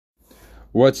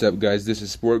What's up, guys? This is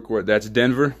Sport Court. That's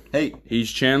Denver. Hey. He's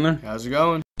Chandler. How's it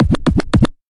going?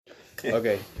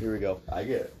 Okay, here we go. I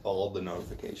get all the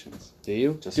notifications. Do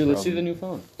you? Dude, let's see the new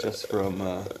phone. Just from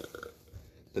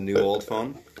the new old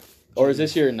phone. Or is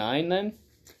this your 9 then?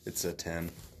 It's a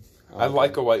 10. I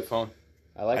like a white phone.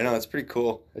 I know, it's pretty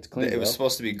cool. It's clean, It was bro.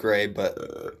 supposed to be gray,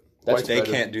 but That's they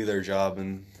better. can't do their job,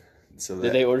 and so that...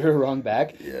 Did they order a wrong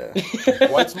back? Yeah.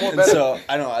 White's more And better. so,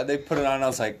 I know, they put it on, and I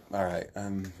was like, all right,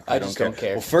 I just don't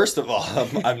care. Well, first of all,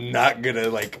 I'm not going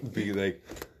to,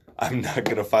 I'm not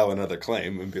going to file another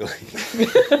claim and be like,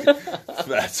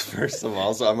 that's first of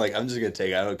all. So I'm like, I'm just going to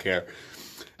take it. I don't care.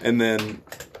 And then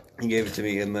he gave it to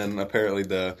me, and then apparently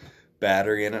the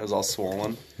battery in it was all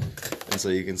swollen. And so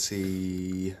you can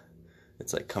see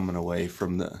it's like coming away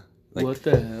from the... What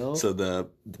the hell? So the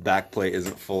back plate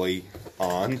isn't fully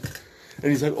on. And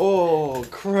he's like, oh,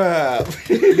 crap. What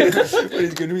he's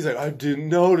going to be, he's like, I didn't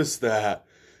notice that.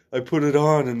 I put it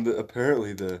on, and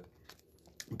apparently the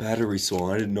battery's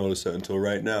swollen. I didn't notice that until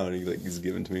right now. And he's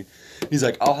giving to me. He's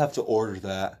like, I'll have to order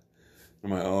that. I'm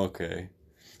like, oh, okay.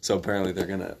 So apparently they're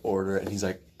going to order it. And he's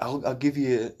like, I'll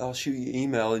shoot you an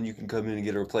email, and you can come in and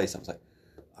get it replaced. I was like,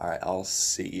 all right, I'll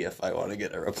see if I want to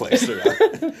get it replaced or not.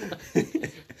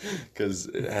 Because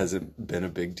it hasn't been a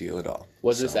big deal at all.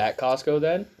 Was this at Costco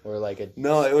then? Or like a...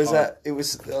 No, it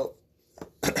was still...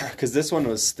 Because this one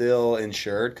was still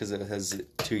insured because it has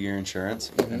 2-year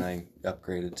insurance. Mm-hmm. And I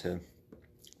upgraded to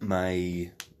my...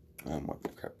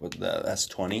 the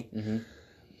S20. Mm-hmm.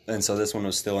 And so this one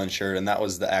was still insured, and that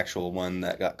was the actual one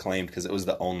that got claimed because it was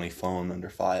the only phone under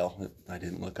file. I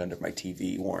didn't look under my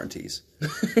TV warranties.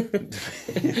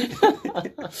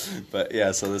 But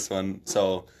yeah, so this one,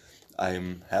 so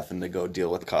I'm having to go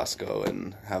deal with Costco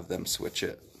and have them switch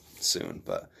it soon.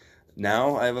 But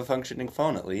now I have a functioning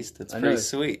phone at least. It's pretty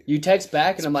sweet. You text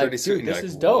back, and I'm like, dude, this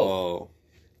is dope. Whoa.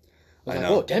 I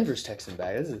know. Whoa, Denver's texting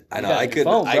back. I know. I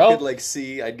could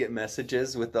see. I'd get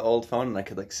messages with the old phone, and I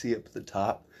could see up at the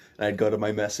top. And I'd go to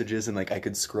my messages, and I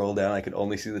could scroll down. I could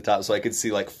only see the top, so I could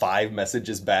see 5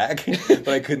 messages back, but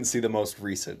I couldn't see the most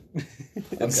recent.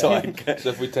 And so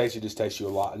if we text you, just text you a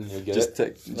lot, and you'll get it.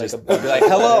 I'd be like,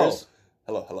 hello.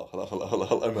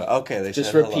 Hello. I'm like, okay, they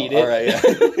just said repeat hello. it.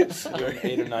 All right, yeah. You're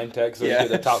 8 or 9 texts, so you get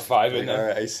the top 5 in All there.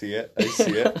 right, I see it.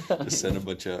 Just send a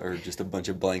bunch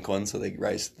of blank ones so they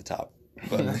rise to the top.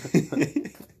 But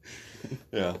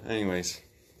yeah. Anyways,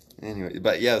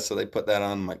 but yeah, so they put that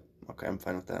on. I'm like, okay, I'm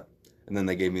fine with that. And then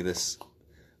they gave me this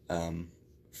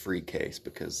free case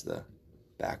because the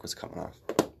back was coming off.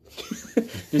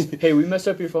 Hey, we messed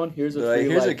up your phone. Here's a free,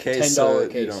 here's a case,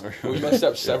 $10 case. We messed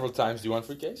up several times. Do you want a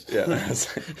free case? Yeah.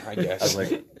 I guess. I was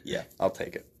like, yeah, I'll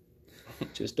take it.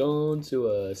 Just don't sue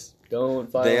us.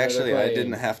 Don't file I another claim.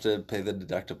 didn't have to pay the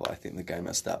deductible. I think the guy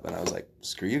messed up, and I was like,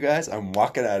 screw you guys, I'm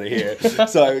walking out of here.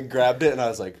 So I grabbed it, and I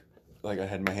was like I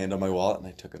had my hand on my wallet, and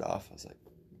I took it off. I was like,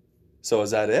 so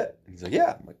is that it? And he's like,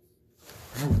 yeah. I'm like,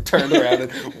 turned around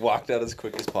and walked out as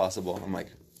quick as possible. I'm like,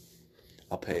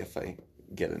 I'll pay if I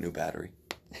get a new battery.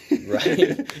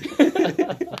 Right.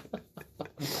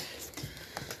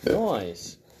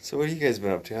 Nice. So what have you guys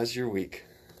been up to? How's your week?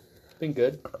 Been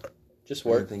good. Just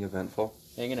work. Anything eventful?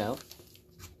 Hanging out.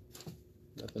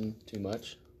 Nothing too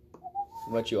much.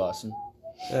 How about you, Austin?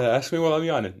 Ask me while I'm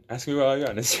yawning.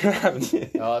 It's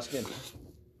happening. Oh, that's good.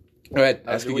 All right,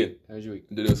 How's ask your again. week? How's your week?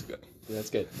 Dude, it was good. Yeah, that's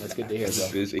good. That's good to hear,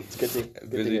 bro. Busy. It's good to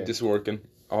Busy, hear. just working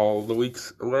all the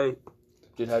weeks away.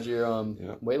 Dude, how'd your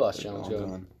weight loss challenge All go?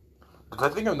 done. I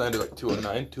think I'm down to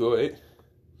 209, 208.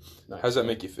 Nice. How's that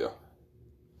make you feel?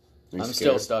 I'm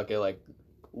still stuck at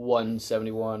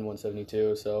 171,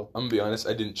 172, so... I'm gonna be honest,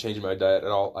 I didn't change my diet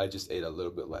at all. I just ate a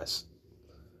little bit less.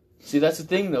 See, that's the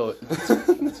thing, though.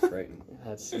 That's great.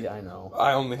 I know.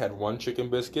 I only had 1 chicken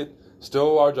biscuit, still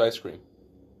a large ice cream.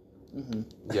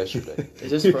 Mm-hmm. Yesterday. It's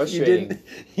just frustrating.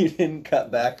 You didn't cut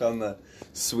back on the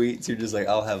sweets. You're just like,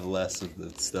 I'll have less of the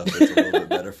stuff that's a little bit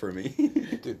better for me.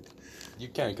 Dude, you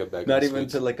can't cut back. Not on even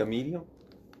sweets. to a medium?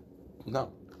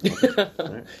 No.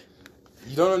 Right.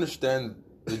 You don't understand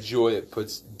the joy it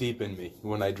puts deep in me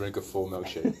when I drink a full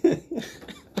milkshake.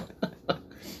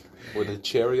 With a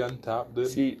cherry on top, dude.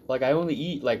 See, I only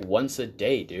eat once a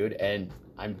day, dude, and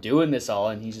I'm doing this all,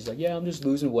 and he's just like, yeah, I'm just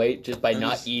losing weight just by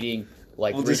not eating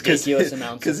ridiculous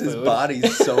amounts of food. Because his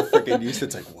body's so freaking used to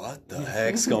it. It's like, what the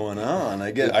heck's going on?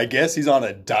 I guess he's on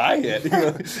a diet.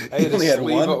 I only had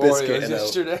one biscuit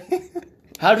yesterday.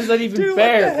 How does that even Dude,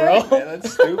 fair, what the heck, bro? man?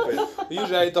 That's stupid.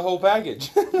 Usually I eat the whole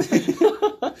package.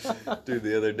 Dude,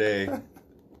 the other day,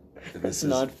 It's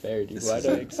not fair, dude. Why do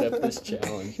I accept this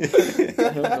challenge? I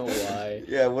don't know why.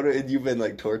 Yeah, you've been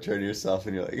like torturing yourself,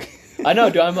 and you're like, I know,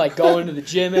 dude. I'm like going to the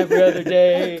gym every other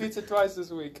day. Pizza twice this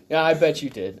week. Yeah, I bet you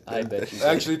did. I bet you did.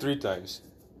 Actually, 3 times.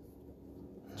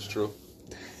 It's true.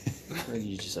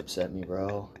 You just upset me,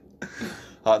 bro.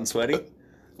 Hot and sweaty.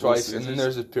 Twice, and then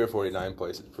there's a Pier 49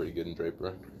 place that's pretty good in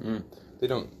Draper. They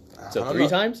don't. So I don't 3 know.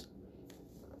 times?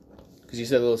 Because you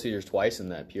said Little Caesars twice in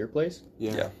that Pier place.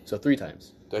 Yeah. So 3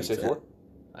 times. Did I say 4?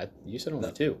 You said only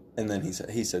No. 2. And then he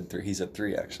said 3. He said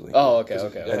 3 actually. Oh, okay.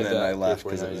 And then I laughed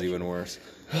because it was even worse.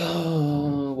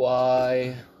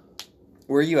 Why?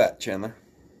 Where are you at, Chandler?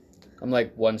 I'm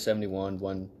like 171,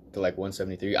 1 to like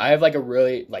 173. I have like a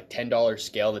really like $10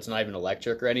 scale that's not even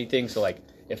electric or anything. So like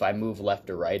if I move left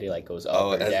or right, it like goes up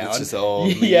or down. It's just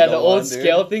old. Yeah, the old one, dude.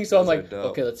 scale thing. So I'm Those are like, dope.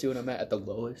 okay, let's see what I'm at the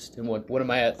lowest and what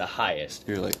am I at the highest.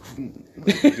 You're like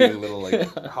doing little like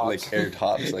Hops. air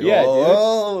tops. Like, Yeah,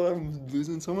 oh, I'm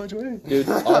losing so much weight. Dude,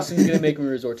 Austin's gonna make me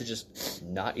resort to just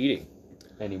not eating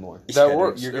anymore. That dude,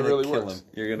 works. You're It gonna really kill works. him.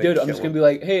 You're gonna Dude, kill I'm just him. gonna be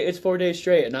like, hey, it's 4 days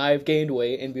straight and I've gained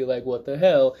weight and be like, what the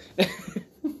hell?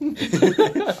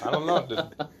 I don't know,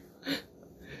 dude.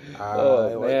 Oh,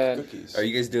 I like man. cookies. Are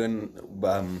you guys doing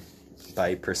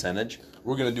by percentage?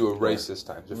 We're gonna do a race this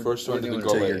time. The first one to the doing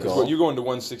goal. to your line. goal. You're going to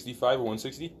 165 or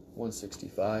 160?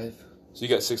 165. So you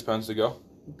got 6 pounds to go.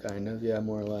 Kind of, yeah,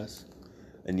 more or less.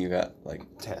 And you got like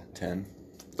 10.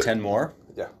 10 more?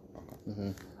 Yeah.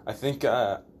 Mm-hmm. I think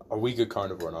a week of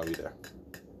carnivore and I'll be there.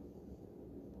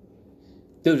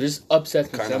 Dude, it just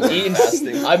upsets me. Kind I'm of eating,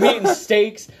 fasting. I'm eating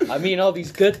steaks. I'm eating all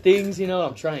these good things, you know.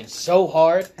 I'm trying so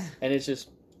hard, and it's just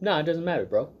it doesn't matter,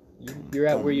 bro. You're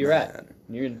at where you're at. man.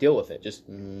 You're gonna deal with it. Just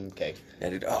okay. Yeah,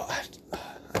 dude. Oh,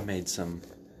 I made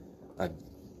a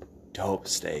dope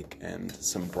steak and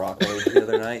some broccoli the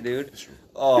other night, dude.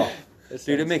 Oh,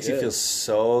 dude, it makes you feel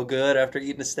so good after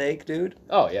eating a steak, dude.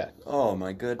 Oh yeah, Oh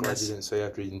my Glad goodness. you didn't say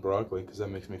after eating broccoli because that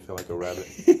makes me feel like a rabbit.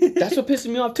 that's what pisses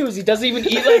me off too. Is he doesn't even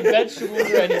eat like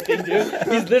vegetables or anything, dude.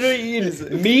 He's literally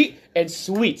eating meat and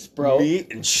sweets, bro.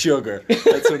 Meat and sugar.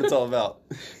 That's what it's all about.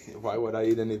 Why would I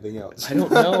eat anything else? I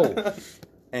don't know.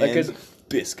 And Like, 'cause-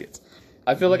 biscuits.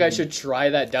 I feel like I should try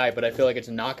that diet, but I feel like it's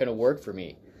not gonna work for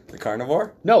me. The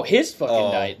carnivore? No, his fucking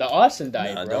Oh. diet, the Austin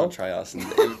diet, No, bro. don't try Austin.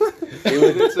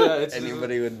 It It's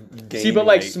anybody would gain See, but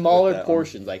like weight with smaller that one.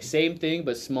 portions, like same thing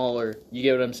but smaller. You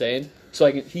get what I'm saying? So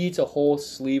like he eats a whole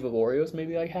sleeve of Oreos,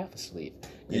 maybe like half a sleeve.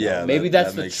 You know? Yeah, maybe that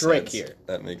that's the makes trick sense. here.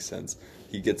 That makes sense.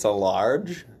 He gets a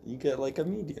large, you get like a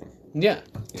medium. Yeah,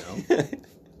 you know.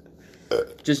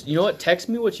 Just you know what? Text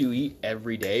me what you eat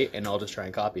every day, and I'll just try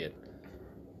and copy it.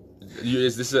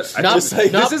 Is this a, Not-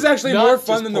 this is actually not more just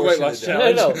fun than the weight portion loss it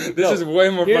challenge. down. No, This is way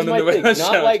more Here's fun than my the weight thing. loss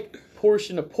Not challenge. like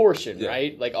portion to portion, Yeah.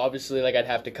 right? Like obviously, like I'd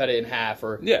have to cut it in half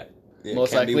or Yeah. It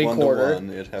most can't be likely 1 to quarter. 1.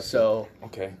 It'd have So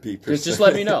Okay. to be just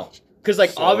let me know. Because like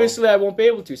So- obviously I won't be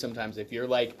able to sometimes if you're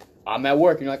like I'm at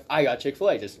work and you're like I got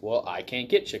Chick-fil-A. Just well I can't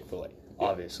get Chick-fil-A.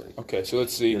 Obviously. Okay. So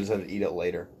let's see. You just have to eat it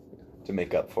later to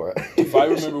make up for it. If I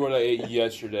remember what I ate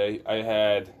yesterday, I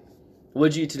had.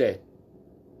 What'd you eat today?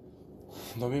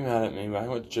 Don't be mad at me, but I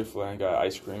went to Chick-fil-A and got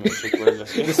ice cream at Chick-fil-A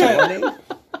This morning?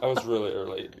 I was really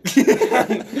early.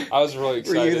 I was really Were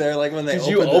excited. you there like when they Did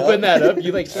you opened open up? that up?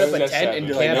 You like It set up was a at tent 7. and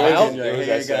You're like, camp "Hey, out? you're It was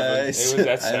hey at 7. guys, It was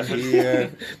at I'm 7.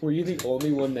 here. Were you the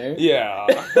only one there? Yeah.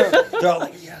 They're all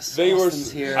like, yes, They were.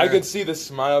 Austin's here. I could see the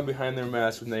smile behind their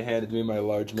mask when they handed me my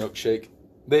large milkshake.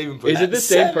 They even put Is it the At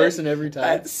same 7? person every time?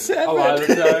 At 7. a lot of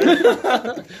the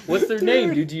time. What's their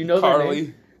name, dude? Do you know their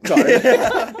name? Carly.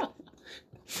 Carly.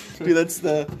 Dude, that's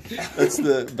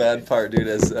the bad part, dude.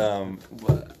 As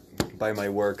by my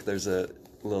work, there's a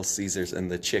Little Caesars,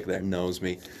 and the chick there knows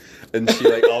me, and she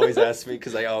like always asks me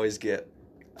because I always get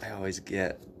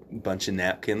a bunch of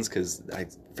napkins because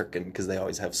they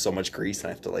always have so much grease, and I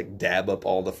have to like dab up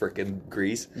all the freaking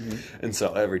grease, and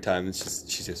so every time it's just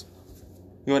she's just,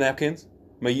 you want napkins?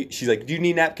 She's like, do you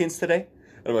need napkins today?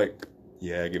 And I'm like,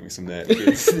 yeah, give me some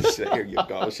napkins. She's like, here you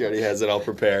go. She already has it all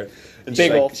prepared. And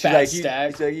Big old she's fat like,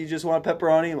 stack. she's like, you just want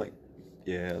pepperoni? I'm like,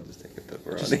 yeah, I'll just take a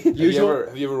pepperoni.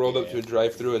 Have you ever rolled up to a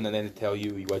drive-thru and then they tell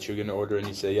you what you're gonna order and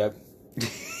you say yep?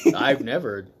 I've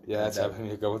never. Yeah, that's having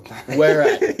to go with that. Where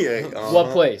at? Yeah,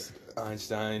 What place?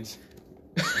 Einstein's.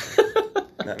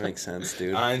 That makes sense,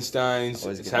 dude. Einstein's.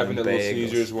 Always It's get happened at them Little bagels.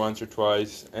 Caesars once or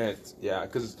twice, and it's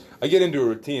because I get into a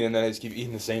routine and then I just keep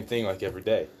eating the same thing like every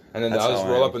day, and then That's I'll just how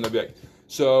I roll am. up and they'll be like,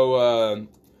 so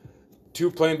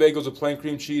 2 plain bagels with plain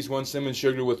cream cheese, 1 cinnamon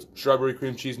sugar with strawberry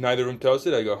cream cheese, neither of them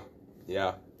toasted. I go,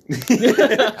 yeah. I'll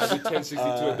be 1062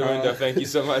 at the window. Thank you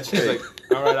so much. He's like,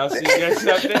 all right, I'll see you guys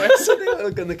up there. So they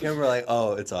look on the camera like,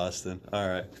 oh, it's Austin. All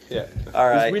right. Yeah. All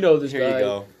right. We know this Here guy. you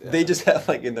go. Yeah. They just have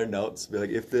like in their notes, be like,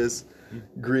 if this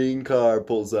green car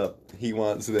pulls up, he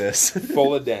wants this.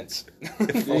 Full of dents. You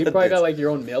probably got like your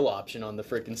own mail option on the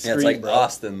freaking screen, Yeah, it's like bro.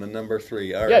 Austin, the number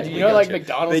 3. All right. Yeah, do you we know like gotcha.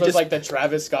 McDonald's They has just- like the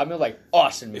Travis Scott meal, like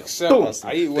Austin meal. Except Boom.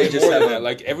 I eat They way just more have than a that.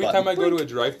 Like every button. time I go to a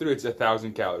drive-thru, it's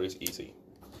 1,000 calories easy.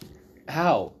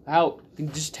 How?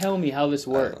 Just tell me how this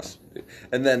I don't works. know.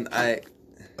 And then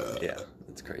yeah,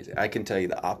 it's crazy. I can tell you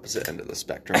the opposite end of the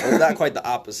spectrum. Or not quite the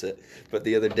opposite, but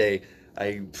the other day,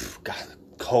 I got a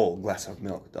cold glass of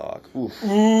milk, dog. Oof.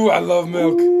 Ooh, I love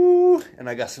milk. Ooh, and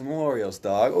I got some Oreos,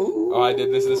 dog. Ooh, Oh, I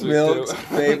did this week Milk's too.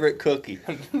 favorite cookie.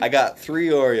 I got 3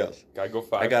 Oreos. Gotta go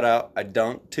 5. I got out, I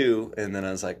dunked 2, and then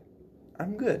I was like,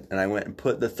 I'm good. And I went and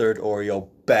put the 3rd Oreo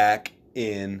back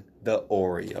in the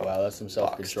Oreo. Wow, that's some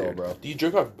self-control, dude. bro. Do you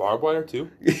jerk off barbed wire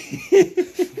too?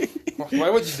 Why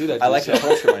would you do that? I like to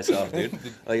yourself? torture myself, dude.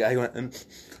 Like I went and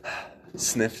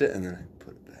sniffed it, and then I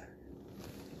put it back.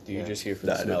 Dude, you're Yeah. just here for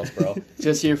the Nah, dude. smells, bro.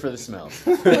 Just here for the smells.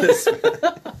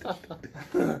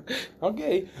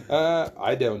 Okay,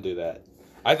 I don't do that.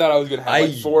 I thought I was gonna have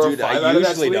like 4 or 5 I out of that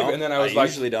usually sleeve, don't. and then I was like,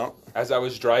 usually don't. as I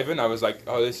was driving, I was like,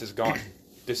 oh, this is gone.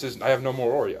 I have no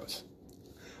more Oreos.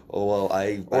 Oh well,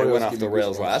 I Oreos went off give the me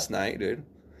rails goosebumps. last night, dude.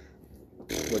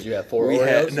 What'd you have, 4 We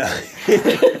Oreos?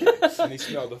 had And he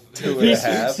smelled the. 2 and a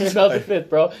half. You smelled the 5th,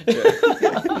 bro.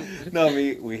 No,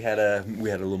 we had a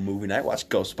little movie night. Watched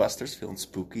Ghostbusters, feeling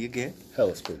spooky again.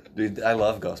 Hella spooky. Dude, I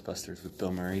love Ghostbusters with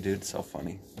Bill Murray, dude. So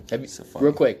funny. Have you, So funny.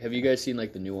 real quick, have you guys seen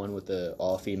like the new one with the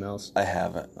all females? I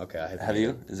haven't. Okay, I haven't. Have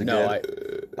you? Is it No,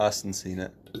 good? Austin's seen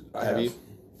it. I Have you?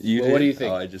 You Well, did? what do you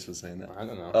think? Oh, I just was saying that. I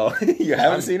don't know. Oh, you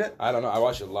haven't seen it? I don't know. I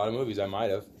watched a lot of movies. I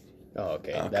might have. Oh,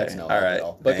 okay. Okay. That's no all help right. at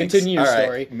all. But thanks. continue your All right.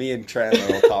 story. Me and Chandler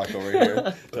will talk over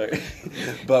here.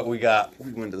 But we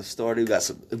went to the store. We got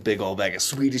a big old bag of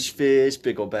Swedish fish,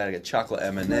 big old bag of chocolate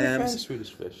I'm not a fan of M&Ms.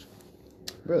 Swedish fish.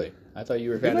 Really? I thought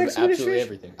you were a fan like of Swedish absolutely fish?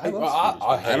 everything. I love love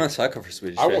Swedish fish. I'm a sucker for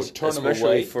Swedish I fish, won't turn 'em especially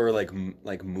away. for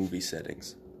like movie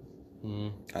settings.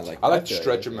 Mm. I like. I like that. to feel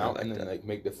stretch like them I out like and then that. like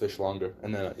make the fish longer,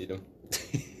 and then I eat them.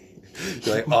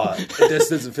 You're like, oh, this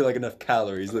doesn't feel like enough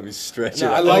calories. Let me stretch No,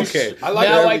 it. I out." like- okay. I like-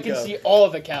 now there I we can go. see all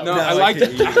of the calories. No, Now I I like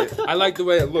can eat it. I like the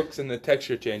way it looks and the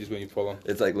texture changes when you pull them.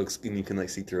 It's like looks, and you can like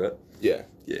see through it. Yeah,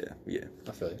 Yeah.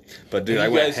 I feel you. But dude, And I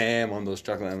you went guys- ham on those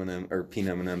chocolate M&M or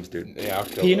peanut M&Ms, dude. yeah. I'll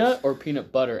kill Peanut or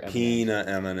peanut butter? M&Ms? Peanut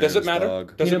M&Ms. Does it matter?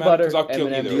 Dog. Does it Peanut matter? butter, 'Cause I'll kill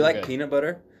M&Ms. either. Do you like Good. peanut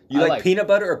butter? You I like, like- peanut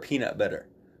butter or peanut butter?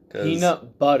 'Cause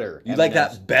Peanut butter. You like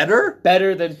M&Ms. that better?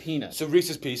 Better than peanuts. So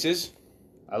Reese's Pieces.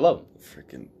 I love them.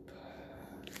 Freaking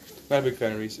Not a big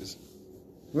fan of Reese's.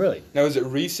 Really. Now is it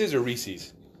Reese's or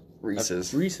Reese's?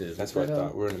 Reese's. Reese's. That's what I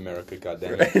thought. We're in America,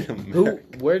 goddamn Right? it. Who?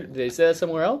 Where? Did they say that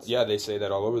somewhere else? Yeah, they say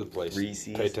that all over the place.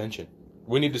 Reese's. Pay attention.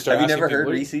 We need to start. Have you asking never heard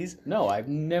people- Reese's? No, I've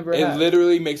never It had.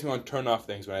 literally makes me want to turn off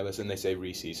things when I listen. They say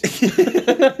Reese's.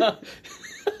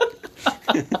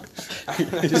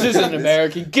 This isn't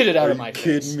American. Get it out Are of you my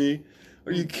face. kidding me?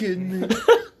 Are you kidding me?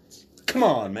 Come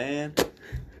on, man.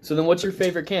 So then, what's your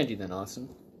favorite candy then, Austin?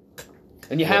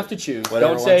 And you have to choose.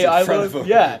 Whatever Don't say one's in I front of love. him.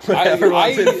 Yeah. Whatever I-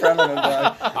 one's in front of him,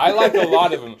 dog. I like a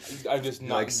lot of them. I'm just You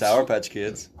not like Sour Patch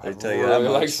Kids. I I tell you really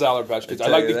that much. like Sour Patch Kids. I I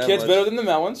tell like you the that kids much. better than the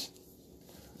melons.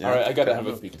 Yeah. All right, I gotta I have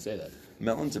don't know if a. you can say that.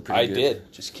 Melons are pretty I good.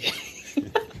 did. Just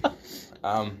kidding.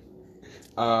 I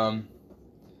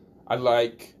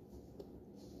like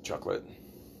chocolate.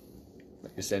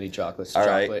 Just any chocolates, All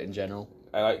right. chocolate in general.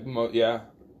 I like yeah.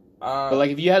 But like,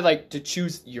 if you had like to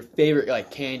choose your favorite like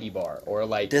candy bar or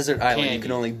like Desert Island, you candy,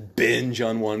 can only binge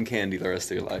on one candy the rest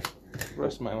of your life.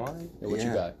 rest of my life. what you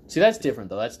Yeah. got? See, that's different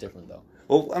though. That's different though.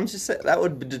 Well, I'm just saying that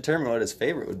would determine what his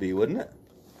favorite would be, wouldn't it?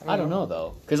 I don't know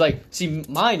though, because like, see,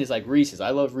 mine is like Reese's. I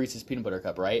love Reese's peanut butter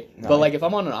cup, right? No, But like, if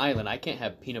I'm on an island, I can't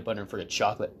have peanut butter and freaking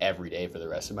chocolate every day for the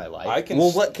rest of my life. I can.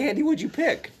 Well, what candy would you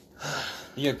pick?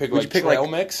 You gonna pick would like you pick, trail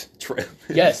like- mix?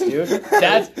 Yes, dude.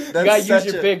 That's you gotta use such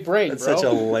your a- big brain, That's bro. such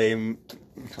a lame.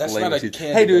 That's lame not a excuse.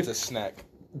 candy. Hey, dude. That's a snack.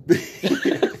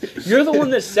 You're the one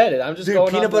that said it. I'm just Dude,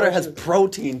 going. peanut off butter what has you-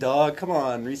 protein, dog. Come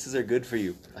on, Reese's are good for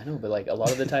you. I know, but like a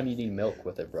lot of the time you need milk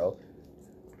with it, bro.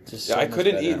 Just Yeah, so I much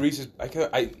couldn't better. eat Reese's. I could.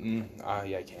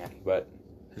 Yeah, I can. But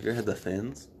Have you ever had the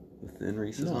thins? The thin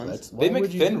Reese's No, ones? that's they why make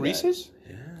would you thin do that? Reese's.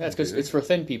 Yeah, Yeah, it's because dude. it's for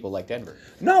thin people like Denver.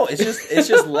 No, it's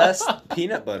just less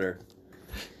peanut butter.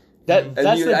 That's And the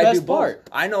I do best both. part.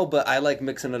 I know, but I like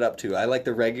mixing it up too. I like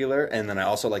the regular, and then I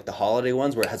also like the holiday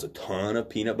ones where it has a ton of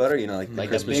peanut butter. You know, like the Like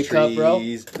the Christmas big cup, bro?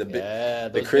 trees, the Yeah,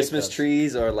 the those Christmas big cups.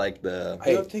 trees, or like the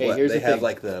I don't think- Hey, what, here's they the have thing.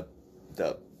 like the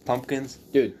pumpkins.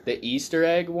 Dude, the Easter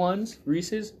egg ones,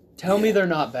 Reese's, Tell me they're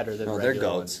not better than No, they're regular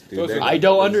goats. ones. Dude, Those they're are- I goats.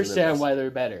 don't Those are the understand best. why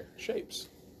they're better. Shapes.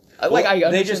 I Well, I they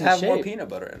understand just the have more shape. peanut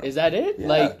butter in them. Is that it? Yeah,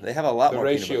 Like, they have a lot The more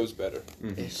ratio's better.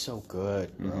 peanut butter. it's so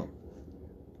good, bro.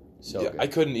 So Yeah, good. I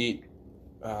couldn't eat.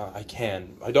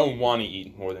 I don't want to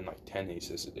eat more than like 10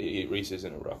 Reese's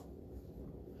in a row.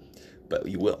 But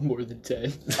you will. More than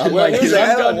 10. Well, I'm like, here's- dude, I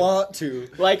I'm don't done. want to.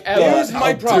 Like, Here's I'll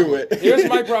my do problem. it. Here's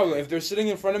my problem. If they're sitting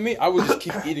in front of me, I would just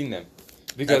keep eating them.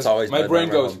 Because That's always my my brain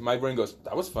problem. goes,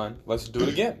 that was fun. Let's do it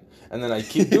again. And then I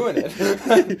keep doing it.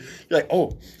 You're like,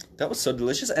 oh, that was so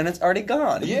delicious, and it's already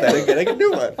gone. You Yeah. better get a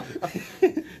new one.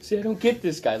 See, I don't get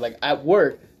this guy. Like, at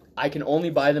work, I can only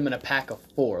buy them in a pack of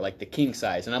 4, like the king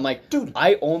size. And I'm like, Dude.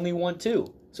 I only want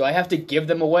 2. So I have to give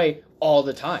them away all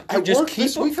the time. At Just work keep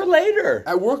this them week- for later.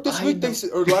 At work this I week, know. they said,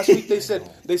 or last week, they said,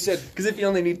 Because if you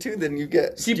only need 2, then you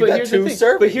get. See, you but got here's 2 the thing.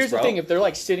 servings, But here's bro. the thing: if they're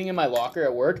like sitting in my locker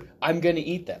at work, I'm gonna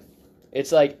eat them.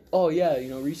 It's like, oh yeah,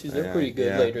 Reese's, they're pretty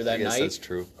good later I that guess night. That's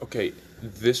true. okay,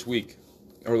 this week,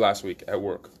 or last week at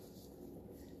work,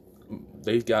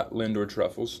 they got Lindor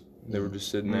truffles. They were just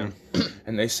sitting there.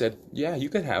 And they said, yeah, you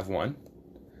could have one.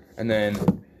 And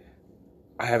then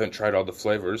I haven't tried all the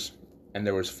flavors. And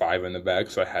there was 5 in the bag,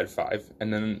 so I had 5.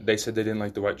 And then they said they didn't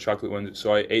like the white chocolate ones,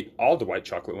 so I ate all the white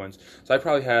chocolate ones. So I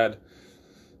probably had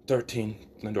 13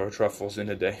 Lindor truffles in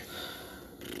a day.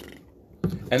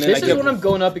 And then This is what I'm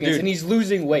going up against, Dude. and he's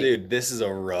losing weight. Dude, this is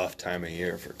a rough time of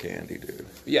year for candy, dude.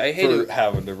 Yeah, I hate For it.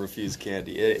 having to refuse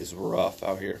candy. It is rough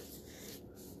out here.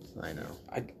 I know.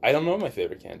 I don't know what my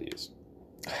favorite candy is.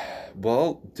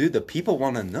 Well, dude, the people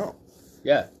want to know.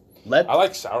 Yeah, I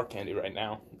like sour candy right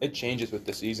now. It changes with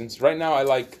the seasons. Right now, I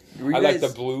like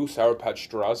the blue Sour Patch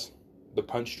straws, the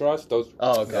punch straws. Those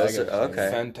Oh, okay. Those I get are- what you're saying.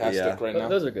 okay. fantastic Yeah. right now.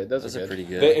 Those are good. Those, Those are are good. pretty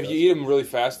good. They, if you eat them really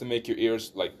fast, they make your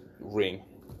ears like ring.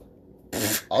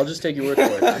 I'll just take your word for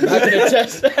it. I'm not gonna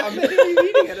test How many are you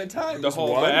eating at a time? The Just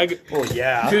whole one? bag. Oh,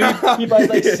 yeah. Dude, he buys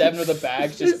like 7 of the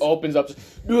bags, just opens up, just,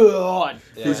 ugh.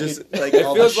 It's just like It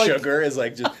all the feels like- sugar is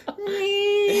like just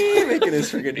making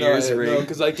his freaking ears ring.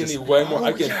 because I can Just- eat way more. Oh,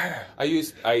 I can. yeah.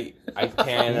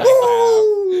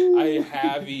 I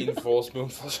have eaten full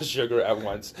spoonfuls of sugar at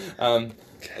once. And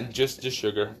just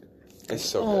sugar. It's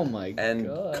so Oh good. my And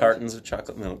god. cartons of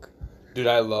chocolate milk. Dude,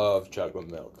 I love chocolate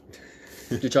milk.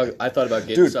 Dude, chocolate, I thought about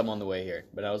getting Dude. some on the way here,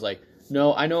 but I was like,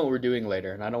 no, I know what we're doing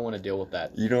later, and I don't want to deal with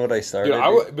that. You know what I started?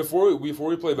 Dude, before we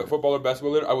play football or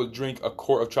basketball later, I would drink a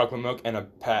quart of chocolate milk and a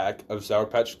pack of Sour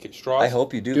Patch straws. I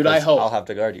hope you do. Dude, I 'cause hope. I'll have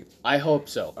to guard you. I hope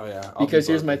so. Oh yeah. Because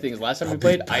here's my thing: is last time we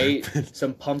played, I ate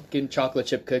some pumpkin chocolate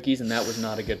chip cookies, and that was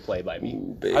not a good play by me.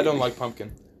 Ooh, baby. I don't like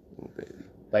pumpkin. Ooh, baby.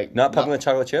 Like Not pumpkin with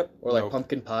chocolate chip? or like No.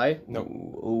 pumpkin pie, No.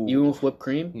 Ooh. even with whipped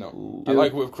cream. No. Dude. I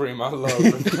like whipped cream. I love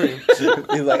whipped cream.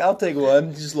 He's like, I'll take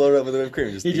one. Just load it up with whipped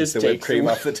cream. Just He eats just the whipped takes cream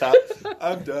the- off the top.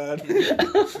 I'm done.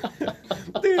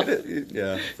 Dude,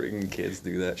 yeah, freaking kids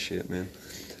do that shit, man.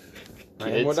 I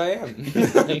am what I am.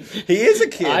 He is a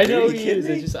kid. I know dude. he You is.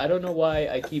 kidding me? I don't know why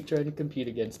I keep trying to compete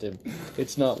against him.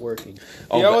 It's not working.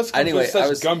 Oh, he but always comes anyway, with such I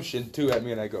was. gumption too at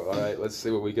me, and I go, "All right, let's see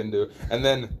what we can do." And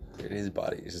then Dude, his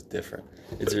body is different.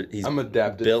 He's I'm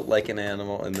adapted. built like an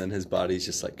animal, and then his body's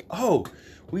just like, oh,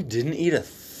 we didn't eat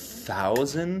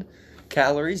 1,000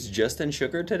 calories just in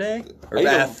sugar today, or I eat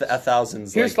a, a-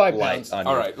 1,000's Here's like 5 light pounds. on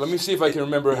all you. right, let me see if I can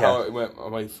remember Yeah. how it went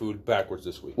on my food backwards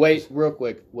this week. Wait, real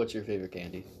quick. What's your favorite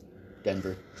candy?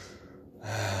 Denver.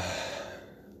 I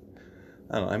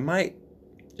don't know. I might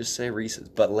just say Reese's,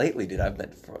 but lately, dude, I've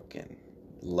been fucking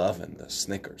loving the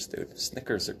Snickers, dude.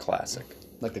 Snickers are classic.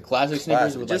 Like the classic Snickers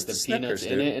Classic, with like just the the peanuts Snickers,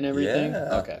 in it dude. and everything.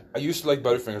 Yeah. Okay, I used to like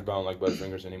Butterfingers, but I don't like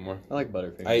Butterfingers anymore. I like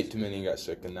Butterfingers. I ate too many and got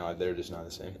sick, and now they're just not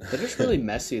the same. They're just really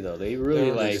messy though. They really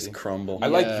They're like. Just crumble. I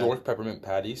like Yeah. York peppermint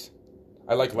patties.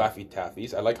 I like Laffy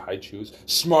Taffies. I like High Chews.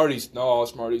 Smarties. No,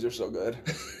 Smarties are so good.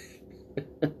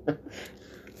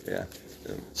 Yeah.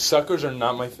 Suckers are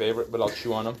not my favorite, but I'll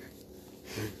chew on them.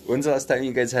 When's the last time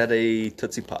you guys had a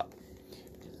Tootsie Pop?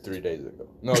 3 days ago.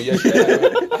 No, yesterday.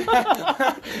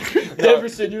 Ever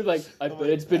since you're like,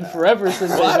 it's been forever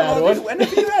since Well, I I've don't had know, one. dude, when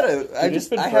have you had it? Dude, it's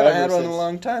been I haven't forever had one in a since-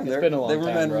 long time. it's been a long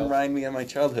they time, bro. remind me of my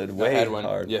childhood I way had one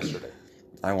hard. yesterday.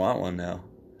 I want one now.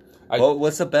 I- Well,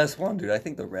 what's the best one, dude? I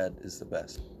think the red is the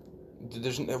best.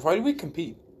 Why do we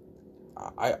compete?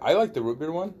 I like the root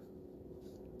beer one.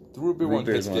 The root beer one Root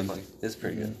beer's tastes different. It's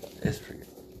pretty good. It's pretty good.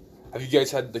 Have you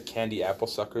guys had the candy apple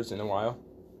suckers in a while?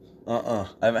 I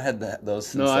haven't had those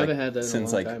since No, I like, haven't had that in a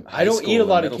since long like time. high I don't school eat a or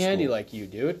lot of middle candy school. like you,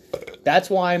 dude. That's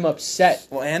why I'm upset.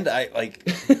 Well, and I like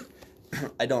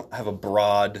I don't have a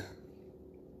broad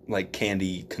like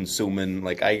candy consuming.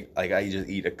 Like I just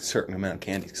eat a certain amount of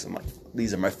candy because I'm like,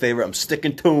 these are my favorite. I'm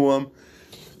sticking to them.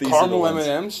 Caramel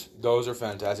M&Ms, those are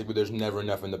fantastic, but there's never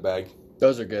enough in the bag.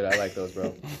 Those are good. I like those,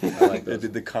 bro. I like those.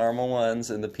 The caramel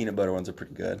ones and the peanut butter ones are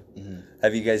pretty good. Mhm.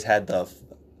 Have you guys had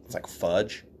it's like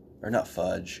fudge? Or not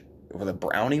fudge. Or the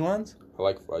brownie ones? I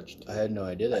like fudge. I had no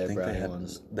idea they had brownie they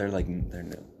ones. They're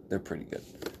new. They're pretty good.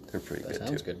 They're pretty That good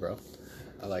sounds too. good, bro.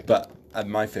 I like it. But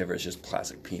my favorite is just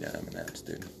classic peanut M&Ms,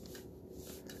 dude.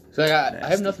 So like, I have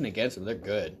Nasty. nothing against them. They're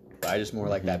good. But I just more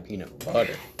like that peanut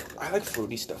butter. I like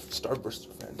fruity stuff. Starbursts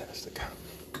are fantastic.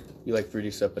 You like fruity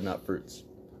stuff, but not fruits.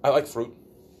 I like fruit.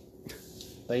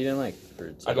 But you didn't like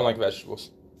fruits. I don't like vegetables.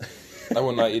 I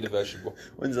will not eat a vegetable.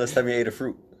 When's the last time you ate a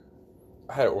fruit?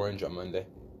 I had an orange on Monday.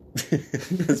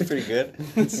 That's pretty good.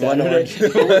 Saturday.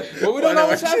 Well, we don't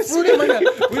always have fruit in my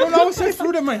house. We don't always have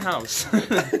fruit in my house.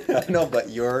 I know, but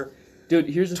you're... Dude,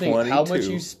 here's the thing. How much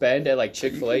 22. you spend at like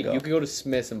Chick-fil-A, There you you go. could go to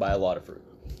Smith's and buy a lot of fruit.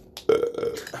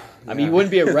 I mean, you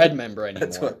wouldn't be a red member anymore.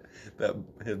 That's what that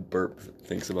his burp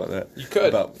thinks about that. You could.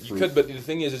 About You fruit. could, but the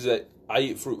thing is that I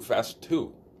eat fruit fast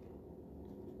too.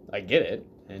 I get it.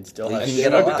 And it still You has can And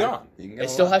get then a I'll be lot. gone. You can get It a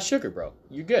still lot. has sugar, bro.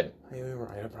 You're good. Hey, you're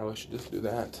right. I probably should just do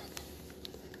that.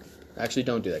 Actually,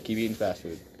 don't do that. Keep eating fast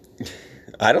food.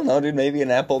 I don't know, dude. Maybe an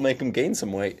apple make him gain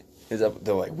some weight. They're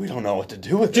like, we don't know what to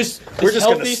do with Just- this. We're just just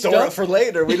gonna healthy store stuff. it for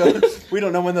later. We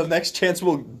don't know when the next chance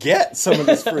we'll get some of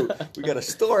this fruit. We gotta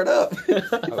store it up.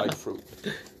 I like fruit.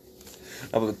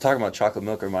 I was talking about chocolate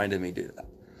milk reminded me, dude.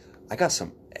 I got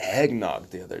some eggnog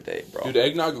the other day, bro. Dude,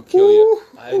 eggnog will kill you.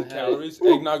 I haven't had it. Calories.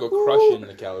 Eggnog will crush you in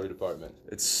the calorie department.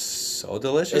 It's so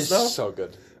delicious, It's though. so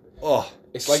good. Oh,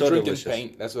 It's like so drinking delicious.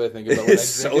 paint. That's what I think about when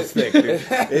It's I drink so it. thick, dude.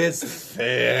 It's thick,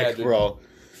 Yeah, dude. bro.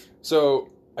 So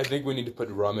I think we need to put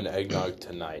rum in eggnog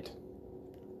tonight.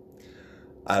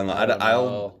 I don't know. I don't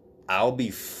know. I'll be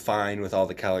fine with all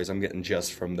the calories I'm getting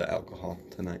just from the alcohol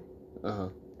tonight. Uh-huh.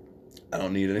 I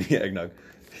don't need any eggnog.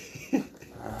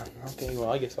 Okay,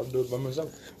 well I guess I'll do it by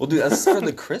myself. Well, dude, that's for the Do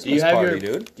you Christmas have party, your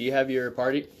dude. Do you have your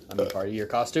party? I mean, your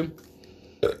costume?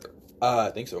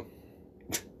 I think so.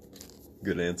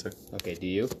 Good answer. Okay, do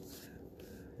you?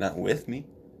 Not with me.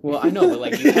 Well, I know, but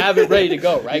like you have it ready to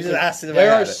go, right? You just 'Cause asked if I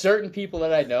there had are it. certain people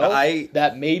that I know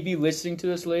that may be listening to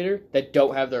this later that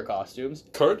don't have their costumes.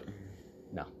 Kurt?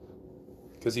 No.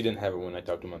 Because he didn't have it when I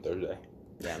talked to him on Thursday.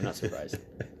 Yeah, I'm not surprised.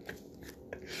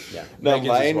 Yeah. No,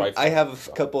 Megan's his mine. wife. I have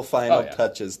a couple final Oh, yeah.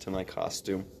 touches to my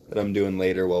costume that I'm doing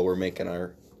later while we're making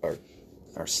our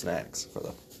snacks for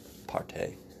the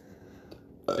party.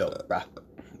 Dope, brah.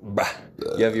 Bah.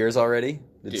 You have yours already?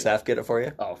 Did Dude. Saf get it for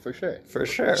you? Oh, for sure. For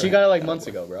sure. She got it like months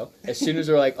ago, bro. As soon as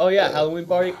they're like, "Oh yeah, Halloween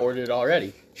party," ordered it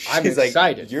already. I'm She's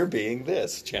excited. Like, you're being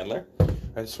this, Chandler.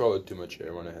 I swallowed too much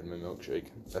air when I had my milkshake.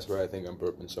 That's why I think I'm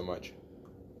burping so much.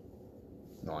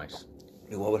 Nice.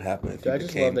 What would happen if Dude, I you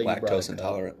just became love that you brought lactose it up.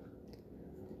 intolerant?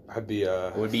 I'd be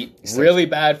It would be Starts really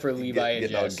bad for Levi and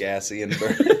Getting all Jess. gassy and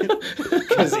burnt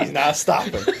because he's not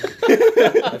stopping.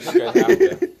 I think I'd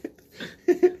have to.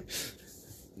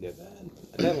 Yeah,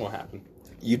 that won't happen.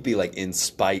 You'd be like in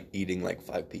spite eating like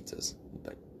 5 pizzas. You'd be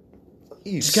like,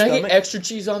 you Can I stomach? get extra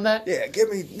cheese on that? Yeah, give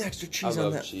me an extra I cheese on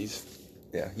love that. cheese.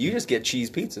 Yeah, you just get cheese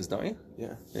pizzas, don't you?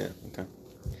 Yeah. Yeah. Okay.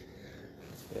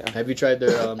 Have you tried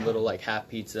their little like half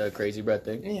pizza crazy bread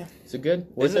thing? Yeah. Is it good?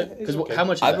 What's Is it? it? Because It's okay. how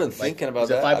much? Is I've that? been Like, thinking about is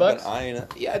that. it $5? I've been eyeing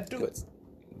it. Yeah, do it.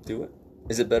 Do it.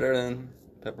 Is it better than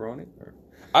pepperoni? Or?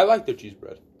 I like their cheese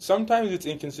bread. Sometimes it's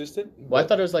inconsistent. Well, I but-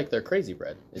 thought it was like their crazy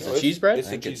bread. Is No, it cheese bread? It's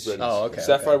I the think cheese it's bread. cheese. Oh, okay,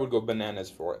 Sapphire okay. would go bananas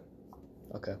for it.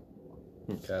 Okay.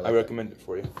 Okay, I like that. recommend it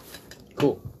for you.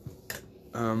 Cool.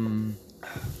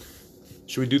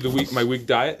 Should we do my week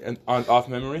diet and on off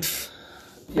memory?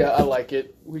 Yeah, I like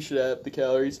it. We should add the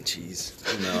calories. Cheese.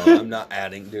 No, I'm not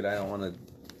adding, dude. I don't want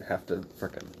to have to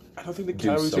frickin'. I don't think the Do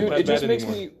calories something. are Dude, that it just bad makes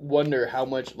anymore. me wonder how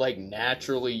much like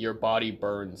naturally your body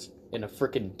burns in a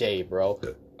freaking day, bro.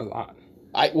 A lot.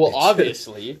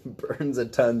 Obviously. Burns a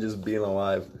ton just being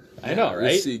alive. I know, right?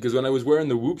 Let's see, because when I was wearing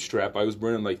the Whoop strap, I was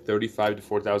burning like 35 to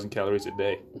 4,000 calories a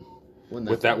day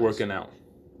with that working out.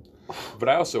 But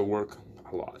I also work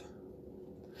a lot.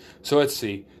 So let's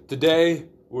see. Today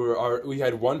we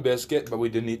had one biscuit, but we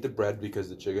didn't eat the bread because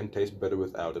the chicken tastes better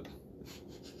without it.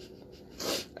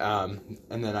 And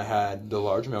then I had the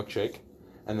large milkshake.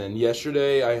 And then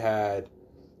yesterday I had...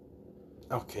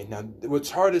 Okay, now what's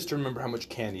hard is to remember how much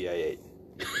candy I ate.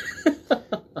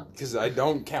 Because I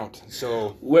don't count,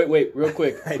 so... Wait, real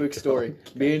quick, I quick story.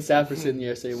 don't Me and Saf were sitting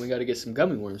there saying we got to get some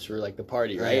gummy worms for like the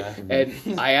party, right? Yeah.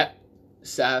 And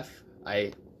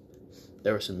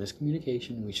there was some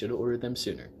miscommunication. We should have ordered them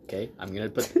sooner. Okay, I'm gonna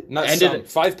put Not ended some. it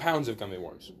 5 pounds of gummy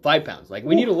worms. 5 pounds. Like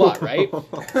we need a lot, right?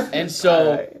 And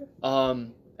so,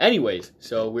 anyways,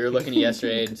 so we were looking at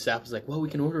yesterday, and Saf was like, "Well, we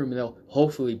can order them, and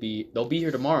they'll be here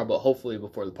tomorrow, but hopefully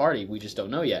before the party. We just don't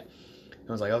know yet." And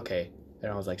I was like, "Okay."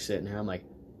 And I was like sitting there. I'm like,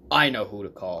 I know who to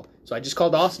call. So I just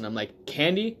called Austin. I'm like,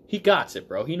 Candy, he got it,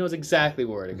 bro. He knows exactly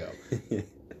where to go.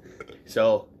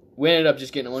 So we ended up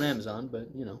just getting it on Amazon, but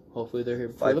hopefully they're here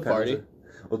for the party.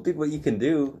 Well, dude, what you can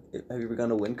do? Have you ever gone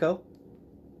to Winco?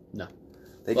 No.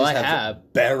 They Well, just I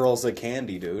have. barrels of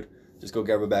candy, dude. Just go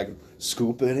grab a bag and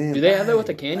scoop it in. Do they have that with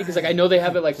the candy? Because I know they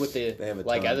have it with the They have a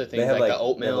like ton. other They things have, like the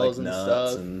they have, oatmeals and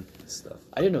nuts stuff. and stuff.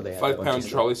 I didn't know they had 5 that. pound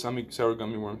trolley sour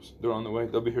gummy worms. They're on the way.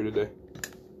 They'll be here today.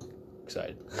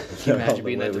 Excited. Can you imagine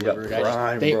being that delivery guy?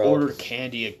 Prime, They bro. ordered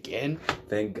candy again.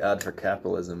 Thank God for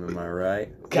capitalism. Am I right?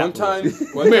 One time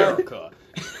America.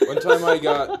 One time I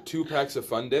got 2 packs of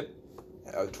Fun Dip,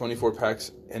 24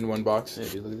 packs in one box, Hey,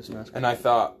 dude, look at this mask. and I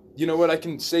thought, you know what, I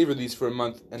can savor these for a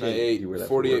month, and I Dude, ate you wear that for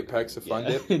 48 work. packs of Fun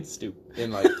Dip It's stupid.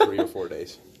 in like 3 or 4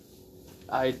 days.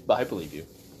 I believe you.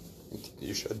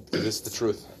 You should. It is the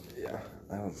truth. Yeah.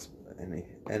 That was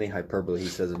any hyperbole he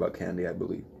says about candy, I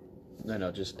believe.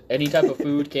 No, just any type of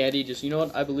food, candy. Just you know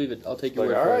what? I believe it. I'll take your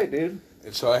Like, word all for right, it. dude.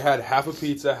 And so I had half a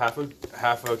pizza, half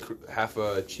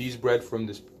a cheese bread from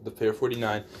the Pier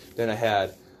 49. Then I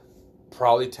had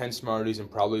probably 10 Smarties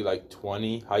and probably like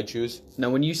 20 High Chews.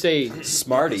 Now, when you say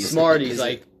Smarties. Smarties, Is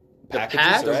like the packages,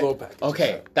 pack. The right? little packages.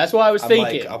 Okay, that's what I was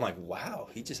thinking. I'm like, wow,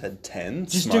 he just had 10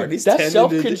 Just, dude, Smarties. that's 10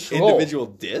 self-control. individual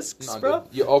discs, No, bro.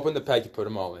 dude, you open the pack, you put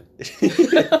them all in.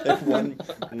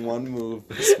 one move,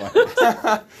 Smarties.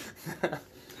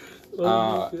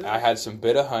 I had some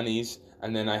bitter honeys,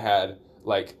 and then I had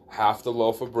like half the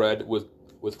loaf of bread with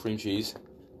cream cheese.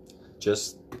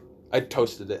 Just I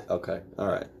toasted it, okay, all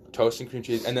right. toast and cream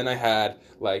cheese, and then I had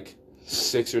like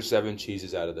 6 or 7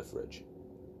 cheeses out of the fridge.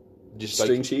 Just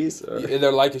String like cheese. Or? yeah,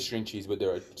 they're like a string cheese, but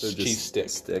they're a They're cheese just stick.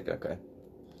 Stick. Okay.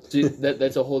 Dude,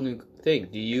 that's a whole new thing.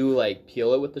 Do you like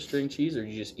peel it with the string cheese, or do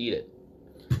you just eat it?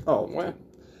 Oh, Well,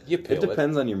 you it peel it.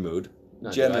 depends on your mood. No,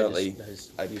 dude, Generally, I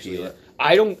just I usually peel eat it.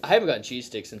 I haven't gotten cheese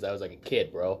sticks since I was like a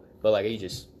kid, bro. But like you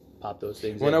just pop those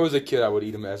things. When in. I was a kid, I would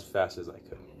eat them as fast as I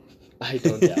could. I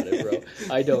don't doubt it,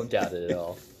 bro. I don't doubt it at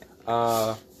all.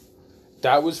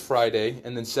 That was Friday,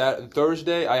 and then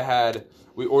Thursday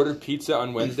we ordered pizza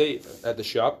on Wednesday at the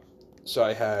shop, so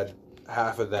I had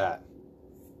half of that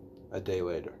a day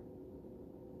later,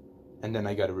 and then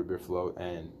I got a root beer float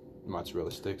and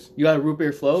mozzarella sticks. You got a root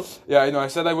beer float? Yeah, I know. I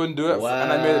said I wouldn't do it, and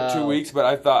I made it 2 Wow. weeks, but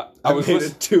I thought I was made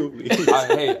it 2 weeks.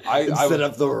 Instead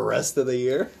of the rest of the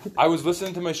year. I was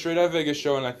listening to my Straight Out of Vegas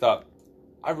show, and I thought,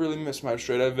 I really miss my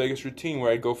Straight Out of Vegas routine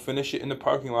where I'd go finish it in the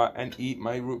parking lot and eat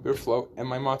my root beer float and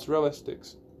my mozzarella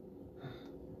sticks.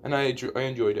 And I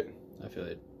enjoyed it. I feel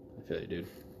it. Dude.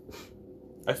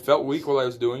 I felt weak while I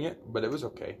was doing it, but it was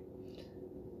okay.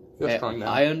 Feels strong now.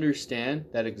 I understand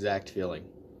that exact feeling.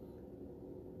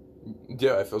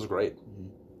 Yeah, it feels great.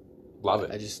 Love it.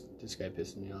 This guy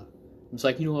pissed me off. It's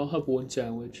like, I'll have one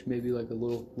sandwich, maybe like a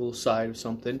little side of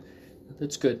something.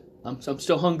 That's good. I'm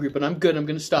still hungry, but I'm good. I'm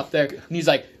gonna stop there. And he's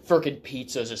like, frickin'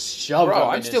 pizzas just shoved Bro, them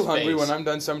I'm in still his hungry face. when I'm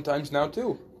done sometimes now,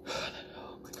 too.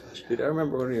 Oh my gosh. Dude, I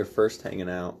remember when we were first hanging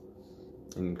out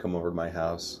and you'd come over to my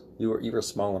house. You were a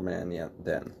smaller man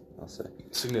then, I'll say.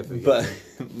 Significant. But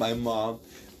my mom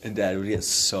and dad would get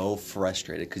so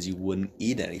frustrated because you wouldn't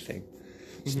eat anything.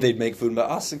 So they'd make food and be like,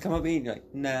 Austin, come up and eat. And you're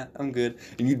like, nah, I'm good.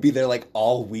 And you'd be there like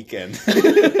all weekend.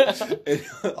 And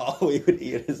all we would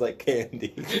eat is like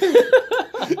candy. And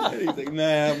he's like,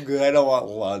 nah, I'm good. I don't want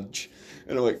lunch.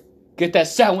 And I'm like, Get that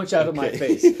sandwich out of my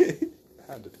okay. face.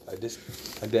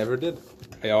 I never did.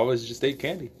 I always just ate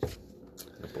candy.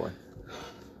 Attaboy.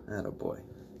 Attaboy.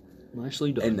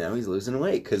 Nicely done. And now he's losing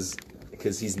weight because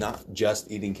he's not just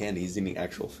eating candy, he's eating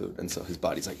actual food. And so his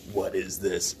body's like, what is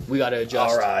this? We gotta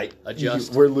adjust. All right.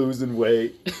 Adjust. We're losing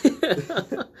weight.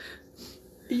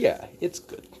 Yeah, it's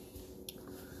good.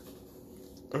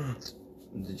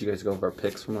 Did you guys go over our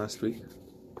picks from last week?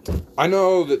 I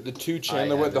know that the 2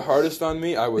 Chandler went the haven't. hardest on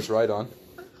me. I was right on.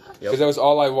 Yep. Because that was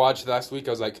all I watched last week.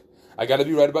 I was like, I got to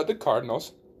be right about the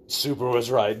Cardinals. Super was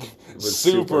right.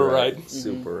 Super right.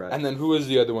 Super right. And then who was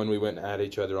the other one we went at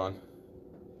each other on?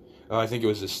 Oh, I think it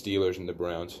was the Steelers and the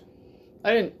Browns.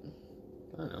 I don't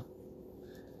know.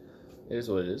 It is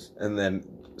what it is. And then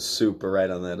super right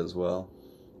on that as well.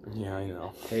 Yeah, I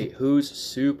know. Hey, who's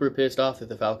super pissed off that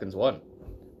the Falcons won?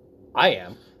 I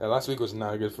am. Yeah, last week was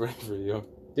not good for you.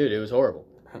 Dude, it was horrible.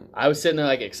 I was sitting there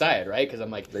like excited, right? Because I'm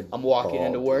like, I'm walking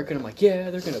into work and I'm like, yeah,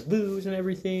 they're gonna lose and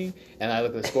everything. And I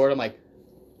look at the score and I'm like,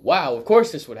 wow, of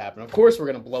course this would happen. Of course we're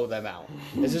gonna blow them out.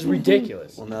 This is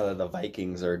ridiculous. Well, now that the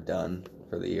Vikings are done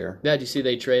for the year, Yeah, did you see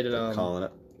they traded calling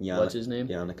it. Yannick, what's his name?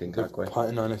 Yannick They're Ngakoue.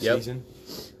 punting on a Yep. season.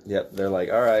 Yep, they're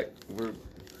like, all right,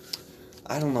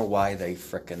 I don't know why they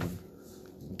frickin'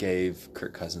 gave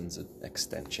Kirk Cousins an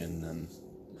extension and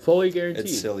Fully guaranteed.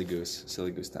 It's silly goose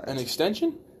time. An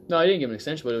extension? No, I didn't give him an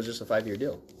extension, but it was just a 5-year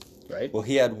deal, right? Well,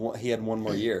 he had one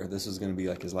more year. This was going to be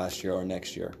like his last year or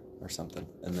next year or something,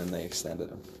 and then they extended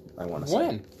him. I want to say.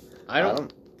 When? I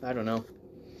don't know.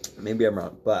 Maybe I'm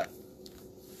wrong, but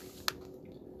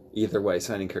either way,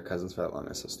 signing Kirk Cousins for that long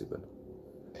is so stupid.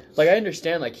 Like, I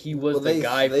understand, like, he was the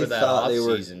guy for that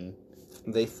offseason.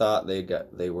 They thought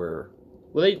they were.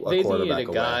 Well, they needed quarterback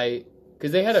a guy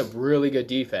because they had a really good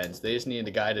defense. They just needed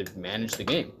a guy to manage the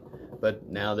game, but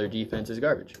now their defense is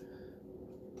garbage.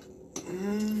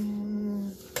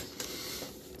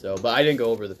 So, but I didn't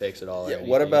go over the picks at all. Yeah.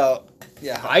 What about?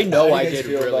 Yeah. I know I did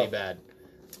really bad.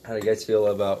 How do you guys feel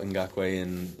about Ngakoue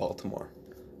in Baltimore?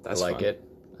 I like it.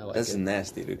 That's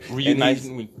nasty, dude.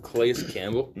 Reuniting with Calais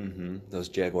Campbell. Mm-hmm. Those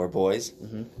Jaguar boys.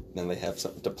 Mm-hmm. Then they have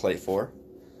something to play for.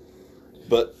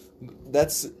 But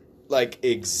that's like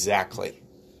exactly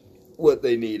what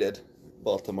they needed,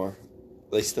 Baltimore.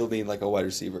 They still need like a wide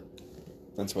receiver.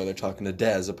 That's why they're talking to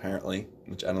Dez, apparently,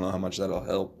 which I don't know how much that'll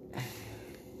help.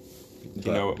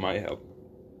 You know what might help?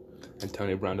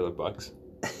 Antonio Brown to the Bucks.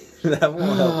 That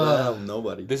won't help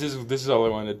nobody. This is all I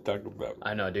wanted to talk about.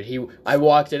 I know, dude. I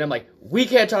walked in. I'm like, we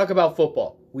can't talk about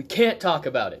football. We can't talk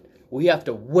about it. We have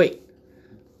to wait.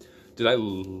 Dude, I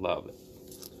love it.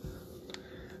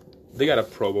 They got a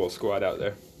Pro Bowl squad out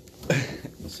there.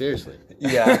 Seriously,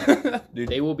 Yeah, dude.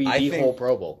 they will be I the think whole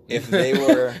Pro Bowl. If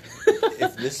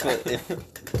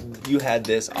you had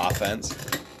this offense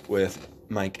with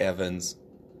Mike Evans,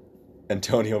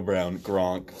 Antonio Brown,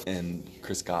 Gronk, and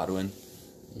Chris Godwin,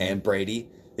 and Brady,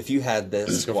 if you had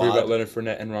this Don't forget about squad, Leonard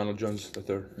Fournette and Ronald Jones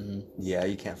III. yeah,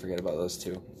 you can't forget about those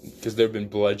two. Because they've been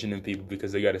bludgeoning people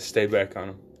because they got to stay back on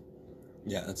them.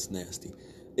 Yeah, that's nasty.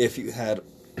 If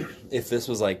this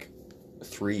was like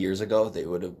 3 years ago, they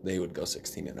would go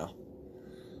 16-0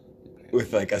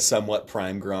 with like a somewhat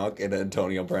prime Gronk and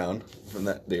Antonio Brown from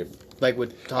that dude. Like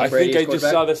with Tom I Brady. think I just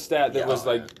saw the stat that Yeah. was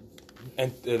like,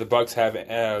 and the Bucks have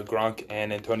Gronk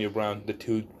and Antonio Brown, the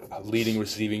two leading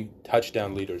receiving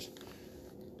touchdown leaders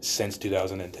since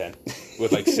 2010,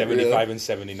 with like 75 and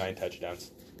 79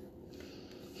 touchdowns.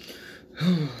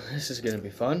 This is gonna be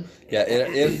fun. Yeah,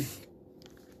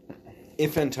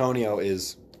 if Antonio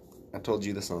is, I told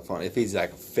you this on the phone, if he's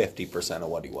like 50% of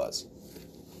what he was,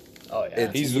 Oh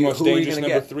yeah. He's the You- most who are you dangerous gonna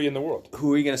number get? 3 in the world.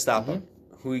 who are you gonna stop him?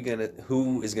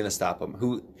 Who is gonna stop him?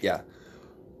 Who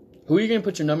Who are you gonna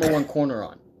put your number one corner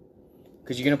on?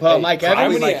 Because you're gonna put out Mike How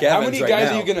Evans. many, Mike how Evans many right guys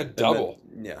now. are you going to And then- double?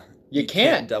 Yeah. You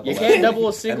can't. You that. can't double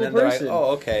a single And then they're person. Like,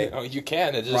 oh, okay. Oh, you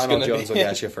can. It's just Ronald going Jones to will be...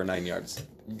 get you for 9 yards.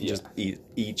 Yeah. Just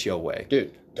eat you away.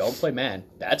 Dude, don't play man.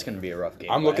 That's gonna be a rough game.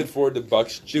 I'm looking forward to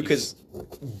Bucks Chiefs. Dude, because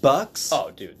Bucks.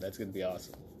 Oh, dude, that's gonna be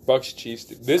awesome. Bucks Chiefs.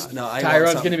 This No, I want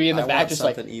Tyron's something- gonna be in the I back, want just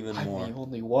like something even I'm more. the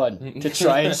only one to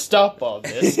try and stop all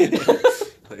this,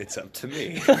 It's up to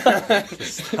me to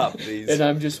stop these and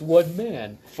I'm just one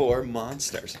man. 4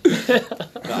 monsters.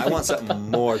 No, I want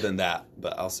something more than that.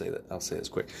 But I'll say this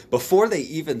quick. Before they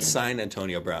even signed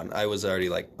Antonio Brown, I was already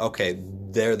like, okay,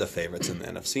 they're the favorites in the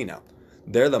NFC now.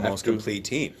 They're the most to. complete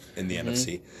team in the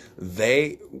NFC.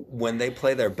 When they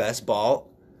play their best ball,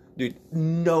 dude,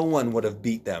 no one would have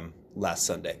beat them last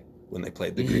Sunday when they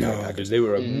played the Green Bay no, Packers. they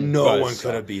were a No buzzsaw. one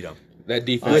could have beat them. That I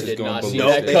defense is did going not see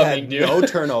ballistic. that They coming, had dude. no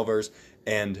turnovers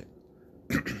and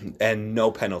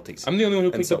no penalties. I'm the only one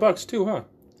who And picked so- the Bucks too, huh?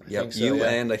 Yep, think so, you yeah.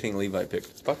 and I think Levi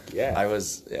picked. Fuck yeah. I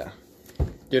was, yeah.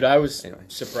 Dude, I was Anyway.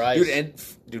 surprised.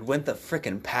 Dude, when the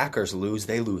freaking Packers lose,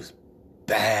 they lose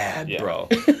bad, Yeah. bro.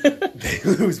 They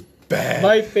lose bad.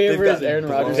 My favorite They've is Aaron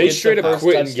gotten Rodgers. They gets straight the up first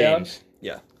quit in touchdown. games.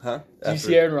 Yeah, huh? Did you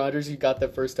see Aaron Rodgers? He got the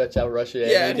first touchdown rushing. Yeah,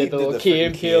 and and he he did the did little the key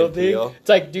and freaking peel key thing. and peel. It's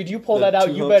like, dude, you pull that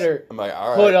out, you better I'm like, all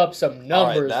right. put up some All right,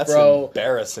 numbers, that's bro.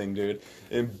 embarrassing, dude.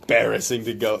 Embarrassing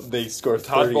to go. They scored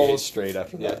Todd 38 Bowles- straight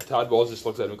after Yeah, that. Todd Bowles just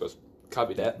looks at him and goes,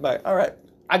 copy that. I'm like, all right.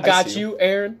 I got see you,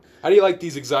 Aaron. How do you like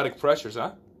these exotic pressures,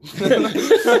 huh?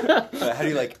 How do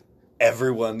you like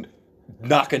everyone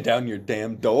knocking down your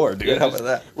damn door, dude? Yeah, How just-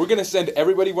 about that? We're going to send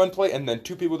everybody one play and then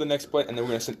 2 people the next play, and then we're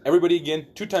going to send everybody again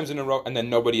 2 times in a row and then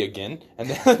nobody again. And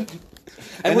then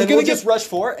And we're then going we'll to just rush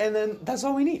 4, and then that's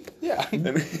all we need. Yeah.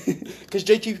 Because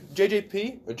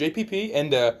JPP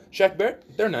and Shaq Barrett,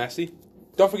 they're nasty.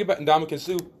 Don't forget about Ndamukong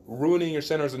Suh ruining your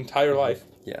center's entire life.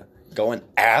 Yeah, going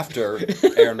after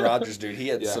Aaron Rodgers, dude. He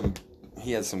had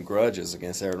Yeah. some grudges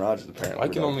against Aaron Rodgers. Apparently, I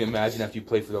can only imagine after you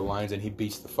play for the Lions and he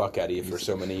beats the fuck out of you for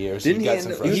so many years. Didn't he got end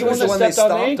some up- He's He the was one the that one they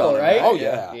stepped on the stomped ankle, on him, right? Oh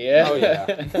yeah. Yeah. Oh yeah.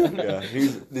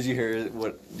 Yeah, did you hear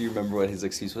what? Do you remember what his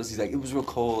excuse was? He's like, it was real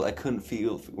cold. I couldn't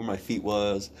feel where my feet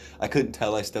was. I couldn't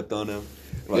tell I stepped on him.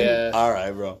 I'm like, Yeah. all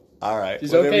right, bro. All right.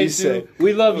 He's Whatever okay, you Sue. say.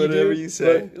 We love you, Whatever dude. you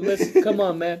say. But let's come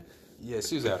on, man. Yeah,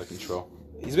 Sue's out of control.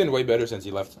 He's been way better since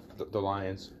he left the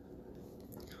Lions.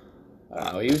 I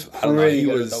don't know. He was I don't know, pretty he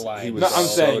good was- at the Lions. he was No, I'm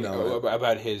so saying dominant.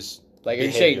 about his Like, are you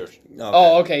behavior. saying...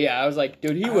 Oh, okay, yeah. I was like,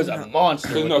 dude, he was a monster.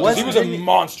 No, with 'cause the he was Lions. a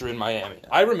monster in Miami.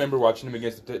 I remember watching him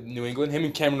against New England. Him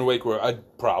and Cameron Wake were a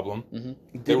problem.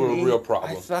 They were a real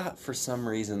problem. I thought for some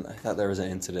reason there was an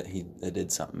incident that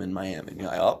did something in Miami. And you're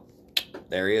like, oh,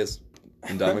 there he is.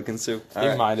 Ndamukong Suh.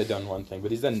 He might have done one thing,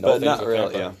 but he's done But nothing. not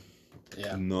really. Yeah.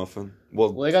 Yeah. Nothing.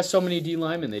 Well, Well, they got so many D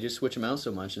linemen, they just switch them out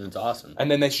so much, and it's awesome. And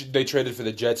then they traded for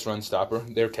the Jets run stopper,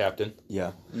 their captain.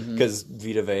 yeah, because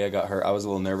Vita Vea got hurt. I was a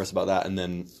little nervous about that, and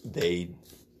then they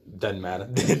Doesn't matter.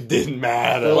 it didn't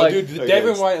matter. Well, like- dude,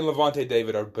 Devin White and Levante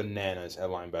David are bananas at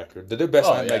linebacker. They're the best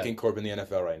Oh, linebacking corps in the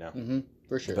NFL right now.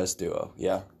 For sure. Best duo.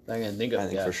 Yeah, I can think of I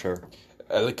think yeah. for sure.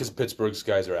 Because Pittsburgh's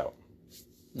guys are out.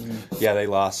 Yeah, they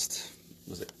lost.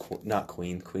 Was it not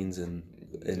Queen? Queen's in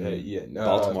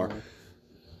Baltimore.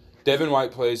 Devin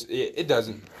White plays. It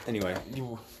doesn't. Anyway,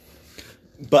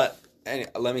 but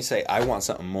let me say, I want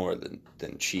something more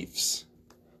than Chiefs,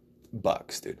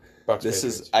 Bucks, dude. Bucks This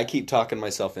Patriots. is. I keep talking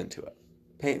myself into it.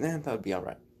 That would be all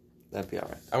right. That'd be all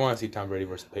right. I want to see Tom Brady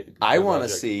versus Peyton. I want to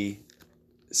see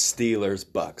Steelers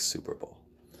Bucks Super Bowl.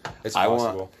 It's I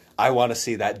possible. want to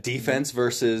see that defense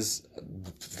versus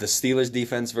the Steelers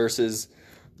defense versus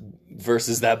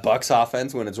that Bucks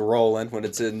offense when it's rolling, when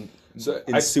it's in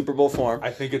Super Bowl form.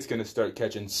 I think it's going to start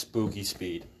catching spooky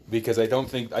speed because I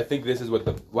think this is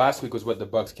what last week was what the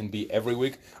Bucks can be every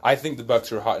week. I think the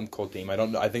Bucks are a hot and cold team.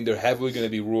 I think they're heavily going to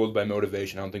be ruled by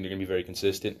motivation. I don't think they're going to be very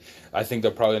consistent. I think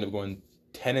they'll probably end up going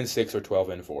 10-6 or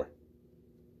 12-4.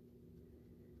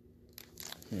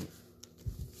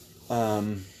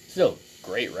 Still,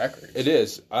 great record. It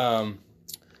is.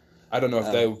 I don't know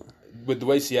if they, with the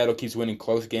way Seattle keeps winning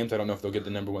close games, I don't know if they'll get the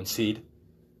number 1 seed.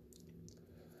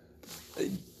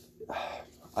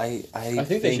 I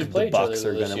think they should play the each other Bucks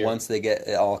are this gonna year. once they get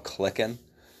it all clicking.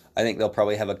 I think they'll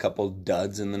probably have a couple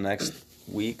duds in the next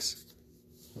weeks,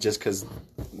 just because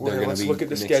they're gonna Let's be look at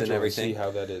the mixing schedule and everything. see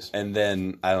how that is. And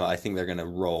then I don't know. I think they're gonna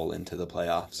roll into the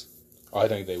playoffs. I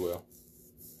think they will.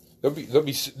 They'll be.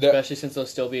 Especially since they'll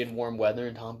still be in warm weather,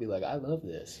 and Tom will be like, I love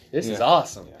this. This is Yeah.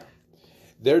 awesome. Yeah.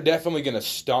 They're definitely going to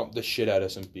stomp the shit out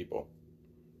of some people.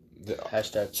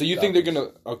 Hashtag. So you think they're going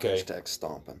to... Okay. Hashtag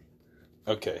stomping.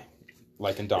 Okay.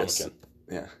 Like in Dominican.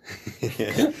 Yeah.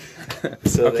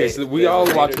 So we all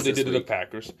the watched Raiders what they this did to the week.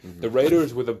 Packers. The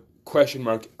Raiders with a question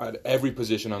mark at every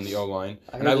position on the O-line.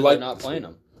 I heard that they're not playing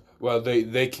them. Well,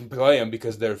 they can play them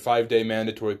because their 5-day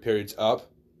mandatory period's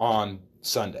up on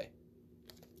Sunday.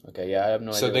 Okay, yeah, I have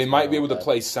no idea. So they what's might going be on able to with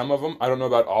play some of them. I don't know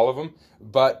about all of them,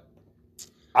 but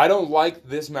I don't like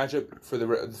this matchup for the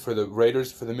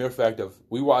Raiders for the mere fact of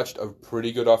we watched a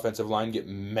pretty good offensive line get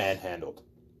manhandled,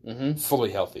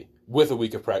 fully healthy with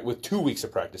 2 weeks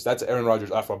of practice. That's Aaron Rodgers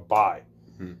off a bye.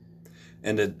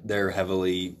 And they're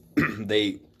heavily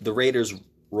the Raiders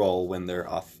roll when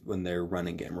their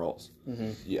running game rolls.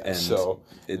 Yeah, And so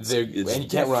it's and you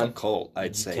can't run. difficult,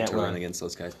 I'd say, can't to run run. against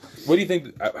those guys. What do you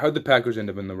think? How'd the Packers end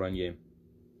up in the run game?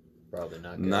 Probably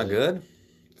not good. Not good.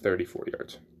 34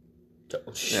 yards.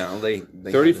 No, they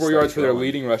 34 yards for their lead.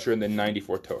 leading rusher, and then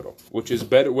 94 total, which is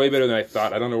way better than I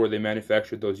thought. I don't know where they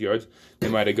manufactured those yards. They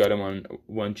might have got them on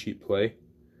one cheap play.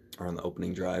 Or on the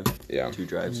opening drive. Yeah. 2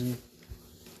 drives.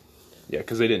 Yeah,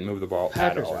 because they didn't move the ball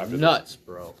Packers at all are after this. nuts,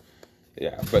 bro.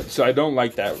 Yeah, but so I don't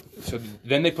like that. So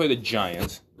then they play the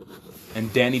Giants,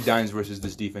 and Danny Dimes versus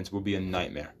this defense will be a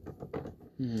nightmare.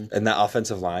 And that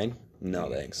offensive line? No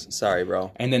thanks. Sorry,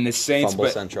 bro. And then the Saints, Fumble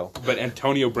Central. but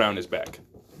Antonio Brown is back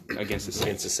against the Against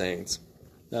Saints. the Saints.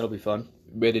 That'll be fun.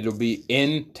 But it'll be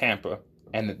in Tampa,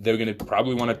 and they're going to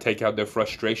probably want to take out their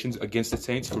frustrations against the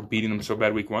Saints for beating them so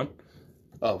bad week 1.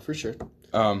 Oh, for sure.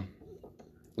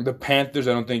 The Panthers,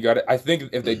 I don't think got it. I think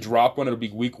if they drop one, it'll be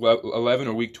week 11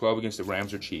 or week 12 against the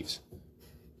Rams or Chiefs.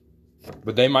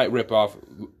 But they might rip off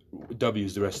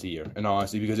W's the rest of the year, in all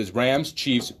honesty, because it's Rams,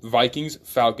 Chiefs, Vikings,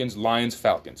 Falcons, Lions,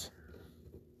 Falcons.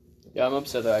 Yeah, I'm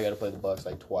upset that I got to play the Bucks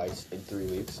like twice in 3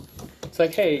 weeks. It's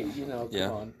like, hey, come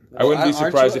Yeah. on. I wouldn't be Aren't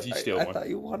surprised you- if you steal I one. thought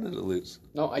you wanted to lose.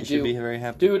 No, I You do. should be very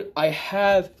happy. Dude, I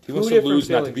have He two wants to different lose,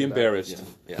 not to feelings be about it. embarrassed.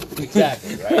 Yeah.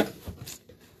 Exactly, right?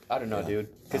 I don't know, dude.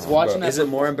 Because watching that, Is it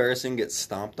more embarrassing to get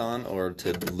stomped on or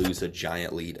to lose a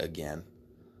giant lead again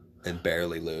and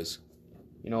barely lose?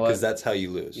 you know what? Because that's how you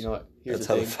lose. You know what? Here's That's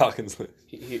the how thing. the Falcons lose.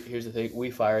 Here's the thing.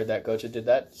 We fired that coach that did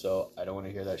that, so I don't want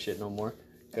to hear that shit no more.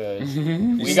 Because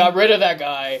we got rid of that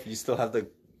guy. You still have the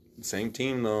same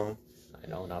team, though. I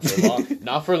know, not for long.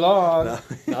 Not for long. No.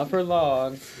 Not for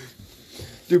long.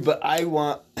 Dude, but I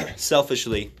want,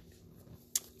 selfishly,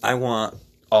 I want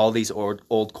all these old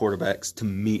quarterbacks to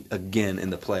meet again in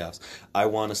the playoffs. I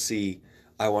want to see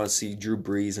Drew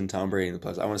Brees and Tom Brady in the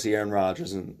playoffs. I want to see Aaron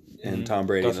Rodgers and Tom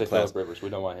Brady Don't in the say Philip playoffs. Rivers. We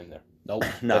don't want him there. Nope.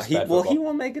 No, That's he bad football.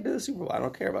 won't make it to the Super Bowl. I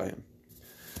don't care about him.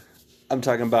 I'm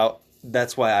talking about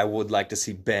that's why I would like to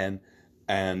see Ben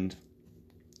and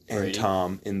Brady.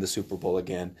 Tom in the Super Bowl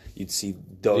again. You'd see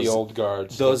those The old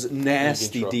guards. those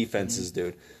nasty control. defenses,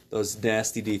 dude. Those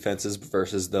nasty defenses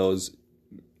versus those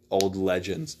old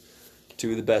legends.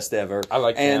 Two of the best ever. I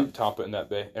like and Tampa in that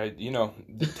bay.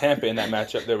 Tampa in that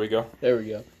matchup. There we go. There we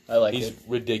go. I like He's it.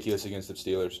 ridiculous against the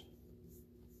Steelers.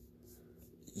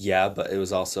 yeah, but it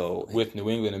was also With New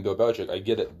England and Bill Belichick, I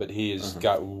get it, but he has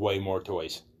got way more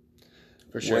toys.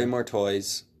 For sure. way more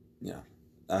toys. Yeah,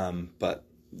 but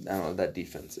I don't know that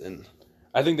defense in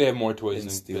I think they have more toys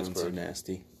than Steelers are Pittsburgh.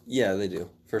 nasty. Yeah, they do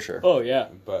for sure. Oh, yeah.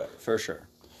 But For sure.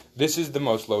 this is the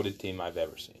most loaded team I've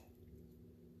ever seen.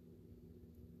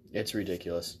 It's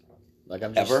ridiculous. Like,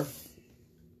 I'm just... Ever?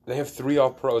 They have 3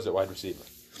 All-Pros at wide receiver.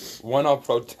 1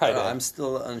 All-Pro tight end. I'm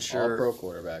still unsure All-pro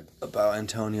quarterback. about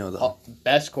Antonio though.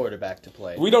 Best quarterback to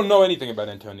play. We don't know anything about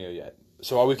Antonio yet.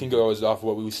 So all we can go is off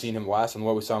what we've seen him last, and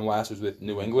what we saw him last was with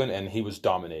New England, and he was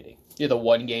dominating. Yeah, the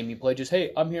one game he played, just,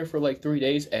 hey, I'm here for like 3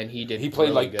 days, and he did He played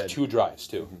really like good. 2 drives,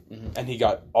 too. And he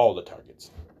got all the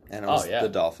targets. And it was yeah. the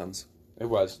Dolphins. It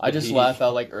was. I just laugh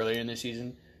out like earlier in the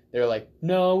season. They're like,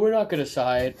 no, we're not going to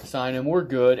sign him. We're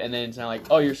good. And then it's not like,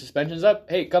 oh, your suspension's up?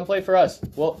 Hey, come play for us.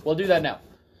 We'll do that now.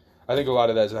 I think a lot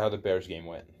of that is how the Bears game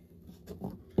went.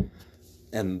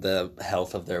 And the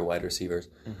health of their wide receivers.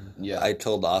 Yeah. I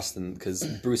told Austin, because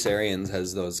Bruce Arians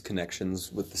has those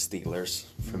connections with the Steelers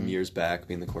from years back,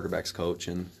 being the quarterback's coach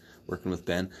and working with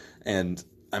Ben. And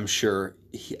I'm sure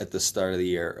at the start of the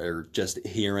year, or just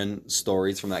hearing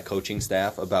stories from that coaching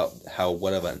staff about how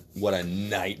what a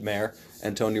nightmare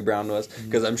Antonio Brown was,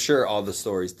 because I'm sure all the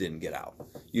stories didn't get out.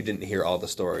 You didn't hear all the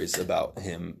stories about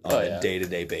him on a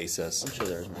day-to-day basis. I'm sure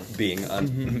there's more.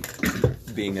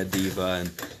 Being a diva and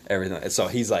everything. So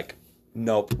he's like,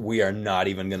 nope, we are not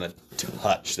even going to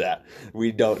touch that.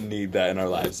 We don't need that in our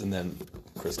lives. And then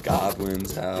Chris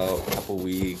Godwin's out a couple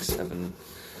weeks.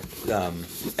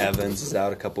 Evans is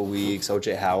out a couple weeks.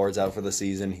 O.J. Howard's out for the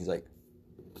season. He's like,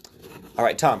 all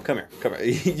right, Tom, come here.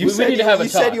 We need to have a You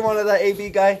said talk. you wanted that AB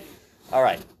guy? All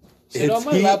right. Sit on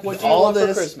my lap. What do you all want for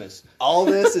this- Christmas? All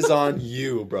this is on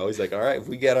you, bro. He's like, all right, if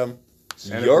we get him,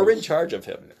 you're in charge of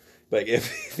him. Like,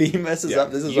 if he messes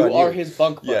up, this is on you. You are his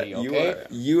bunk buddy, yeah, okay?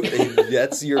 you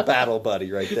that's your battle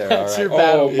buddy right there. That's all your right.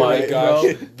 battle Oh my buddy, gosh.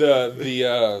 bro.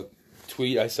 The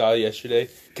tweet I saw yesterday.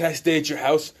 Can I stay at your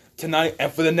house tonight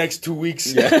and for the next 2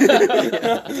 weeks? Dude,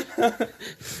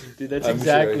 that's I'm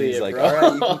exactly sure he's it, like, bro. all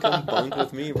right, you can come bunk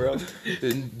with me, bro.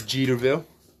 In Jeterville.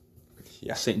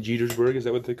 Yeah. St. Jetersburg, is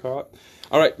that what they call it?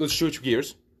 All right, let's switch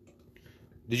gears.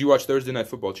 Did you watch Thursday Night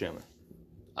Football, Chandler?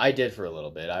 I did for a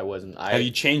little bit. I wasn't. Have you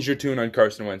changed your tune on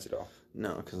Carson Wentz at all?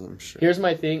 No, because I'm sure. Here's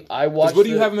my thing. I 'Cause watched. what do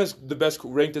you have him as the best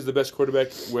ranked as the best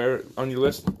quarterback where on your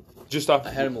list? Just off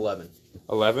I had him 11.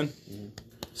 11.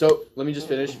 So let me just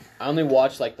finish. I only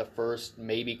watched like the first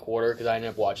maybe quarter because I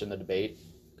ended up watching the debate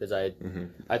because I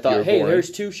thought, You're hey, boring.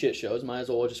 there's 2 shit shows. Might as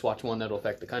well just watch one that'll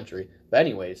affect the country. But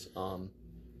anyways, so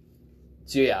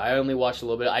yeah, I only watched a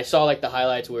little bit. I saw like the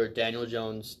highlights where Daniel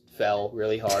Jones fell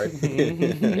really hard,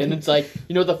 and it's like,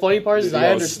 you know, the funny part is I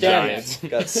Yo, understand Giants. it.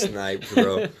 Got sniped,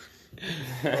 bro.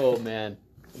 Oh man,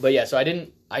 but yeah, so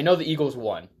I know the Eagles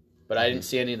won, but I didn't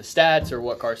see any of the stats or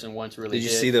what Carson Wentz really Did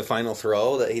did. you see the final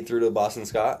throw that he threw to Boston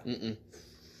Scott? Mm-mm.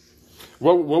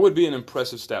 What would be an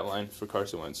impressive stat line for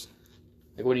Carson Wentz?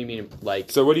 Like, what do you mean?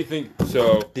 Like, So what do you think?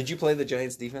 So Did you play the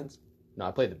Giants defense? no,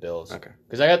 I played the Bills. Okay.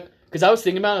 Because I was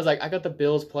thinking about it, I was like, I got the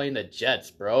Bills playing the Jets,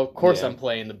 bro. Of course Yeah. I'm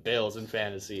playing the Bills in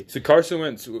fantasy. So Carson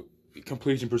Wentz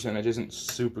completion percentage isn't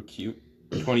super cute,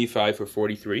 25 for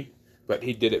 43, but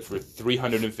he did it for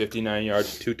 359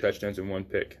 yards, 2 touchdowns, and 1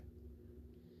 pick.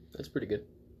 That's pretty good.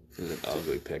 It was an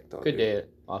ugly pick, though. Good dude. day at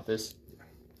office.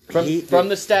 From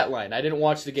the stat line. I didn't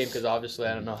watch the game because obviously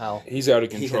I don't know how. He's out of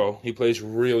control. He plays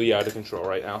really out of control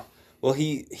right now. Well,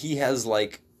 he has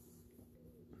like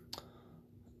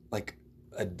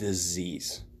a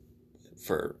disease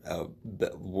for Can't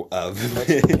call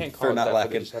for it not that, but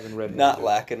lacking they just haven't read it. not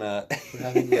lacking a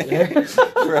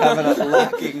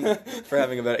for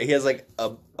having a better. He has like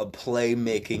a play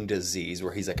making disease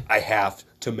where he's like, I have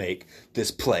to make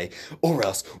this play or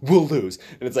else we'll lose.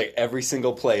 And it's like every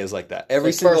single play is like that.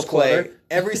 Like first quarter.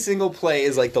 Every single play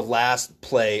is like the last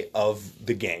play of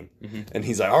the game. And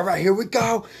he's like, all right, here we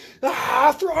go.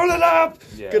 Throwing it up.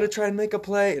 Yeah. Gonna try and make a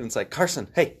play. And it's like, Carson,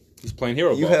 hey, He's playing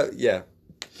hero you ball. have, yeah.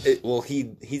 He's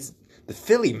the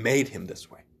Philly made him this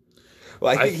way.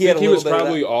 Well, I think he think had a he little was bit of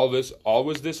probably that.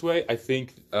 always this way. I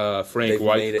think Frank They've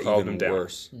White made it called even him down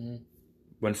worse.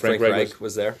 when Frank Reich Reich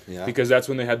was there. Yeah. because that's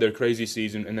when they had their crazy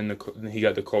season, and then he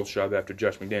got the Colts job after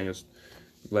Josh McDaniels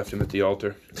left him at the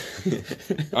altar.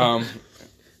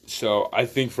 So I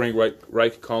think Frank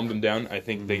Reich calmed them down. I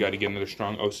think they got to get another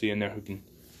strong OC in there who can.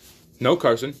 No,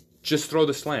 Carson, just throw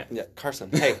the slant. Yeah, Carson.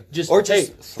 Hey, Just or hey,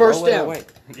 just first throw it down. away.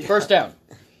 First down.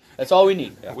 That's all we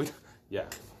need. Yeah. Yeah,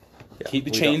 Keep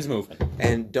the we chains don't. moving.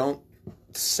 And don't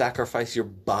sacrifice your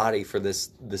body for this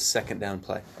second down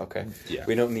play. Okay. Yeah.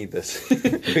 We don't need this.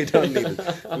 We don't need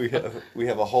this. We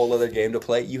have a whole other game to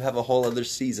play. You have a whole other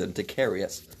season to carry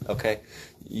us. Okay.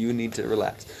 You need to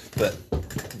relax. But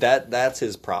that's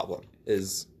his problem.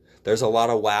 Is there's a lot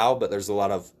of wow, but there's a lot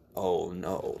of oh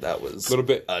no, that was Little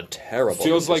bit- a terrible.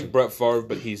 Feels decision. like Brett Favre,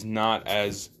 but he's not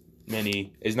as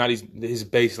many. Is not his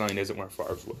baseline isn't where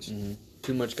Favre's was.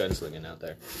 Too much gunslinging out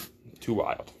there. Too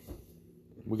wild.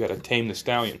 We got to tame the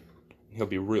stallion. He'll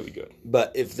be really good.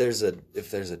 But if there's a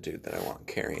dude that I want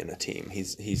carrying a team,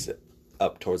 he's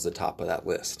up towards the top of that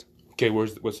list. Okay,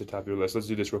 what's the top of your list? Let's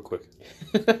do this real quick.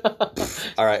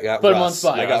 All right, I got Put Russ. him on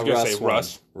spot. I Yeah, I got was gonna Russ. say one.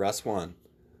 Russ. Russ won.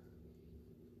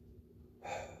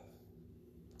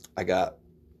 I got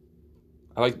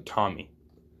I like Tommy.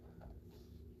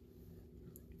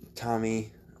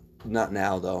 Tommy. Not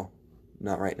now though.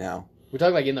 Not right now. We're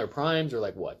talking like in their primes or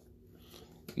like what?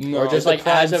 No, Or just the like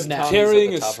as primes, of now. Tommy's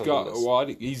carrying at is the top of the Scott list. Watt.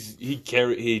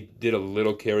 He did a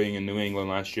little carrying in New England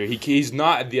last year. He's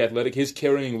not the athletic. His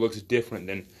carrying looks different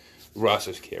than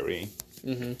Russ's carrying.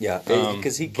 Yeah,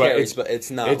 because he but carries, but it's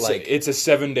not like It's a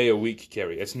 7-day-a-week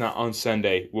carry. It's not on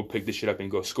Sunday. We'll pick this shit up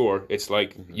and go score. It's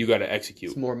like you got to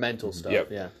execute. It's more mental stuff.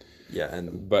 Yep. Yeah. yeah,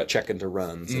 and But- checking to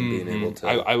runs and being able to.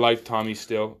 I like Tommy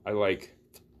still. I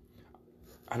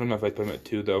don't know if I'd put him at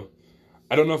 2 though.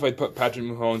 I don't know if I'd put Patrick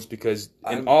Mahomes because,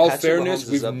 in all Patrick fairness, Mahomes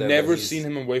is we've up there, never but he's- seen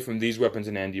him away from these weapons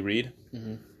in Andy Reid.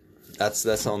 that's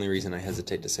the only reason I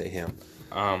hesitate to say him.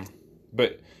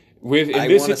 But in I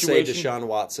this want to say situation, Deshaun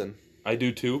Watson. I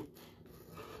do too.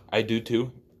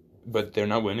 But they're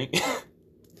not winning.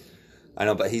 I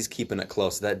know, but he's keeping it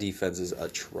close. That defense is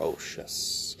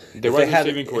atrocious. The If wide they had-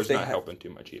 receiving core if is they not had- helping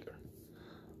too much either.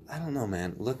 I don't know,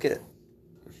 man. Look at.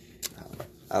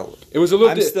 It was a little.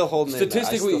 I'm still holding it. I still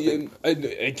statistically. think-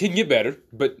 It can get better,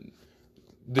 but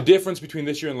the difference between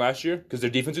this year and last year, because their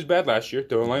defense was bad last year,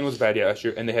 their line was bad last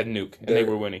year, and they had Nuke, and they Their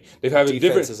were winning. They've had a defense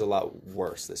different, is a lot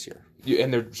worse this year.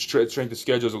 and their strength of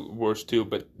schedule is worse too.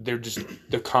 But they're just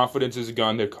their confidence is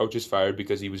gone. Their coach is fired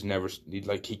because he was never he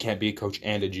can't be a coach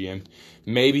and a GM.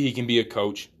 Maybe he can be a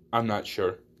coach. I'm not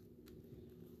sure.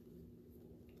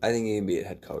 I think he can be a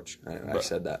head coach. I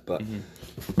said that, but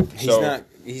he's So- not.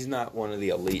 He's not one of the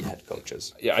elite head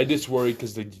coaches. Yeah, I just worry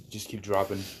because they just keep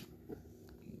dropping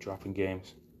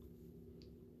games.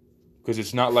 Because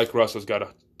it's not like Russell's got a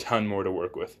ton more to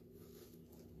work with.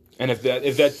 And if that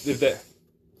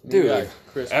Dude, We got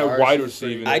Chris at Carson's wide pretty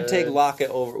receiving, good. I'd take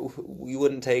Lockett over. You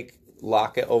wouldn't take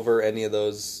Lockett over any of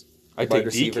those I'd wide take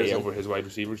receivers. DK over his wide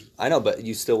receivers. I know, but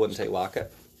you still wouldn't take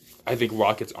Lockett. I think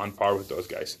Lockett's on par with those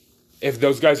guys. If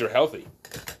those guys are healthy.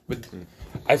 But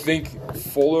I think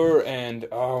Fuller and,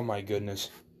 oh my goodness.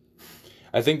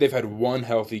 I think they've had one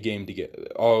healthy game to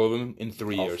get all of them in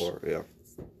 3 years. Yeah.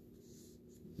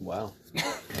 Wow.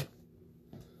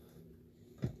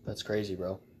 That's crazy,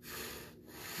 bro.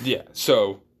 Yeah,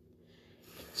 so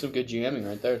Some good GMing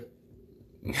right there.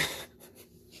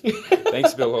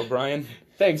 thanks, Bill O'Brien,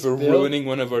 Thanks for Bill. ruining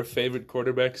one of our favorite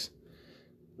quarterbacks.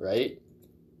 Right?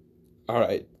 All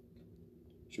right,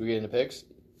 Should we get into picks?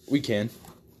 we can.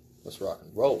 Let's rock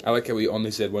and roll. I like how we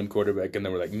only said one quarterback, and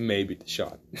then we're like, maybe the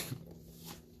shot.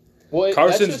 Well,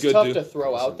 Carson's that's just good, tough dude. to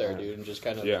throw out there, dude, and just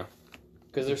kind of Yeah.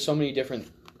 because there's so many different.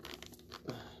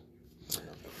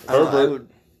 Herbert,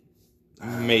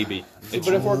 maybe. It's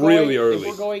But if we're really going, early. if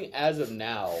we're going as of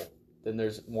now, then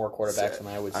there's more quarterbacks than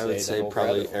I would say. I would than say over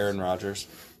probably other ones. Aaron Rodgers.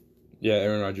 Yeah,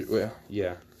 Aaron Rodgers. Well,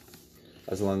 yeah.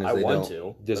 As long as I they want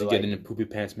don't. to. Does he but, get like, into poopy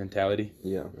pants mentality?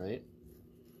 Yeah. right?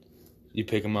 You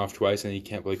pick him off twice, and he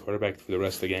can't play quarterback for the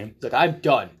rest of the game. It's like I'm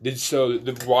done. So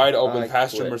the wide open I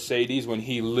pass to quit. Mercedes when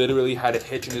he literally had a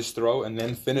hitch in his throw and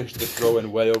then finished the throw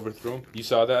and way overthrew him. You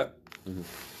saw that? Mm-hmm.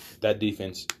 That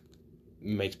defense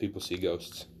makes people see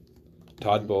ghosts.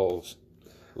 Todd Bowles,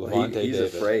 Levante He's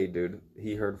Davis. afraid, dude.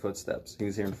 He heard footsteps. He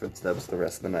was hearing footsteps the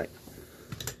rest of the night.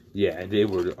 Yeah, they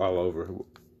were all over.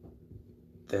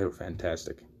 They were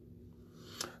fantastic.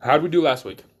 How'd we do last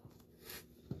week?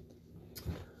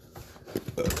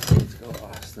 Let's go,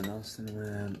 Austin. Austin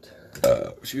went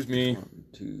Excuse me.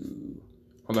 2.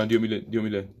 Hold on. Do you want me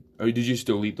to? Or did you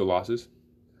still delete the losses?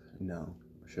 No.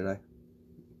 Should I?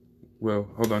 Well,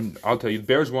 hold on. I'll tell you.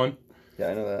 Bears won.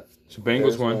 Yeah, I know that. So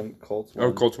Bengals won. Colts won.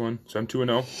 Or Colts won. So I'm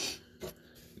 2-0.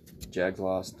 Jags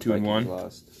lost. 2-1. Vikings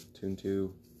lost.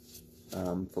 2-2.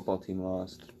 Football team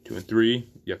lost. 2-3.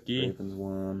 Yucky. Ravens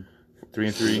won.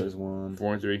 3-3. Steelers won.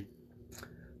 4-3.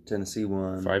 Tennessee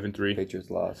won. 5-3. Patriots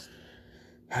lost.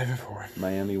 5-4.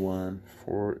 Miami won.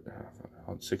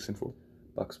 6-4.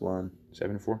 Bucks won.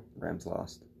 7-4. Rams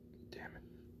lost. Damn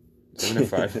it.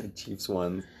 7-5. Chiefs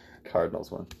won.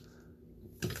 Cardinals won.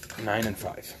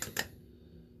 9-5.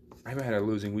 I haven't had a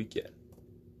losing week yet.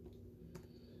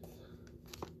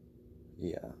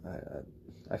 Yeah,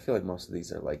 I feel like most of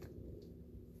these are like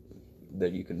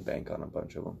that you can bank on a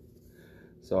bunch of them.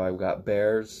 So I've got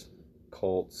Bears,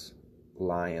 Colts,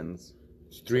 Lions.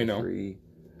 It's 3-0. 3.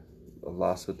 A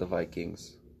loss with the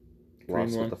Vikings.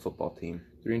 Loss 3-1. with the football team.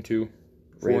 3-2.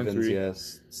 Ravens, 4-3.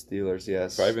 yes. Steelers,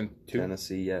 yes. 5-2.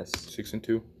 Tennessee, yes.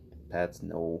 6-2. Pats,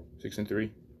 no. 6-3.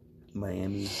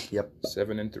 Miami, yep.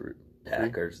 7-3.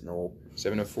 Packers, no.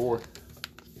 7-4.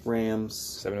 Rams.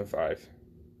 7-5.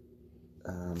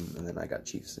 And then I got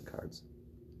Chiefs and Cards.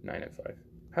 9-5.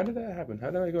 How did that happen?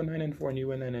 How did I go 9-4 and you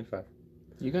went 9-5?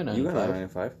 You got 9 You and got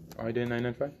 5. 9-5. Oh, I did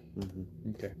 9-5. Mm-hmm.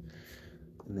 Okay.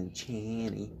 And then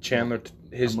Chandler,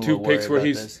 his I'm a two little picks worried where about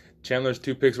he's this. Chandler's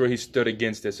 2 picks where he stood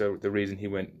against it. So the reason he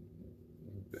went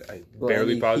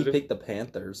barely he positive. picked the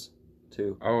Panthers,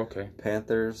 too. Oh, okay.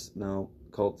 Panthers, no.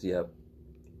 Colts, yep.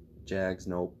 Jags,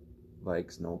 nope.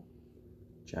 Vikes, nope.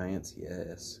 Giants,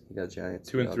 yes. You got Giants.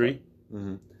 2 and 3.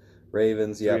 Mm-hmm.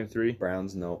 Ravens, 3 yep. and 3.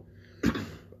 Browns, nope.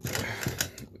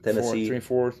 Tennessee. 3 and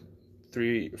 4.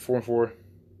 4 and 4.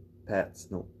 Pats,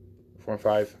 nope. 4 and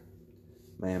 5.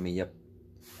 Miami, yep.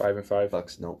 5 and 5.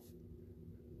 Bucks, nope.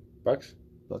 Bucks.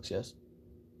 Bucks, yes.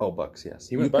 Oh, Bucks, yes.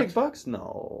 You You went picked Bucks?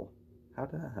 No. How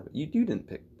did I have it? You didn't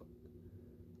pick.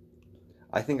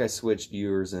 I think I switched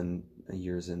yours and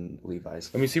Levi's.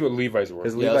 Let me see what Levi's were.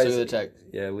 Because Yeah, let's Levi's, do the tech.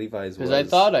 yeah, Levi's was. Because I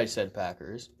thought I said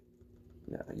Packers.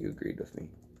 Yeah, you agreed with me.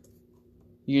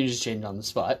 You can just change on the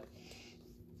spot.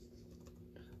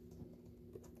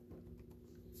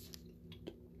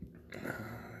 I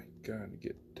gotta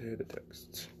get to the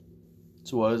texts.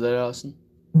 So what was that, Austin?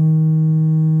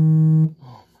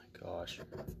 Oh my gosh.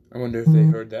 I wonder if they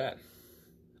heard that.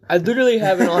 I literally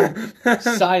have it on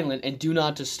silent and do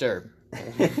not disturb.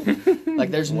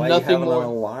 Like there's Why nothing you having more. an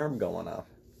alarm going off?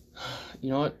 You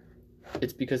know what?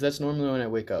 It's because that's normally when I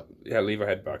wake up. Yeah, Levi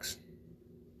had Bucks.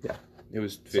 Yeah. It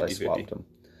was So I 50-50. swapped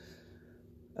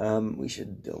them. We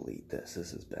should delete this.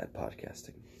 This is bad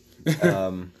podcasting.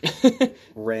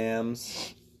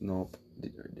 Rams. Nope.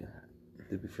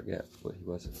 Did we forget what he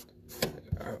was?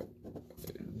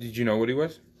 Did you know what he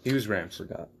was? He was Rams.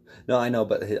 Forgot. No, I know,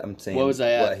 but I'm saying What was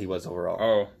I at? what he was overall.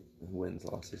 Oh, Wins,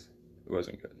 losses. it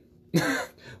wasn't good.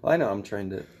 Well, I know. I'm trying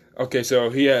to. Okay, so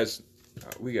he has.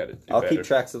 We got it. I'll keep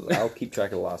track of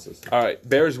the losses. All right,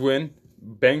 Bears win.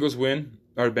 Bengals win.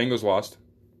 Or Bengals lost.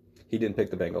 He didn't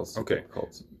pick the Bengals. He Okay. picked the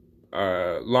Colts.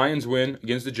 Lions win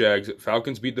against the Jags.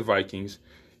 Falcons beat the Vikings.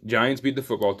 Giants beat the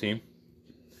football team.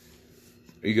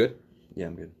 Are you good? Yeah,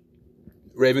 I'm good.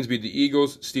 Ravens beat the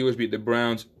Eagles. Steelers beat the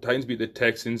Browns. Titans beat the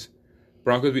Texans.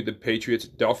 Broncos beat the Patriots.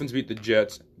 Dolphins beat the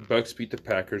Jets. Bucks beat the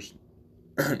Packers.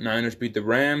 Niners beat the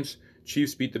Rams.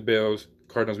 Chiefs beat the Bills.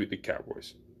 Cardinals beat the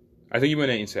Cowboys. I think you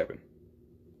went 8-7.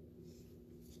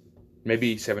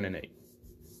 Maybe 7-8.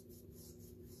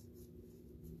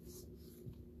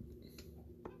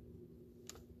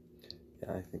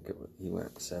 Yeah, I think he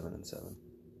went 7-7.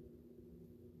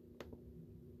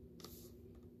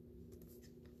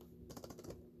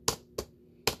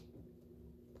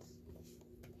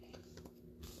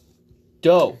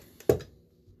 Doe.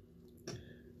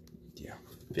 Yeah.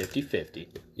 50-50.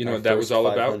 You know Our what that first was all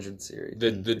about? 500 series.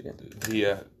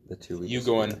 The 2 weeks. you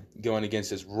going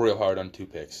against us real hard on 2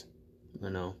 picks. I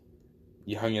know.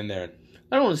 You hung in there.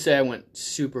 I don't want to say I went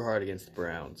super hard against the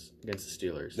Browns, against the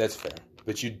Steelers. That's fair.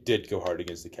 But you did go hard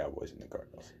against the Cowboys and the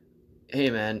Cardinals. Hey,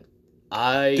 man.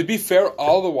 To be fair,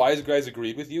 all the wise guys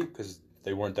agreed with you because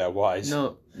they weren't that wise.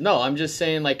 No, I'm just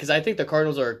saying, like, because I think the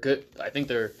Cardinals are good. I think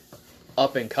they're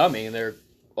up and coming, and they're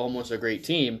almost a great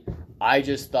team. I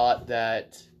just thought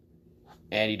that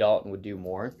Andy Dalton would do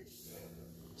more.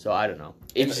 So I don't know.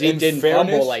 He didn't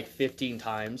fumble like 15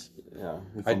 times. Yeah,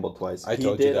 he fumbled twice. I He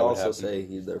told you did that would also happen. say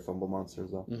he's their fumble monster as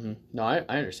well. Mm-hmm. No, I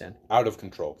understand. Out of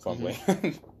control fumbling.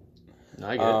 No,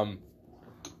 I get it.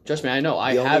 Trust me, I know.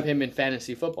 I The have only- him in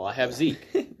fantasy football. I have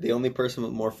Zeke. The only person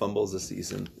with more fumbles this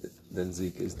season than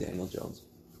Zeke is Daniel Jones.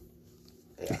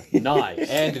 Nice.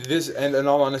 and in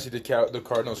all honesty, the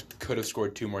Cardinals could have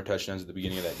scored 2 more touchdowns at the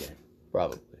beginning of that game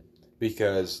Probably.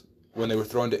 because when they were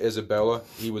throwing to Isabella,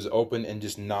 he was open and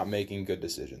just not making good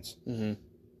decisions. Mm-hmm.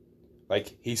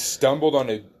 Like, he stumbled on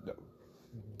a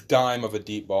dime of a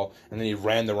deep ball, and then he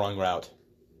ran the wrong route.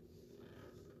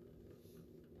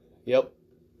 Yep.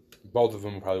 Both of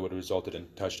them probably would have resulted in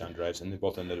touchdown drives, and they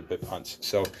both ended up with punts.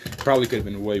 So, probably could have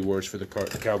been way worse for the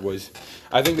Cowboys.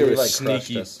 I think they were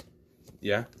sneaky. Us.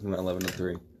 Yeah? He went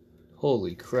 11-3.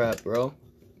 Holy crap, bro.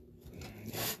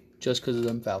 Just because of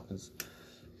them Falcons.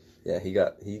 Yeah, he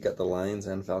got the Lions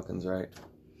and Falcons right.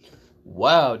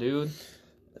 Wow, dude.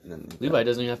 And then Levi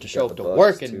doesn't even have to show got up to the Bucs,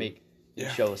 work and too.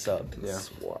 show us up. Yeah.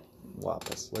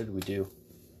 Wapas. What did we do?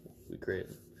 We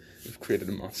created We've created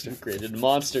a monster. a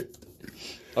monster.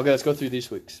 Okay, let's go through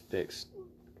this week's picks.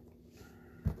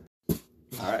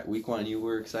 All right, week 1. You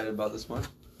were excited about this one?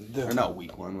 Or not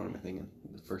week 1. What am I thinking?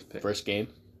 The first pick. First game,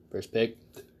 first pick.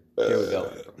 Here we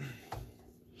go.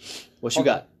 What you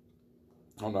got?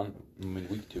 Hold on. I'm in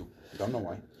week 2. Don't know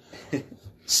why.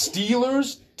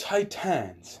 Steelers,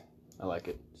 Titans. I like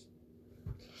it.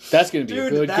 That's going to be a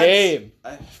good game.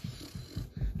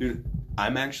 Dude,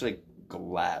 I'm actually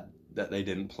glad that they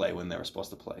didn't play when they were supposed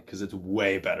to play, because it's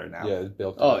way better now. Yeah, it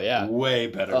built it Oh, up. yeah. Way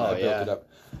better Oh, now. yeah. Built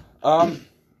it up.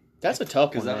 That's a tough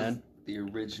one, Because that was man. the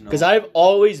original. Because I've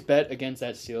always bet against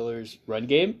that Steelers run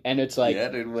game, and it's like, yeah,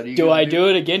 dude, what are you do gonna I do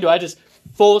it again? Do I just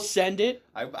full send it?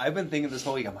 I've been thinking this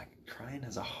whole week, I'm like, Ryan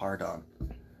has a hard-on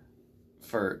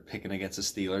for picking against the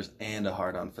Steelers and a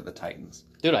hard-on for the Titans.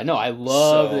 Dude, I know. I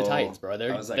love the So, Titans, bro.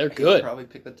 I was like, They're I could good. probably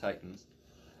pick the Titans.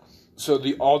 So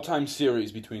the all-time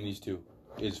series between these two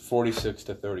is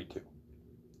 46-32.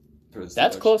 For the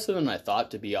That's Steelers. closer than I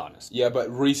thought, to be honest. Yeah, but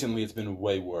recently it's been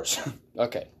way worse.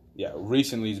 Okay. Yeah,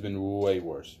 recently it's been way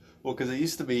worse. Well, because it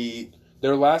used to be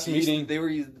Their last They used to- meeting, they were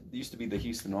used to be the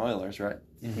Houston Oilers, right?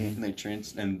 Mm-hmm. And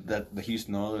they and that the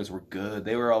Houston Oilers were good.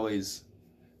 They were always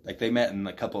like they met in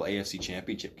a couple AFC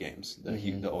Championship games.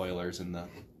 The Oilers and the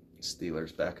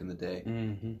Steelers back in the day.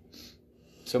 mm-hmm.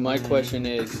 So my question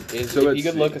is So if let's you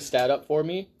could see. look a stat up for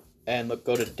me and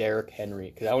go to Derrick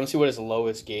Henry, because I want to see what his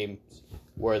lowest games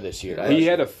were this year. He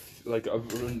had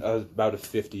about a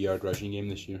 50-yard rushing game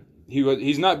this year.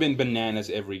 He's not been bananas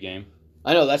every game.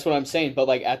 I know, that's what I'm saying, but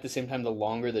like at the same time, the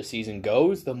longer the season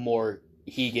goes, the more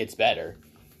he gets better.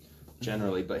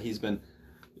 Generally, but he's been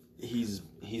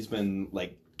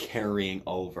like carrying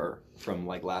over from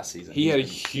like last season. He had a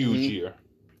He's huge Mhm. year.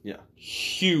 Yeah.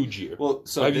 Huge year. well,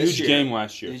 so a this huge year, game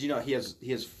last year. Did you know he has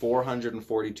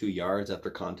 442 yards after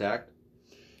contact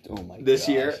Oh my this gosh.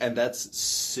 year, and that's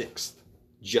sixth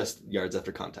just yards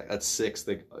after contact. That's sixth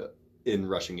in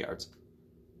rushing yards,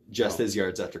 just his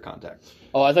yards after contact.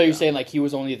 Oh, I thought you were saying like he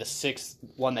was only the sixth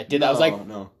one that did that. I was like,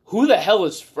 no, who the hell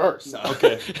is first? No.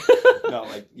 Okay. no,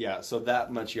 like yeah. So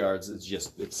that much yards is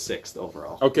it's sixth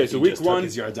overall. Okay, If so he week just took one-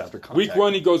 his yards after contact. Week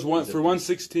 1, he goes He's a for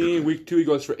 116. Week 2, he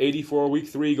goes for 84. Week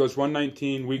 3, he goes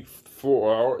 119. Week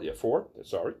 4,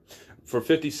 for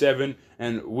 57.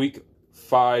 And week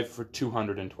 5 for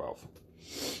 212.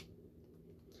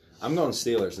 I'm going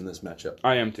Steelers in this matchup.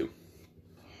 I am too.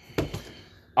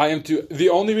 The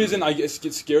only reason I get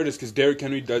scared is because Derrick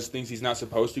Henry does things he's not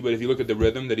supposed to. But if you look at the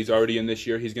rhythm that he's already in this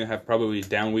year, he's going to have probably a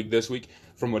down week this week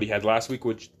from what he had last week,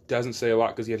 which doesn't say a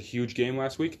lot because he had a huge game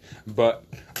last week. But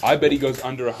I bet he goes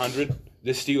under 100.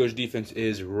 This Steelers defense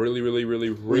is really, really, really,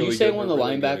 really Were you saying good. one of the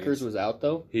really good linebackers against- was out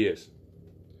though? He is.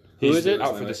 Who He's is it?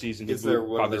 out for the season. He It's their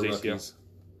blew one of out their his ACL. rookies.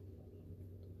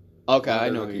 Okay, One of I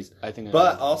their know. rookies. I think. I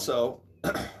But know. also,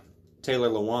 Taylor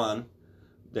Lewan,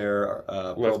 their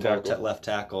Pro Bowl left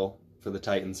tackle for the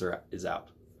Titans is out.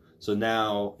 So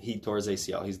now he tore his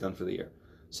ACL. He's done for the year.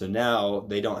 So now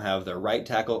they don't have their right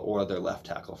tackle or their left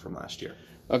tackle from last year.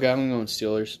 Okay, I'm going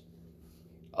Steelers.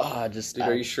 Are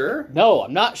you sure? No,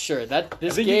 I'm not sure. I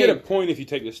This think game, you get a point if you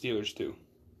take the Steelers too.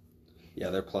 Yeah,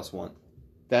 they're +1.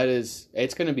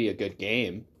 it's going to be a good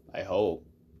game. I hope.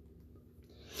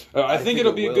 I think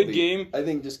it'll be a good game. I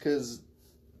think just because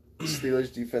the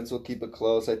Steelers defense will keep it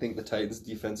close. I think the Titans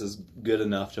defense is good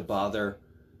enough to bother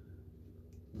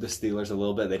the Steelers a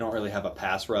little bit. They don't really have a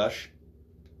pass rush,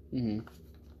 Mm-hmm.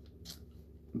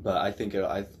 but I think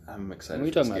I'm excited. What are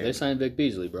you for talking this about? game. They signed Vic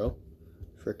Beasley, bro.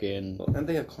 Freaking. Well, and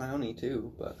they have Clowney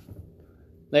too, but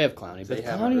They have Clowney, They but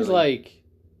haven't Clowney's really- like.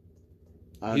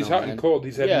 I don't He's know, hot man. and cold.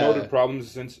 He's had Yeah. motor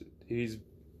problems since he's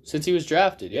Since he was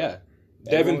drafted, yeah.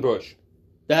 Devin Everyone- Bush.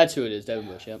 That's who it is, Devin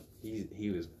Bush. Yep.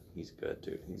 he's good,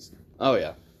 dude. Oh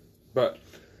yeah. But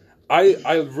I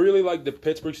really like the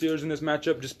Pittsburgh Steelers in this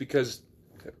matchup just because,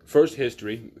 first,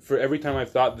 history. For every time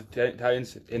I've thought the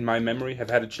Titans, in my memory, have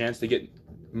had a chance to get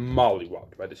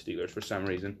mollywopped by the Steelers for some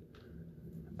reason.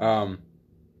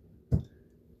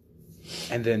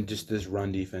 And then just this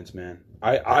run defense, man.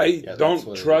 I that's don't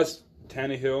what it trust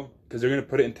Tannehill because they're going to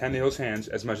put it in Tannehill's hands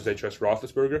as much as I trust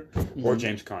Roethlisberger or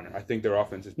James Conner. I think their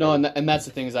offense is No, and that's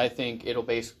the thing is I think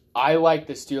I like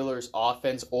the Steelers'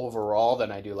 offense overall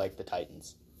than I do like the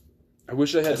Titans. I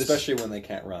wish I had Especially when they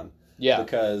can't run. Yeah.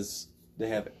 Because they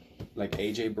have like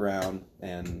A.J. Brown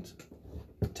and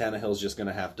Tannehill's just going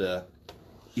to have to.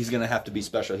 He's going to have to be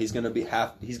special. He's going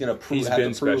to prove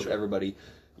special. everybody,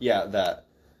 that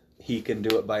he can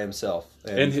do it by himself.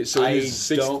 And And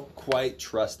don't quite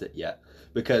trust it yet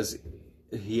because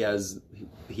he has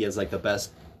like the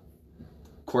best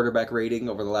quarterback rating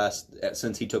over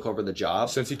since he took over the job.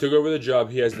 Since he took over the job,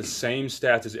 he has the same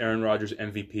stats as Aaron Rodgers'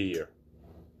 MVP year.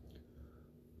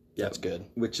 Yeah, That's good.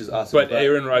 which is awesome. But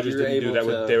Aaron Rodgers you're didn't do that able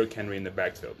with to- Derrick Henry in the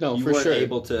backfield. No, You for weren't sure.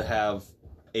 able to have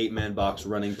 8-man box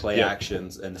running play Yeah.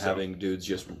 actions and having dudes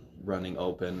just running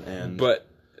open and. But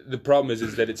the problem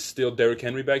is that it's still Derrick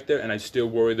Henry back there, and I still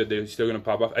worry that they're still going to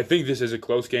pop off. I think this is a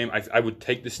close game. I would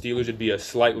take the Steelers. It'd be a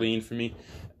slight lean for me,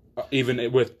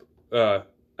 even with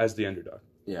as the underdog.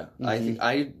 Yeah,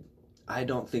 I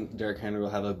don't think Derrick Henry will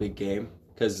have a big game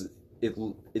because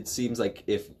it seems like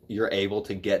if you're able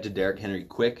to get to Derrick Henry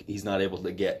quick, he's not able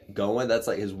to get going. That's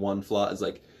like his one flaw is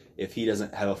like if he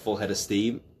doesn't have a full head of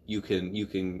steam, you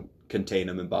can contain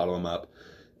him and bottle him up,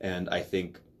 and I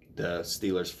think the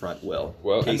Steelers front will.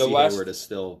 Well, and Casey the last- Hayward is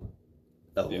still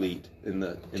elite in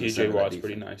the TJ center of that Watt's defense.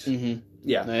 pretty nice. Mm-hmm.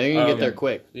 Yeah, No, they can get there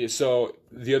quick. Yeah, so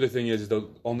the other thing is the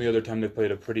only other time they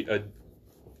played a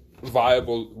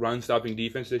viable run-stopping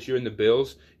defense this year in the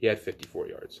Bills, he had 54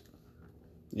 yards.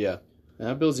 Yeah. And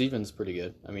that Bills even's pretty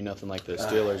good. I mean, nothing like the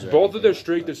Steelers. Or Both of their anything,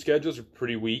 strength, but- their schedules are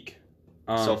pretty weak.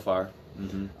 so far.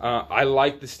 Mm-hmm. I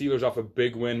like the Steelers off a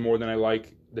big win more than I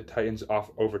like the Titans off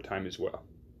overtime as well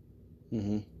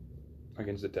Mhm.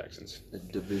 against the Texans. A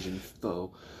division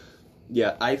foe.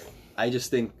 Yeah, I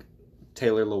just think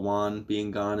Taylor Lewan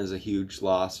being gone is a huge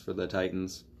loss for the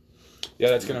Titans. Yeah,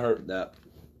 that's going to hurt.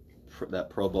 That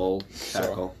Pro Bowl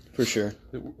tackle. For sure.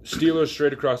 Steelers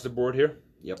straight across the board here.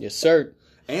 Yes, sir.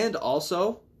 And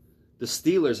also, the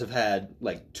Steelers have had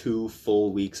like 2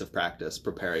 full weeks of practice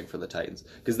preparing for the Titans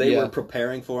because they Yeah. were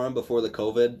preparing for them before the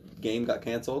COVID game got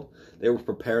canceled. They were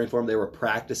preparing for them. They were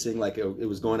practicing like it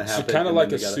was going to So happen. kind of and like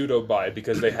then a they got pseudo bye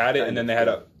because they had it and Kind then of, they had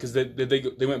yeah. because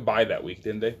they went bye that week,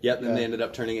 didn't they? Yep, and Yeah. they ended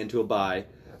up turning it into a bye,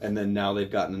 and then now they've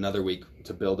gotten another week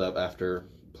to build up after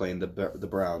playing the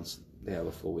Browns. They have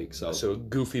a full week, So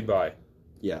goofy bye.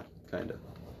 yeah, kind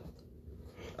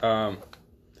of.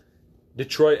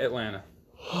 Detroit, Atlanta.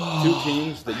 Two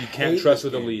teams that you can't hate trust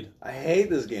this with a game. lead. I hate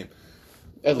this game.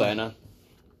 Atlanta.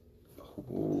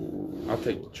 I'll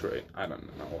take Detroit. I don't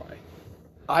know why.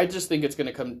 I just think it's going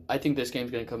to come. I think this game's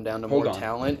going to come down to Hold more on.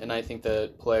 talent, and I think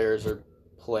the players are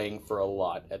playing for a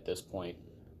lot at this point.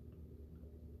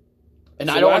 And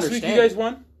So I don't last understand. week you guys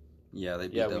won? Yeah, they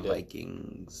beat Yeah, the we did.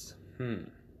 Vikings.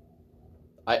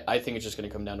 I think it's just going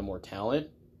to come down to more talent.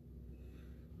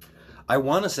 I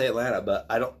want to say Atlanta, but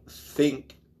I don't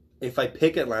think if I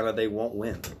pick Atlanta, they won't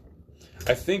win.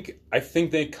 I think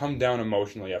they come down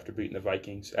emotionally after beating the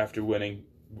Vikings, after winning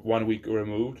 1 week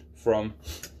removed from.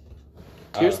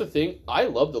 Here's the thing. I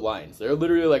love the Lions. They're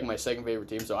literally like my second favorite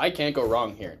team, so I can't go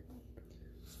wrong here.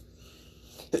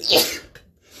 Bless you.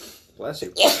 Bless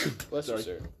you, Sorry.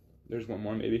 sir. There's one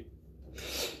more, maybe.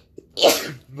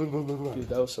 Dude,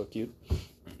 that was so cute.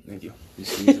 Thank you.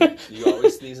 You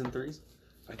always sneeze in threes?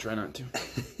 I try not to.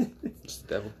 It's the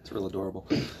devil. It's real adorable.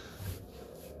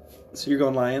 So you're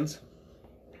going Lions?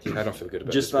 I don't feel good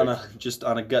about Just this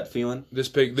on a gut feeling? This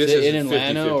pick. This Is it is in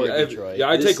Atlanta 50-50. or I- Detroit? Yeah,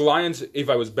 I This- take Lions if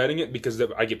I was betting it because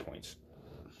I get points.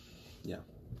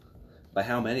 By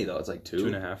how many though? It's like 2.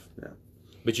 2.5. Yeah.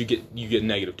 But you get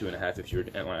negative 2.5 if you're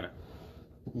in Atlanta.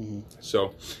 Mm-hmm.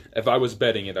 So if I was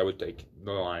betting it, I would take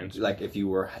the Lions. Like if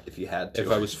you had to. If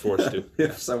I was forced to.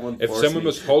 if someone If forced someone me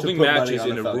was to holding put money matches on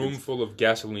in the a Falcons. room full of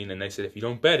gasoline and they said, if you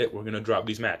don't bet it, we're going to drop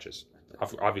these matches.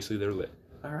 Obviously, they're lit.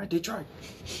 All right, Detroit.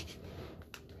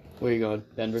 Where are you going?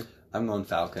 Denver? I'm going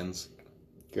Falcons.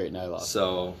 Great night lost.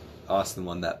 So Austin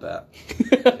won that bet.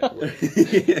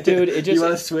 Dude, it just- You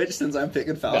want to switch since I'm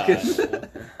picking Falcons?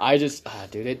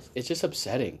 Dude, it's just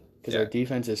upsetting because Yeah. our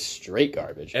defense is straight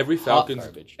garbage. Every Hot Falcons,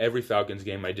 garbage. every Falcons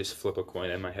game, I just flip a coin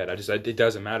in my head. It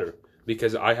doesn't matter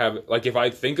because I have if I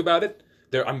think about it,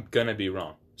 I'm gonna be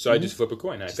wrong. So I just flip a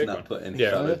coin and I Just pick not one. put any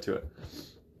Yeah. thought into it.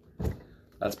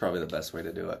 That's probably the best way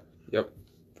to do it. Yep.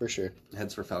 For sure.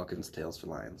 Heads for Falcons, tails for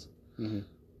Lions.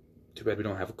 Too bad we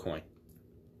don't have a coin.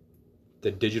 The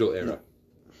digital era.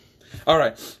 All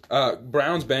right.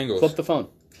 Browns Bengals. Flip the phone.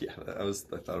 Yeah, I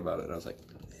thought about it. And I was like,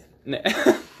 Nah.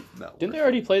 no. Didn't they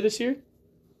already play this year?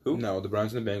 Who? No, the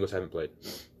Browns and the Bengals haven't played.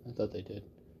 I thought they did.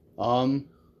 I'm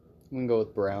gonna go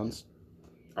with Browns.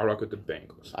 I'll rock with the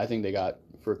Bengals. I think they got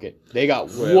whooped They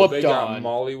on, got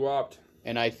mollywopped.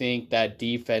 and I think that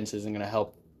defense isn't gonna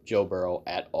help Joe Burrow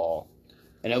at all.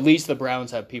 And at least the Browns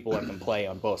have people that can play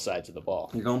on both sides of the ball.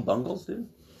 You're going Bungles, dude?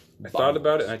 I thought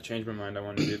about it and I changed my mind. I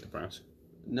wanted to beat the Browns.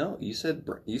 No, you said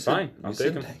Fine, I'll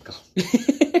take 'em.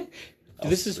 Dude,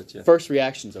 this is first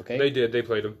reactions, okay? They did. They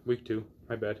played them week 2.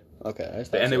 My bad. Okay,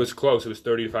 And it was close. It was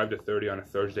 35-30 on a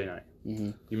Thursday night. Mm-hmm.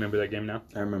 You remember that game now?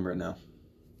 I remember it now.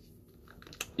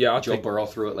 Yeah, I'll Joe take. Burrow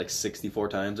threw it like 64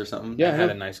 times or something. Yeah, I had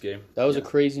a nice game. that was a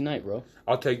crazy night, bro.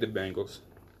 I'll take the Bengals.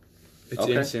 It's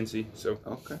Okay. in Cincy, so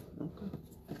Okay.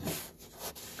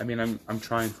 I mean, I'm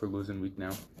trying for losing week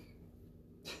now.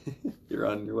 You're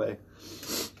on your way.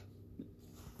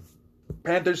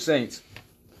 Panthers Saints.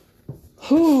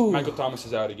 Whew. Michael Thomas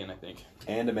is out again, I think.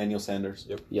 And Emmanuel Sanders.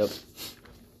 Yep. Yep.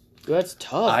 Dude, that's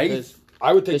tough. 'cause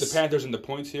I would take This- the Panthers in the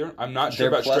points here. I'm not sure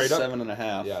They're about plus straight up.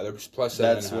 7.5. Yeah, they're plus 7.5.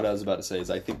 That's what I was about to say. Is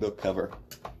I think they'll cover,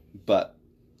 but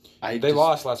They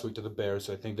lost last week to the Bears,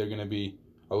 so I think they're going to be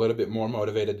a little bit more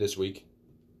motivated this week.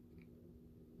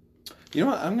 You know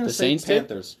what? I'm going to The say Saints did?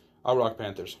 Panthers. I'll rock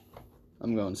Panthers.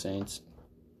 I'm going Saints.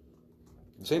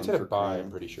 Saints One had a for bye, crime.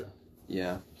 I'm pretty sure.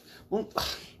 Yeah. Well,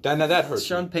 That hurts.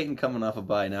 Sean me. Payton coming off a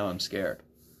bye. Now I'm scared.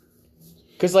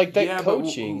 Because, like, that Yeah, but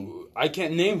coaching, I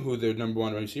can't name who their number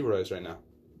one receiver is right now.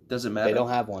 Doesn't matter. they don't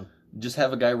have one. Just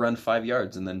have a guy run 5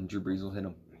 yards and then Drew Brees will hit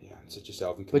him. Yeah, it's just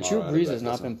Alvin Kamara. But Drew out of Brees that has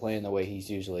not system. been playing the way he's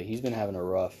been having a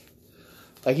rough.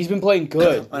 Like, he's been playing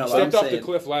good. I know, He but I'm stepped off the saying-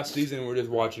 cliff last season, and we're just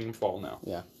watching him fall now.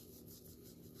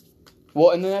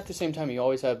 Well, and then at the same time, you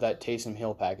always have that Taysom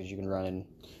Hill package you can run in.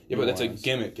 Yeah, but that's a Nuance.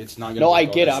 gimmick. It's not going to. No, I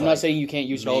get it. it's I'm like not saying you can't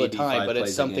use it all the maybe time, 5 but it's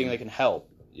plays a something game. that can help.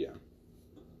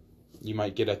 You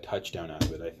might get a touchdown out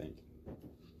of it, I think.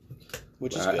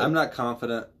 Which is All right, good. I'm not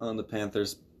confident on the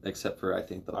Panthers, except for I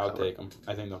think they'll I'll cover. take them.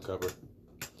 I think they'll cover.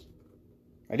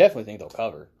 I definitely think they'll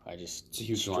cover. I just It's a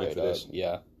huge line straight for up, this.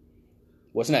 Yeah.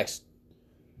 What's next?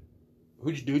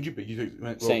 Who'd you pick? You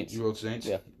went Saints. You rolled Saints?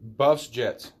 Yeah. Buffs,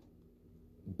 Jets,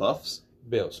 Buffs?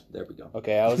 Bills. There we go.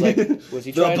 Okay, I was like, was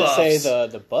he The trying to say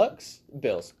Buffs. the Bucks?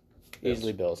 Bills. Bills.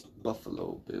 Easily Bills.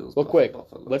 Buffalo Bills. Well, quick,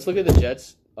 Buffalo. let's look at the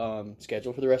Jets'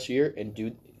 schedule for the rest of the year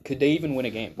and could they even win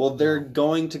a game? Well, they're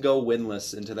going to go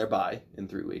winless into their bye in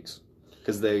 3 weeks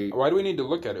because they. Why do we need to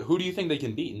look at it? Who do you think they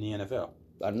can beat in the NFL?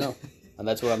 I don't know. And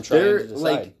that's what I'm trying They're to decide.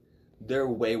 like they're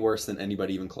way worse than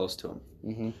anybody even close to them.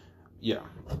 Mm-hmm. Yeah.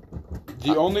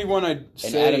 The only one I'd Adam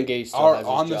say Gase still are has his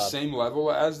on the job. same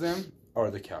level as them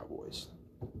are the Cowboys.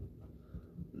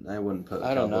 I wouldn't put.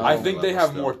 I don't know. I Cowboys think on they the have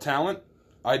level more talent.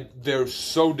 They're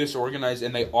so disorganized,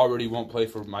 and they already won't play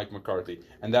for Mike McCarthy,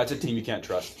 and that's a team you can't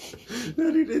trust.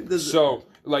 still. So,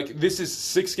 like, this is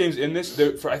 6 games in this.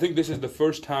 I think this is the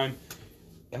first time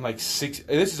in like 6.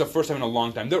 This is the first time in a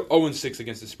long time. They're 0-6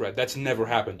 against the spread. That's never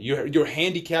happened. You're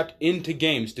handicapped into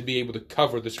games to be able to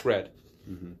cover the spread,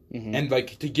 Mm-hmm. and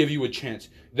like to give you a chance.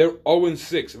 They're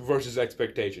 0-6 versus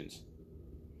expectations.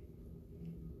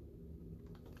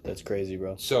 That's crazy,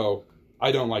 bro. So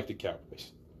I don't like the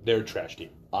Cowboys. They're a trash team.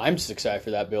 I'm just excited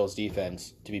for that Bills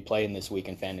defense to be playing this week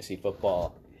in fantasy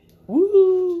football.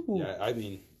 Woo! Yeah, I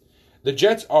mean, the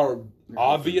Jets are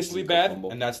obviously Go bad,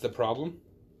 fumble. and that's the problem,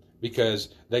 because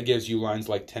that gives you lines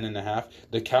like 10.5.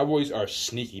 The Cowboys are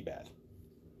sneaky bad,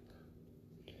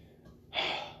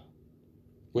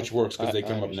 which works because they I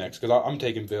come up understand. next. Because I'm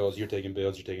taking Bills, you're taking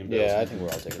Bills, you're taking Bills. Yeah, I think we're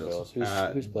all taking Bills.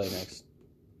 Who's playing next?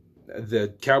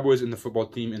 The Cowboys and the football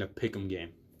team in a pick'em game.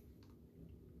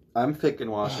 I'm picking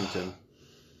Washington.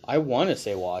 I want to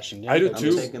say Washington. I do but I'm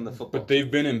too. taking the football. But they've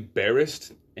been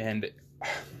embarrassed, and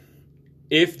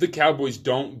if the Cowboys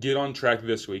don't get on track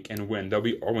this week and win, they'll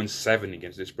be 0-7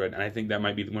 against this spread, and I think that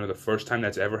might be one of the first time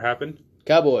that's ever happened.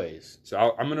 Cowboys. So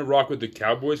I'm going to rock with the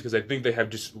Cowboys because I think they have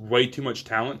just way too much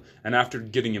talent, and after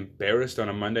getting embarrassed on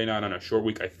a Monday night on a short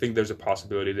week, I think there's a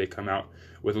possibility they come out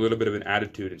with a little bit of an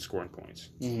attitude and scoring points.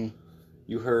 Mm-hmm.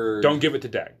 You heard. Don't give it to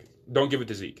Dak. Don't give it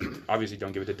to Zeke. Obviously,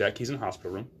 don't give it to Dak. He's in the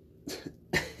hospital room.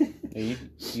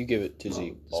 You give it to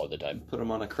Zeke all the time. Put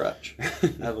him on a crutch.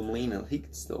 Have him leaning. He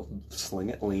can still sling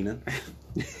it leaning.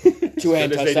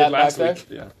 Two-hand As they touch did that back last there. week.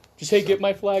 Yeah. Just hey, get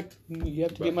my flag. You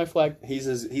have to get my flag. He's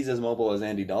as mobile as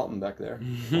Andy Dalton back there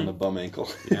on the bum ankle.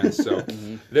 Yeah, so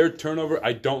their turnover,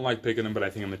 I don't like picking them, but I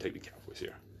think I'm going to take the Cowboys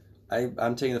here.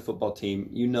 I'm taking the football team.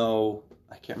 You know,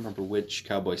 I can't remember which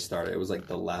Cowboys started. It was like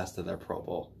the last of their Pro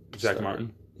Bowl. Zach starter.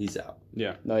 Martin. He's out.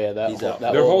 Yeah. No, yeah, that He's out.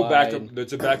 that Their whole O-line- backup,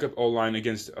 it's a backup O-line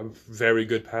against a very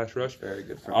good pass rush. Very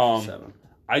good front 7.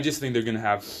 I just think they're going to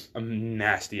have a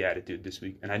nasty attitude this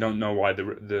week, and I don't know why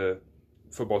the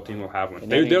football team will have one.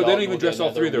 And They Andy don't Dalton even will dress get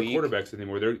all three of their another week. quarterbacks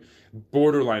anymore. They're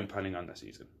borderline punting on the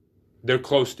season. They're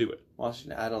close to it.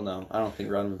 Washington, I don't know. I don't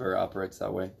think Ron Rivera operates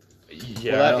that way.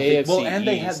 Yeah, Well, I don't think- AFC and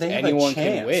they have East, a anyone can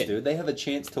chance, win. dude. They have a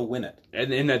chance to win it.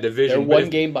 and in that division, They're but one if-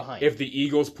 game behind. If the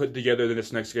Eagles put together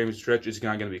this next game stretch, it's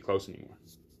not going to be close anymore.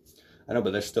 I know,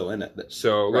 but they're still in it.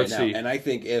 So right let's now. see. And I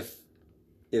think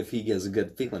if he gets a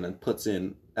good feeling and puts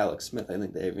in Alex Smith, I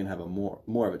think they even have a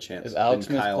more of a chance. If Alex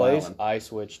than Smith Kyle plays, Allen. I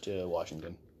switch to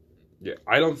Washington. Yeah,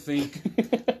 I don't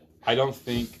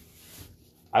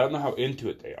know how into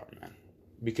it they are, man.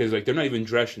 Because like they're not even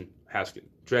dressing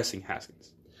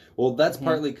Haskins. Well, that's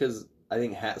partly because I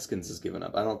think Haskins has given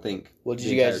up. I don't think. Well, did the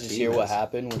you guys entire just team hear what has.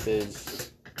 happened with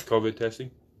his? COVID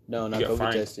testing. No, not He got COVID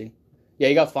fined. testing. Yeah,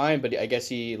 he got fined, but I guess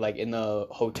he like in the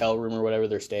hotel room or whatever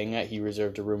they're staying at, he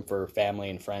reserved a room for family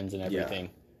and friends and everything.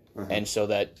 Uh-huh. And so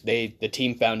that the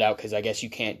team found out because I guess you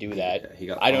can't do that. Yeah, he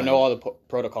got I don't fined. know all the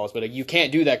protocols, but you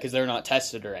can't do that because they're not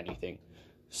tested or anything.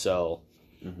 So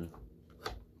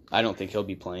I don't think he'll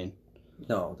be playing.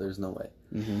 No, there's no way.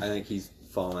 I think he's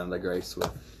fallen out of grace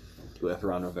with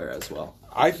Ron Rivera as well.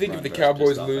 I think if Ron the Rivera's Cowboys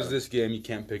pissed off lose at this game, you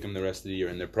can't pick them the rest of the year,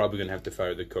 and they're probably going to have to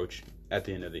fire the coach at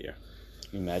the end of the year.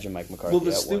 Can you imagine Mike McCarthy? Well,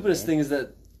 the at one, stupidest right? thing is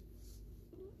that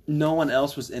no one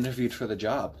else was interviewed for the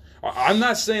job. I'm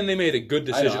not saying they made a good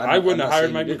decision. I'm I wouldn't not have hired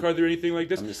saying Mike you didn't. McCarthy or anything like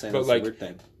this. I'm just saying but that's like the weird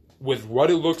thing. with what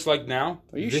it looks like now,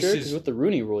 Are you this sure? is Because with the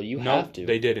Rooney Rule, you no, have to.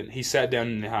 they didn't. He sat down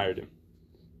and they hired him.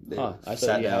 They Huh, I thought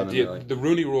sat you down had and to. they're The, like, the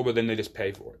Rooney Rule, but then they just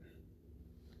pay for it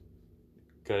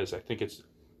because I think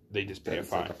they just pay a it's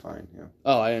fine. like a fine. Yeah.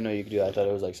 Oh, I didn't know you could do that. I thought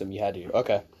it was like something you had to do.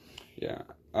 Okay. Yeah.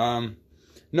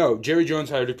 No, Jerry Jones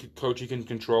hired a coach he can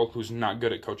control who's not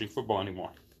good at coaching football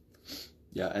anymore.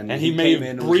 Yeah, And he may came in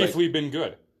have and was briefly been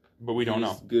good, but we like, don't he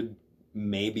know. was good,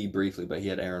 maybe briefly, but he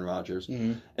had Aaron Rodgers,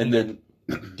 Mhm. and then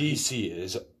DC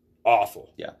is awful.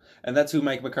 and that's who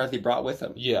Mike McCarthy brought with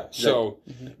him. Yeah. So,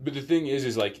 but the thing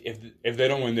is like if they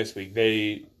don't win this week,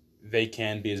 they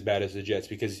can be as bad as the Jets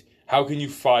because how can you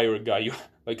fire a guy you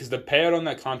like? Because the payout on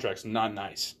that contract's not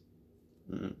nice.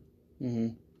 Mm-hmm.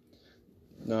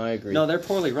 No, I agree. No, they're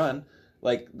poorly run.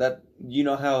 Like that, you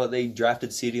know how they drafted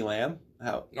CeeDee Lamb?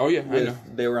 How Oh yeah, I know.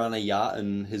 they were on a yacht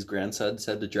and his grandson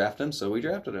said to draft him, so we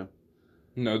drafted him.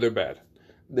 No, they're bad.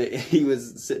 He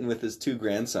was sitting with his two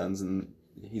grandsons and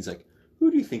he's like, "Who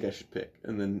do you think I should pick?"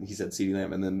 And then he said CeeDee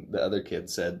Lamb, and then the other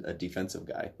kid said a defensive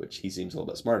guy, which he seems a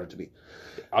little bit smarter to be.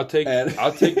 I'll take And-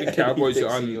 the Cowboys He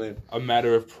thinks CeeDee on Lamb. a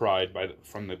matter of pride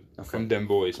from them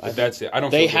boys. But that's it. I don't.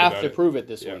 they feel good have about to it. prove it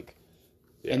this Yeah. week.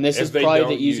 Yeah. And this If is they probably don't,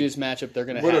 the easiest matchup they're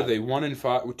going to What have. are they?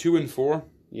 1-5, 2-4.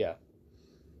 Yeah.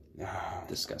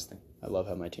 Disgusting. I love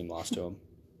how my team lost to them.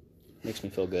 Makes me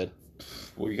feel good.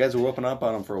 Well, you guys were whooping up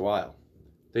on him for a while.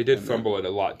 They did fumble it a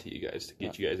lot to you guys to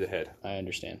get you guys ahead. I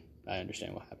understand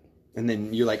what happened. And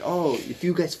then you're like, "Oh, if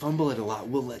you guys fumble it a lot,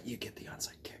 we'll let you get the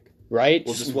onside kick. Right?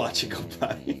 We'll just watch it go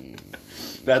by."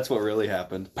 That's what really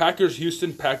happened. Packers,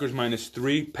 Houston, Packers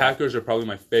 -3. Packers are probably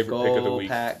my favorite pick of the Go, week.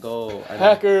 Pack, go. I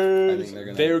Packers! think they're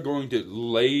gonna. They're going to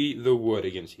lay the wood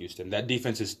against Houston. That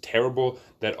defense is terrible.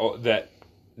 That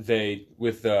they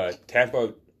with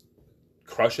Tampa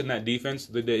crushing that defense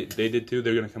they did too.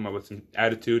 They're going to come up with some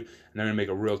attitude and they're going to make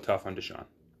it real tough on Deshaun.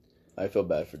 I feel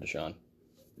bad for Deshaun.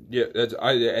 Yeah,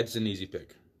 that's an easy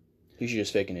pick. He should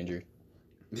just fake an injury.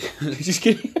 Just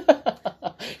kidding.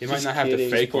 He might not have to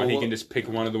fake one. He can just pick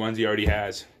one of the ones he already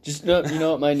has. Just no, you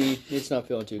know what? My knee, it's not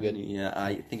feeling too good. Yeah,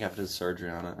 I think I have to do surgery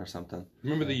on it or something.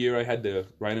 Remember the year I had to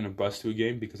ride in a bus to a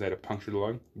game because I had a punctured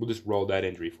lung? We'll just roll that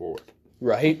injury forward.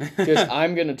 Right? Because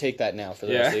I'm gonna take that now for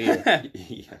the rest of the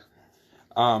year.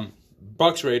 Yeah.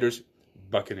 Bucks, Raiders,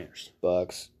 Buccaneers.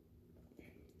 Bucks.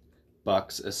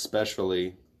 Bucks, especially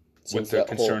With Since the that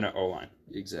concern at O-line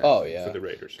exactly. Oh yeah. for the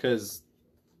Raiders. Because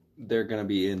they're going to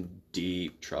be in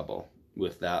deep trouble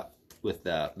with that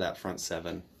front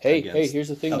seven. Hey, against here's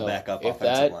the thing a though. backup If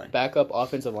offensive that line. backup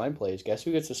offensive line plays, guess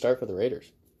who gets to start for the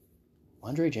Raiders?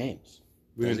 Andre James.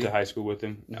 We Does went he? to high school with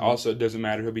him. Mm-hmm. Also, it doesn't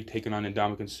matter. He'll be taking on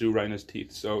Ndamukong Suh right in his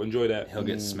teeth. So enjoy that. He'll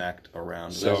get smacked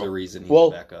around. So- There's a reason he's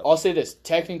Well, back up. I'll say this: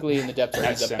 technically, in the depth chart,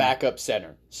 At he's a center. backup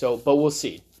center. So, but we'll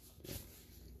see.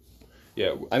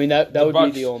 Yeah, I mean, that The would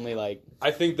Bucks- be the only like.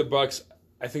 I think the Bucks.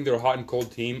 I think they're a hot and cold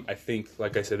team. I think,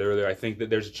 like I said earlier, I think that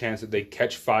there's a chance that they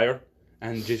catch fire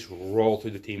and just roll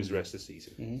through the teams the rest of the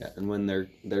season. Yeah, and when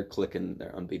they're clicking,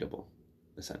 they're unbeatable,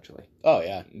 essentially. Oh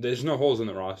yeah, There's no holes in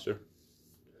the roster.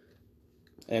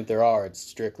 And if there are, it's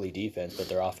strictly defense, but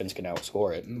their offense can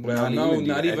outscore it. Well,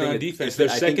 not even on defense. Their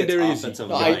I think secondary it's is. offensive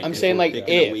No, line. I'm If saying, we're like,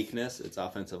 picking a if. weakness, it's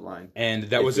offensive line. And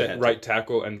that If was we at had right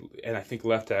tackle and I think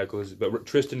left tackle is. But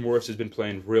Tristan Morris has been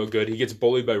playing real good. He gets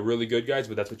bullied by really good guys,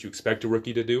 but that's what you expect a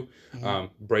rookie to do.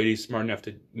 Brady's smart enough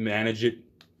to manage it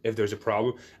if there's a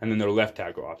problem. And then their left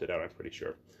tackle opted out, I'm pretty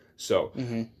sure. So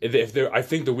if there, I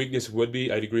think the weakness would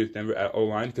be, I'd agree with Denver at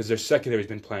O-line because their secondary's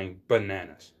been playing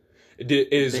bananas.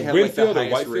 Is They have Winfield like or the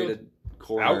highest Whitefield rated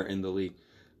corner out? in the league.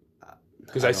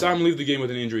 Because I saw him leave the game with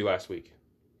an injury last week.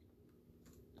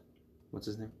 What's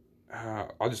his name?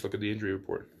 I'll just look at the injury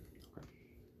report.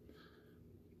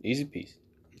 Easy piece.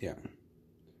 Yeah,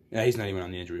 he's not even on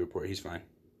the injury report. He's fine.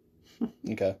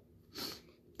 Okay.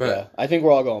 But Yeah, I think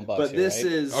we're all going Bucks But here, this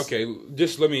right? is okay,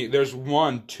 just let me. There's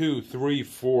 1, 2, 3,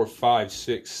 4, 5,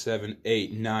 6, 7,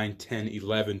 8, 9, 10,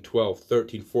 11, 12,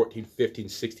 13, 14, 15,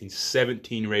 16,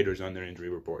 17 Raiders on their injury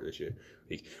report this year,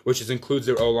 which includes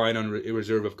their O-line on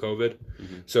reserve of COVID.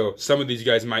 So some of these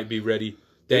guys might be ready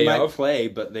They day might of. play,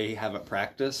 but they haven't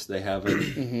practiced. They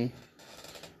haven't.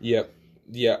 Yep.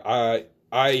 Yeah.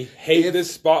 I hate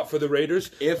this spot for the Raiders.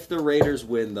 If the Raiders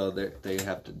win, though, they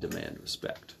have to demand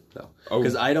respect, though,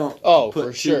 because I don't for put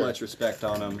too sure. much respect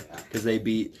on them because they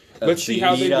beat a Let's see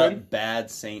how they beat-up, win. bad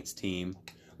Saints team.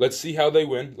 Let's see how they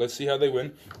win.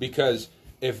 Because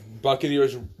if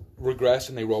Buccaneers regress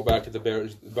and they roll back to the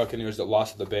Buccaneers that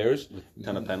lost to the Bears,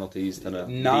 Ton of penalties, ton of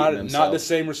not the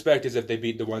same respect as if they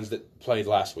beat the ones that played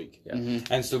last week. Yeah.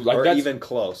 And so like or that's even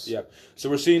close. yeah. So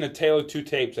we're seeing a tale of two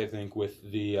tapes, I think, with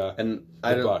the And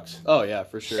I don't. Bucks. Oh, yeah,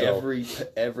 for sure.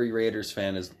 Every Raiders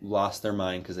fan has lost their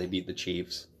mind because they beat the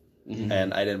Chiefs,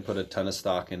 and I didn't put a ton of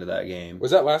stock into that game.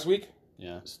 Was that last week?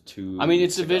 Yeah. It's 2 I mean,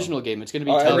 it's a weeks ago. divisional game. It's going to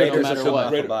be Oh, tough no Raiders are matter coming what.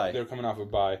 off a bye. They're coming off a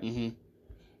bye. Mm-hmm.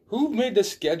 Who made the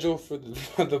schedule for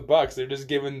the Bucks? They're just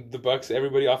giving the Bucks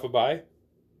everybody off a bye.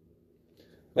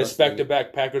 Let's back to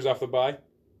back Packers off the bye.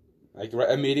 Like right,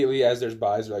 immediately as there's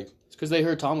buys, like It's because they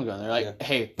heard Tomlin going. They're like,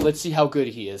 hey, let's see how good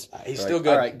he is. he's All still right,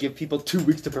 good. All right, give people 2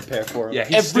 weeks to prepare for him. Yeah,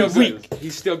 he's Every still week. good.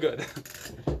 He's still good.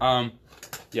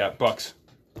 Yeah, Bucks.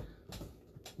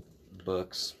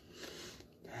 Bucks.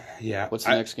 Yeah. What's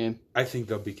the next game? I think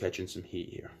they'll be catching some heat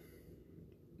here.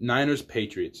 Niners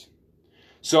Patriots.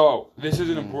 So this is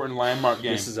an important landmark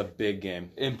game. This is a big game.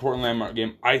 Important landmark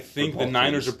game. I think the both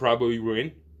Niners teams. will probably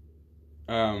win.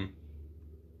 Because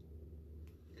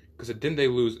didn't they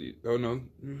lose? Oh no,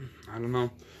 I don't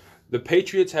know. The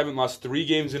Patriots haven't lost 3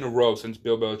 games in a row since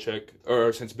Bill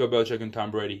Belichick and Tom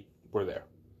Brady were there.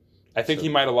 I think he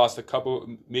might have lost a couple,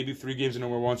 maybe 3 games in a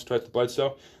row once, twice to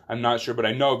Bledsoe. I'm not sure, but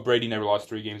I know Brady never lost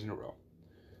 3 games in a row.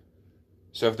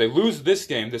 So if they lose this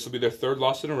game, this will be their 3rd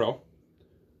loss in a row.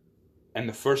 And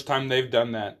the first time they've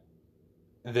done that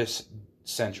this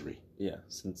century. Yeah,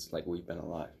 since we've been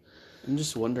alive. I'm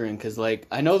just wondering because,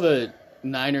 I know the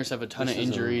Niners have a ton This of is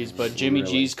a injuries, but Jimmy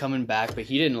really- G's coming back, but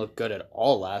he didn't look good at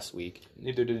all last week.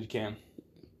 Neither did Cam.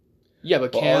 Yeah,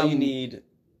 but But Cam all you need,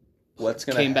 what's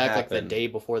going to came back happen, the day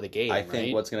before the game, I think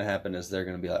right? what's going to happen is they're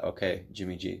going to be like, okay,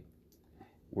 Jimmy G,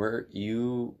 you're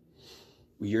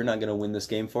not going to win this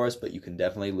game for us, but you can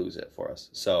definitely lose it for us.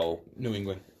 So New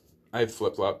England. I have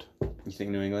flip-flopped. you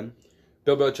think New England?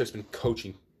 Bill Belichick's been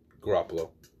coaching Garoppolo.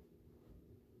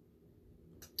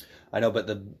 I know, but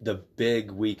the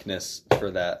big weakness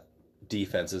for that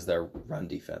defense is their run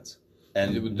defense.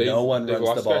 And no one they've runs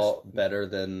the lost ball better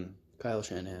than Kyle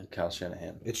Shanahan. Kyle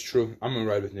Shanahan. It's true. I'm going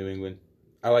to ride with New England.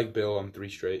 I like Bill on 3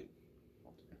 straight.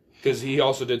 Because he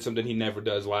also did something he never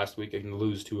does last week and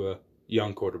lose to a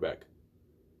young quarterback.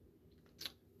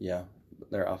 Yeah,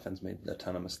 their offense made a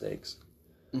ton of mistakes.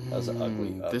 That was an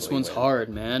ugly This one's win. hard,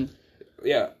 man.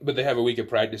 Yeah, but they have a week of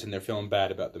practice and they're feeling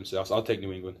bad about themselves. I'll take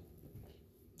New England.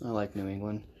 I like New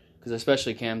England because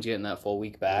especially Cam's getting that full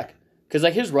week back. Because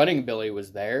his running ability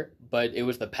was there, but it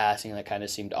was the passing that kind of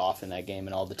seemed off in that game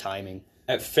and all the timing.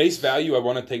 At face value, I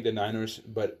want to take the Niners,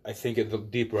 but I think the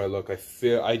deeper I look,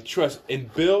 I trust.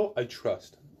 In Bill, I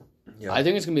trust. Yeah. I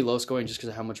think it's going to be low scoring just because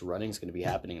of how much running is going to be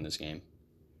happening in this game.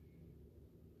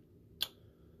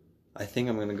 I think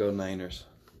I'm going to go Niners.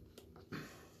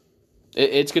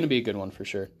 It's going to be a good one for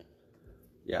sure.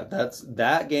 Yeah, that's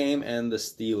that game and the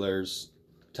Steelers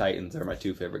Titans are my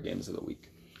 2 favorite games of the week.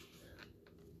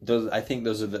 I think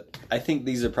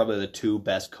these are probably the 2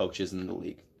 best coaches in the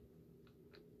league.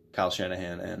 Kyle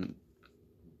Shanahan and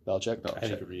Belichick. I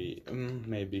agree.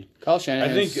 Maybe. Kyle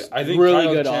Shanahan I think really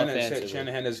Kyle good Shanahan, offensively.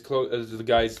 Shanahan is close as the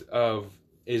guys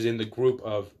is in the group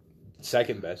of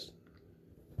second best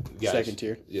guys. Second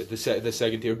tier. Yeah, the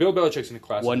second tier. Bill Belichick's in a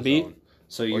class. One of his beat? own.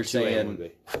 So you're Tulane would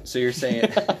saying? be. So you're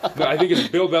saying? No, I think it's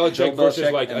Bill Belichick Bill versus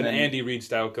Belichick like and an then- Andy Reid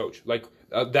style coach, like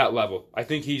that level. I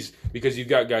think he's because you've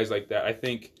got guys like that. I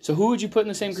think So who would you put in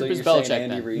the same So group you're as saying Belichick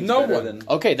Andy then? Reid's No better one. than-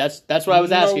 Okay, that's what I was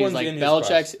No asking. Is one's like in his Belichick's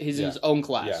class. he's in Yeah. his own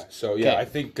class. yeah. So yeah, Okay. I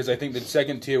think the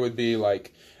second tier would be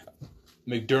like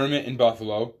McDermott in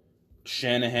Buffalo,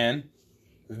 Shanahan,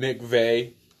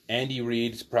 McVay, Andy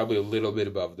Reid's probably a little bit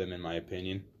above them in my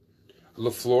opinion.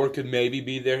 LaFleur could maybe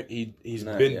be there. He's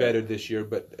Not been yet. better this year,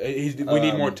 but we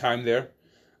need more time there.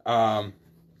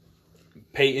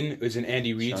 Peyton is in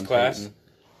Andy Reid's Sean class. Payton.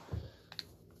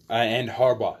 And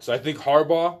Harbaugh. So I think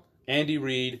Harbaugh, Andy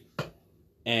Reid,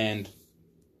 and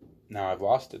now I've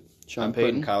lost it. Sean I'm Payton.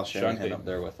 putting Kyle Sean Shanahan Payton. up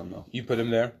there with him though. You put him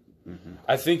there. Mhm.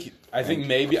 I think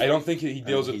maybe I don't think he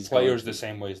deals with he's players going the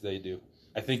same way as they do.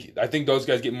 I think those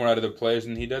guys get more out of their players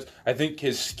than he does. I think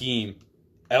his scheme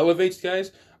elevates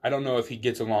guys. I don't know if he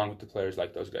gets along with the players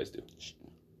like those guys do.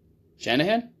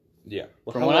 Shanahan? Yeah,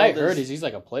 Well, From how what I old heard, he's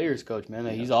like a players coach, man.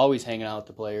 He's always hanging out with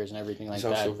the players and everything like he's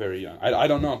that. also very young. I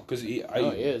don't know because he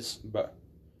is. but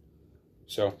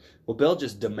so Well, Bill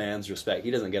just demands respect. He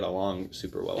doesn't get along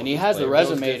super well. And with he his has the players.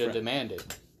 Bill's resume to different. demand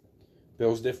it.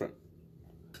 Bill's different.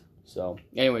 So,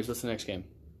 anyways, what's the next game?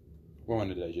 What one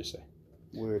did I just say?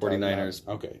 We were talking 49ers.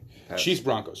 Okay, Pass. Chiefs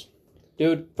Broncos.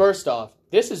 Dude, first off,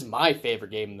 this is my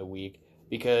favorite game of the week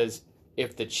because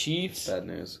if the Chiefs, Bad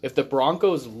news. if the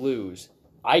Broncos lose,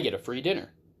 I get a free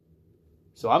dinner.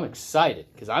 So I'm excited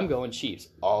because I'm going Chiefs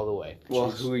all the way.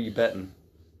 Well, who are you betting?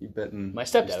 You betting My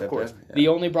stepdad, your of course. Yeah. The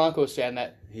only Broncos fan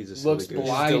that He's a silly looks goose.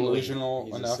 blind. Blindly. Delusional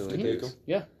He's a enough silly to take goose.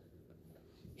 him.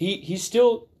 he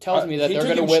still tells me that He they're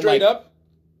took going to him win straight like up.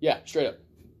 yeah, straight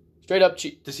up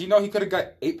Chiefs. Does he know he could have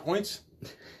got 8 points?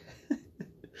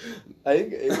 I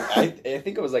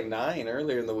think it was like 9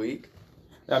 earlier in the week.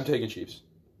 I'm taking Chiefs.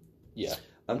 Yeah.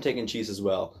 I'm taking Chiefs as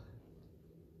well.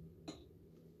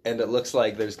 And it looks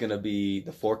like there's going to be,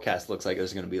 the forecast looks like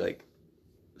there's going to be like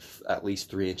at least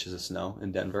 3 inches of snow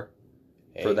in Denver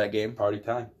for Hey, that game. Party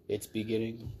time. it's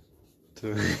beginning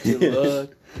To to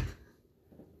look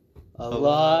a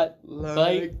lot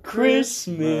like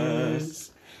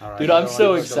Christmas. All right. Dude, I'm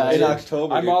so In excited.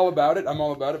 October. I'm dude. all about it.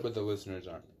 But the listeners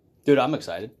aren't. Dude, I'm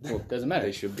excited. Doesn't matter.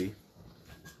 They should be.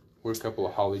 We're a couple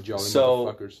of holly jolly So-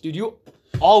 motherfuckers. Dude, you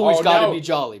always Oh, gotta no. be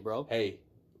jolly, bro. Hey,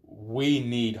 we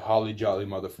need holly jolly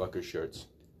motherfucker shirts.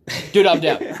 Dude, I'm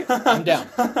down. I'm down.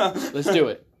 Let's do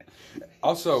it.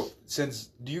 Also, since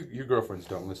your girlfriends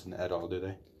don't listen at all, do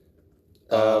they?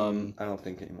 I don't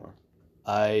think anymore.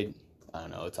 I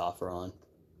don't know. It's off or on.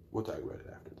 We'll talk about it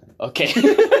after then. Okay.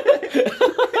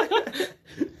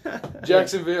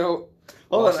 Jacksonville.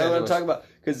 Hold Los on, I want Angeles. to talk about,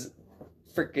 because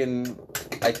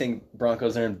freaking, I think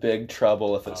Broncos are in big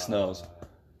trouble if it snows.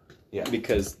 Yeah.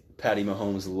 Because Patty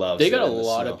Mahomes loves They it got a in the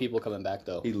lot snow. of people coming back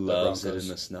though. He the loves it Broncos.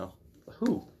 in the snow.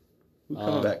 Who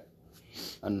coming back?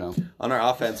 I don't know. On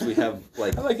our offense, we have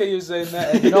like I like how you're saying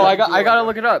that. No, I gotta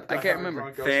look it up. I can't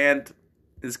remember. Fant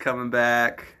is coming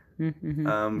back.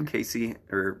 Casey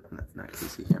or not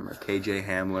Casey Hamler. KJ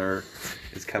Hamler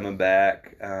is coming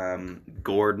back.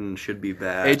 Gordon should be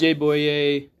back. AJ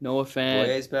Boye, Noah Fant,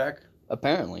 Boye's back.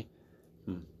 apparently.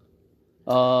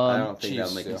 I don't think Chiefs,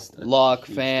 that'll make yeah. a Locke,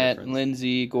 huge Fant, difference.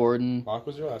 Lindsey, Gordon. Mark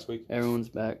was there last week. Everyone's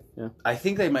back. Yeah. I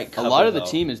think they might A cover, lot of the though.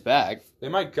 team is back. They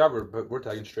might cover, but we're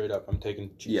taking straight up. I'm taking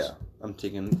Chiefs. Yeah, I'm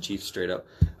taking Chiefs straight up.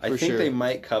 I For think sure. they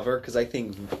might cover because I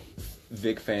think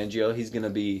Vic Fangio, he's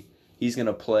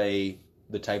gonna play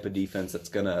the type of defense that's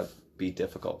gonna be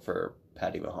difficult for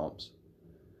Patty Mahomes.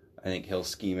 I think he'll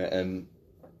scheme it, and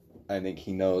I think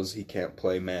he knows he can't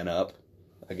play man up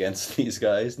against these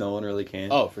guys. No one really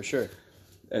can. Oh, for sure.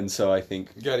 And so I think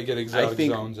You got to get exotic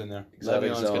think- zones in there.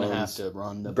 exotic Le'Veon's gonna have zones. to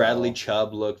run the Bradley ball.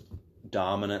 Chubb looked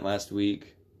dominant last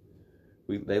week.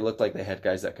 They looked like they had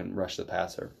guys that can rush the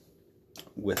passer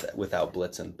without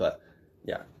blitzing. But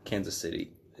yeah, Kansas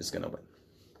City is gonna win.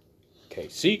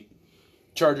 KC.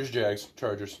 Chargers, Jags,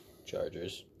 Chargers.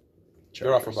 Chargers.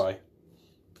 They're off a bye.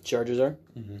 Chargers are?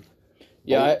 Mhm.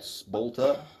 Yeah, Bolt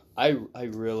up. I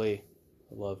really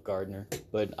love Gardner,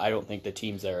 but I don't think the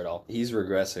team's there at all. He's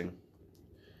regressing.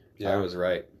 Yeah, I was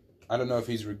right. I don't know if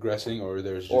he's regressing or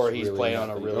there's just Or he's really playing on a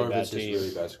nothing- really or if bad it's just team.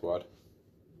 really bad squad.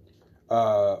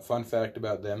 Fun fact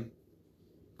about them: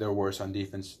 they're worse on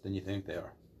defense than you think they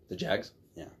are. The Jags.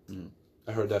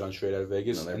 I heard that on Straight Out of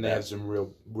Vegas, No, they're and they bad. have some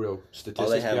real statistics All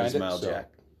they have behind is it. Miles so-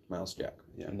 Jack. Miles Jack.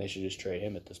 Yeah. And they should just trade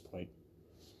him at this point.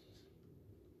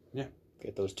 Yeah.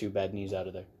 Get those two bad knees out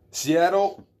of there.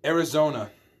 Seattle, Arizona.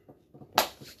 My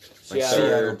Seattle.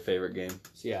 third favorite game.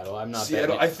 Seattle. I'm not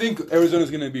Seattle. betting I it. think Arizona's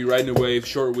going to be riding a wave.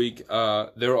 Short week.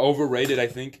 They're overrated. I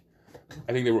think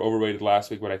I think they were overrated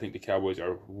last week, but I think the Cowboys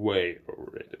are way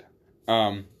overrated.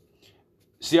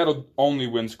 Seattle only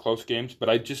wins close games, but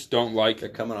I just don't like. They're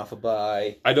coming off a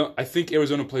bye. I think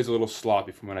Arizona plays a little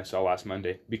sloppy from what I saw last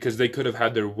Monday because they could have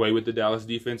had their way with the Dallas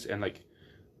defense and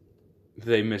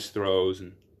they miss throws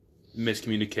and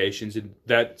miscommunications, and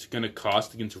that's going to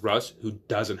cost against Russ, who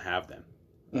doesn't have them.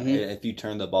 Mm-hmm. If you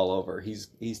turn the ball over, he's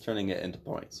turning it into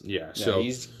points. Yeah, No, so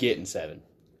he's getting 7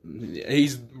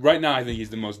 he's right now. I think he's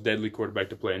the most deadly quarterback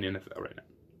to play in the NFL right now.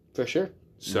 for sure.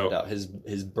 So No doubt. His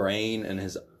brain and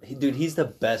he's the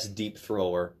best deep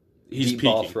thrower. he's deep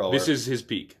ball peaking. thrower. This is his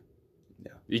peak.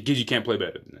 Yeah. Because you can't play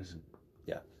better than this.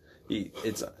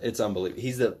 It's unbelievable.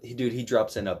 He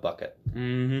drops in a bucket.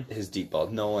 Mm-hmm. His deep ball.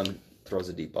 No one throws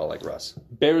a deep ball like Russ.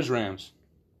 Bears, Rams.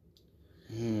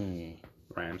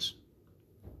 Rams.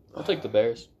 I'll take the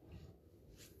Bears.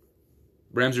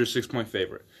 Rams are a 6-point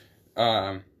favorite.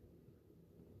 I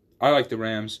like the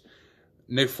Rams.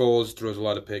 Nick Foles throws a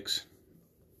lot of picks.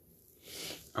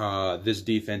 This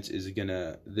defense is I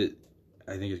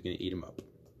think it's gonna eat him up.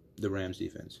 The Rams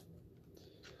defense.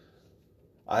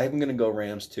 I'm gonna go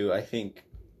Rams too. I think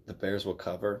the Bears will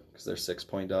cover because they're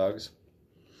 6-point dogs.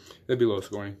 They'd be low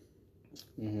scoring.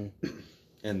 Mm-hmm.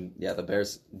 And yeah, the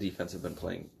Bears defense have been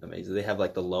playing amazing. They have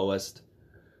the lowest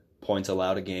points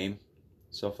allowed a game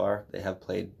so far. They have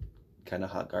played kind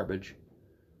of hot garbage.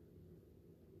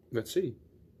 Let's see.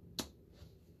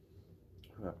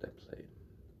 Who have they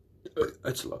played?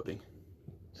 It's loading.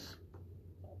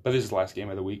 But this is the last game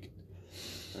of the week.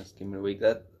 Last game of the week.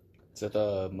 That Is that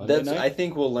the Monday night? I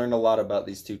think we'll learn a lot about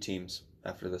these two teams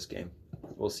after this game.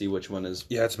 We'll see which one is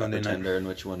Yeah, it's a Monday night. pretender and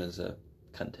which one is a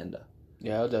contender.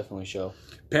 Yeah, I'll definitely show.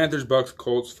 Panthers, Bucks,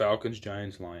 Colts, Falcons,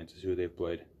 Giants, Lions is who they've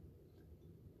played.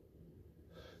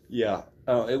 Yeah.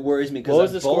 Oh, it worries me What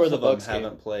was because the score both of the of them Bucks game?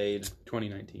 haven't played.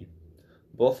 2019.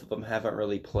 Both of them haven't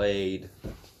really played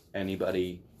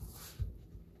anybody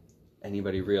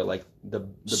real. The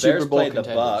Super Bears Bowl played the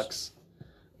contenders. Bucks,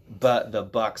 but the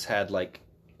Bucks had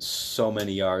so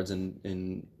many yards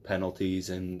in penalties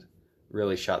and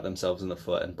really shot themselves in the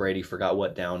foot. And Brady forgot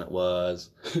what down it was,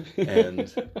 and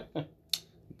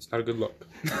It's not a good look.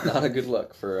 not a good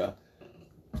look for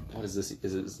what is this?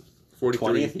 Is it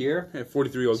 43. 20th year?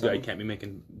 43-year-old guy Something. can't be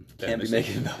making that Can't be mistake.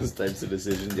 making those types of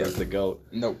decisions as the GOAT.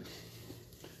 Nope.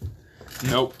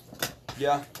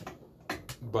 Yeah.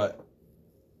 But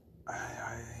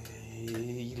I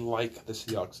like the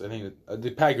Seahawks. I think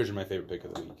the Packers are my favorite pick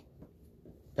of the week.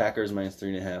 Packers minus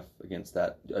 3.5 against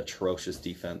that atrocious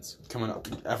defense. Coming up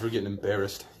after getting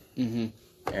embarrassed. Mm-hmm.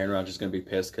 Aaron Rodgers is going to be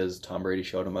pissed because Tom Brady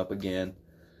showed him up again.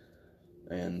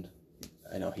 And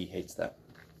I know he hates that.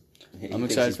 He I'm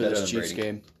thinks excited he's for better this than Chiefs Brady.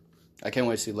 game. I can't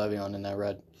wait to see Le'Veon in that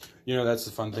red. You know, that's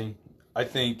the fun thing. I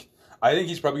think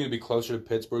he's probably going to be closer to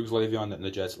Pittsburgh's Le'Veon than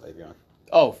the Jets' Le'Veon.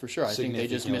 Oh, for sure. I think they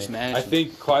just Significantly. mismanaged. I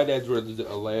think Clyde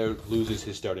Edwards-Helaire loses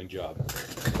his starting job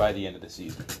by the end of the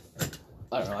season.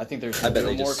 I don't know. I think there's I bet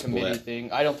they a more just committee split.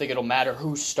 thing. I don't think it'll matter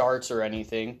who starts or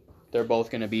anything. They're both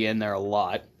going to be in there a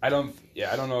lot. I don't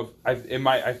know if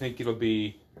I think it'll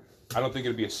be. I don't think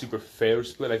it'll be a super fair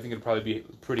split. I think it'll probably be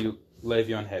pretty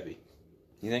Le'Veon heavy.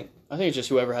 You think? I think it's just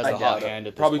whoever has I the doubt hot it. hand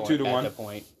at this Probably point. 2-1. At the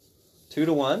point.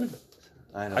 2-1?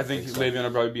 I don't I think so. Le'Veon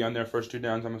will probably be on their first 2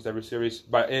 downs almost every series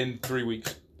in 3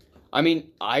 weeks. I mean,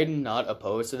 I'm not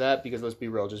opposed to that because let's be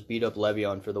real. Just beat up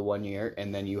Le'Veon for the 1 year,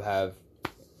 and then you have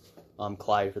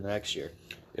Clyde for the next year.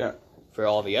 Yeah. For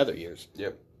all the other years.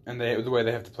 Yep. And the way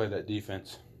they have to play that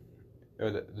defense,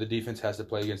 or the defense has to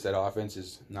play against that offense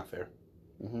is not fair.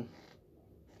 Mm-hmm.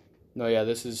 No, yeah,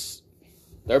 this is.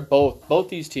 They're both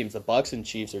these teams, the Bucks and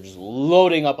Chiefs, are just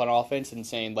loading up on offense and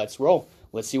saying, "Let's roll.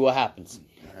 Let's see what happens."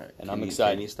 All right, And can I'm you-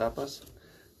 excited. Can you stop us?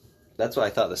 That's what I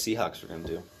thought the Seahawks were going to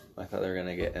do. I thought they were going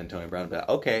to get Antonio Brown back.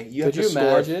 Okay, you have Could to you score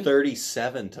imagine?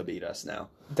 37 to beat us now.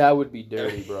 That would be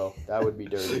dirty, bro. That would be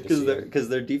dirty. Because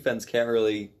their defense can't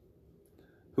really.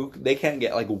 They can't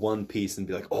get one piece and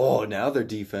be like, oh, now their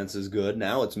defense is good.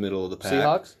 Now it's middle of the pack.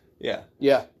 Seahawks? Yeah.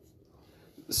 Yeah.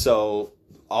 So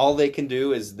all they can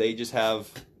do is they just have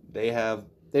They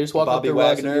just walk up Bobby to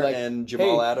Russ and Wagner be like, and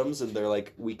Jamal "Hey." Adams, and they're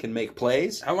like, we can make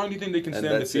plays. How long do you think they can And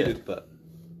stay that's undefeated? it. But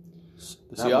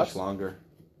The not much Seahawks? longer.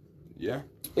 Yeah.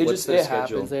 What's their It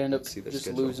schedule? happens. They end up Let's see their just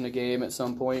schedule. losing a game at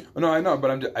some point. Oh, no, I know,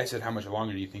 but I said how much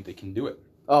longer do you think they can do it?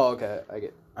 Oh, okay. I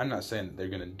get. I'm not saying that they're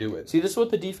gonna do it. See, this is what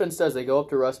the defense does. They go up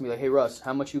to Russ and be like, "Hey, Russ,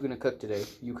 how much you gonna cook today?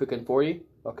 You cooking 40?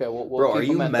 Okay, we'll Bro, are keep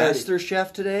you them at Master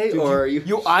Chef today, Dude, or are you?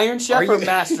 You Iron Chef Are or you-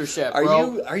 Master Chef, Are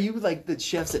bro? you like the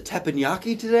chefs at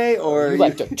Teppanyaki today, or You are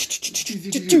like you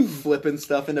to flipping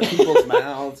stuff into people's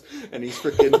mouths, and he's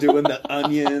freaking doing the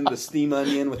onion, the steam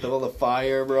onion with all the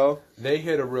fire, bro? They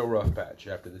hit a real rough patch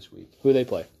after this week. Who they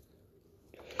play?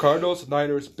 Cardinals,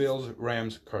 Niners, Bills,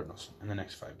 Rams, Cardinals in the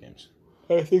next 5 games.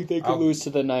 I think they could I'll- lose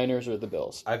to the Niners or the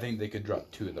Bills. I think they could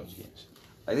drop 2 of those games.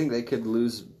 I think they could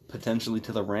lose potentially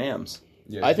to the Rams.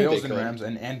 Yeah, I think Bills they and could. Rams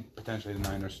and potentially the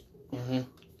Niners. Those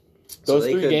So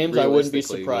they 3 could games, I wouldn't be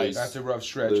realistically surprised. That's a rough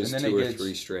stretch, Lose and then 2 it or gets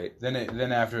 3 straight. then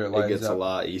after it It lines gets a up.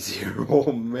 lot easier.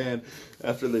 Oh man!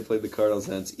 After they played the Cardinals,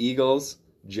 then it's Eagles,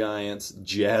 Giants,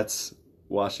 Jets,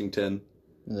 Washington.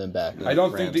 And then back. I don't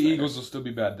think Rams, the Niners. Eagles will still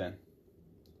be bad then.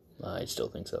 I still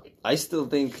think so. I still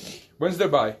think When's their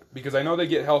bye? Because I know they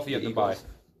get healthy at the bye.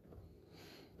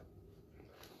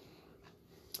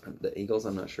 The Eagles,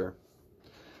 I'm not sure.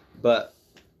 But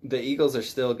the Eagles are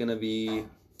still going to be,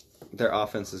 their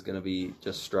offense is going to be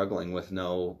just struggling with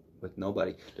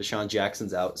nobody. Deshaun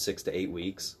Jackson's out 6 to 8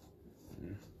 weeks.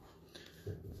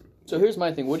 So here's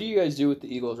my thing. What do you guys do with the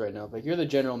Eagles right now? Like, you're the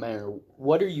general manager.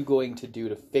 What are you going to do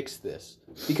to fix this?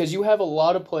 Because you have a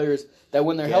lot of players that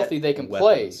when they're Get healthy, they can weapons.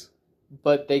 play,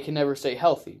 but they can never stay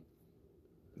healthy.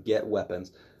 Get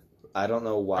weapons. I don't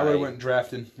know why. I would have went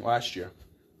drafted last year.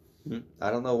 I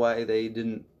don't know why they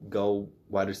didn't go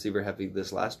wide receiver heavy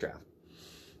this last draft.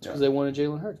 Because they wanted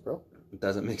Jalen Hurts, bro. It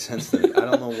doesn't make sense to me. I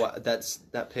don't know why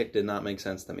that pick did not make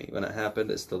sense to me when it happened.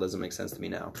 It still doesn't make sense to me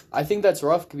now. I think that's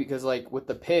rough because, like, with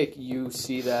the pick, you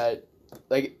see that,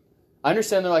 like, I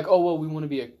understand they're like, oh, well, we want to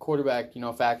be a quarterback,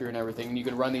 factor and everything, and you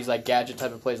can run these, like, gadget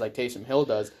type of plays like Taysom Hill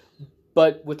does.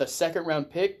 But with a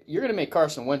second-round pick, you're going to make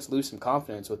Carson Wentz lose some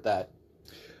confidence with that.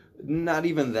 Not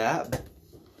even that.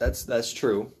 That's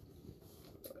true.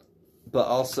 But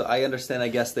also, I understand, I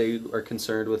guess they are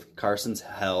concerned with Carson's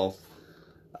health.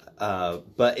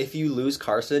 But if you lose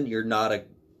Carson, you're not a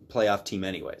playoff team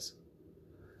anyways.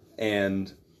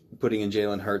 And putting in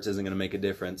Jalen Hurts isn't going to make a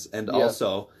difference. And Yeah.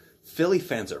 also, Philly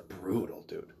fans are brutal,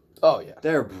 dude. Oh, yeah.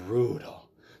 They're brutal.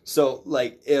 So,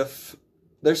 like, if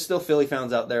there's still Philly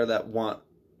fans out there that want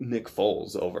Nick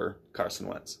Foles over Carson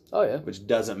Wentz, Oh, yeah. which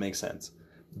doesn't make sense.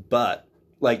 But,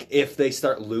 like, if they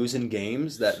start losing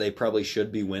games that they probably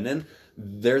should be winning,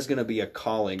 there's going to be a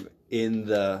calling in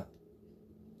the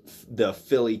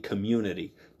Philly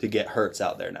community to get Hurts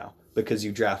out there now because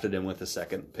you drafted him with the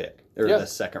second pick or Yeah. the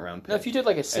second round pick. Now, if you did,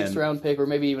 like, a sixth-round pick or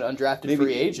maybe even undrafted Maybe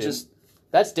free agent, just-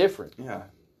 that's different. Yeah.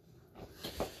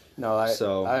 No, I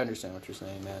So- I understand what you're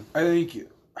saying, man.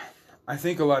 I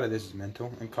think a lot of this is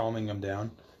mental and calming them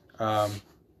down.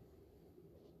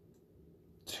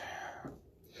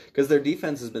 Because their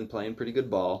defense has been playing pretty good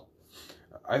ball.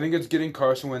 I think it's getting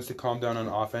Carson Wentz to calm down on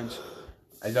offense.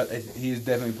 He's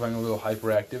definitely playing a little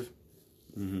hyperactive.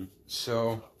 Mm-hmm.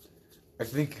 So, I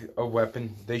think a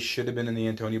weapon. They should have been in the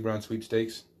Antonio Brown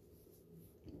sweepstakes.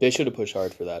 They should have pushed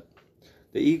hard for that.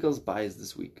 The Eagles buys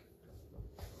this week.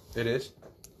 It is.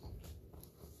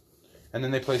 And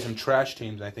then they play some trash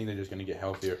teams. I think they're just going to get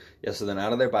healthier. Yeah, so then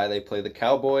out of their bye, they play the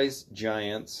Cowboys,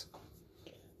 Giants.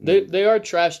 They are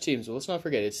trash teams, but let's not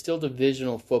forget, it's still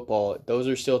divisional football. Those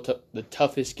are still the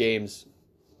toughest games,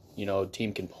 a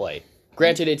team can play.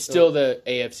 Granted, it's still the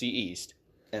AFC East.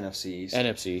 NFC East.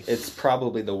 NFC. It's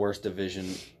probably the worst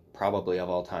division probably of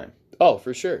all time. Oh,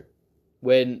 for sure.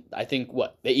 When, I think,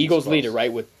 the Eagles lead it,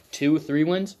 right, with 2-3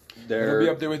 wins? They'll be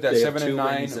up there with that they have 7 and 2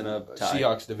 9 wins and a tie.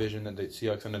 Seahawks division that the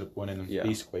Seahawks ended up winning. Yeah.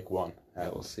 Eastquake won. Yeah,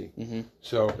 we'll see. Mm-hmm.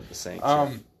 So, With the Saints.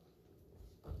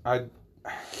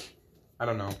 I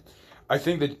don't know. I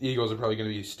think the Eagles are probably going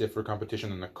to be stiffer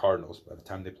competition than the Cardinals by the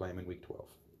time they play them in Week 12.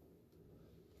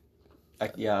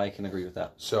 I can agree with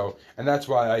that. So, and that's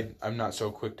why I'm not so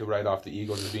quick to write off the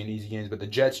Eagles as being easy games. But the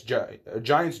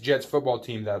Giants Jets football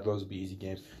team, those will be easy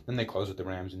games. Then they close with the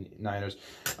Rams and Niners.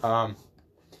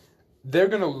 They're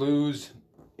going to lose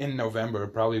in November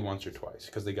probably once or twice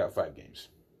because they got 5 games.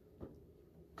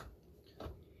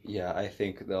 Yeah, I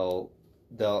think they'll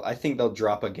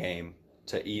drop a game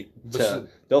to eat. But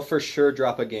They'll for sure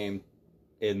drop a game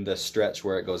in the stretch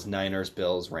where it goes Niners,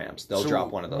 Bills, Rams. They'll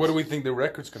drop one of those. What do we think the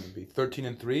record's going to be?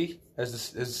 13-3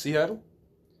 as Seattle?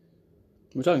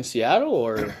 We're talking Seattle,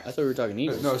 or I thought we were talking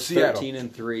Eagles. No, Seattle.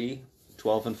 13-3,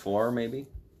 12-4, maybe.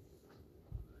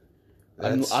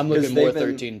 I'm That's- looking 'cause more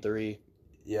they've been- 13-3.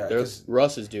 Yeah,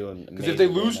 Russ is doing because if they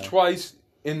amazing lose right now. twice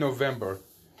in November,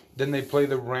 then they play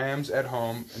the Rams at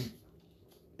home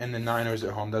and the Niners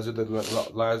at home. Those are the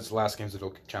last games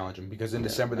that'll challenge them. Because in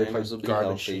December they play Niners will be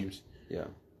garbage healthy. teams. Yeah.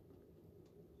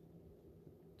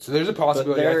 So there's a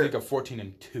possibility, I they're- think, of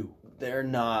 14-2. They're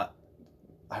not.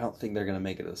 I don't think they're going to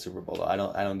make it to the Super Bowl. Though. I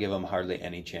don't give them hardly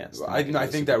any chance. To I make it to the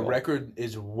think Super that Bowl. record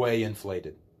is way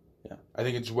inflated. Yeah. I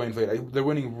think it's way inflated. They're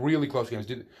winning really close games.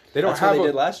 They don't That's have what they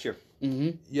did last year.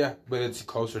 Mm-hmm. Yeah, but it's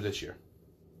closer this year.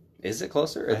 Is it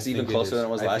closer? I It's even think it closer is. than it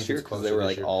was I last think year it's because they closer were this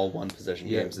like year. all one possession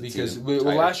Yeah, games. It's because even well,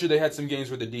 tighter. last year they had some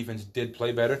games where the defense did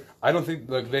play better. I don't think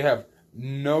they have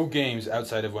no games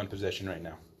outside of one possession right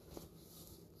now.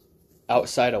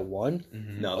 Outside of one?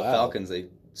 No, the Wow. Falcons they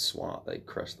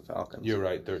crushed the Falcons. You're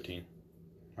right, 13.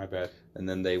 My bad. And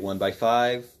then they won by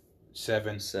 5,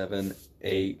 7, 7,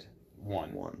 8,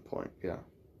 1. 1 point. Yeah.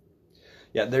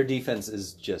 Yeah, their defense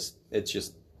is just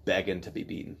begging to be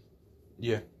beaten.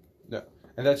 Yeah. No.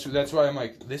 And that's why I'm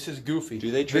like, this is goofy.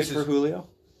 Do they trade This for is- Julio?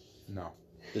 No.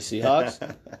 The Seahawks?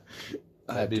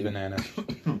 That'd be do. bananas.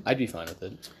 I'd be fine with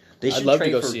it. They I'd should love to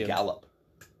trade go for see him. Gallup.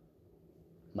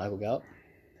 Michael Gallup?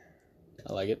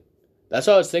 I like it. That's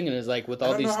what I was thinking is like with I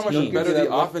all don't know these how much teams. better That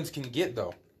the look- offense can get,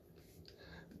 though.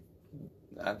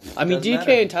 I mean, Doesn't DK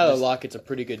matter. and Tyler Just- Lockett's a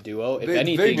pretty good duo. If They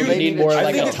anything, do you need more I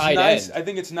like think a it's tight nice. end. I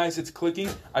think it's nice. It's clicking.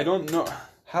 I don't know.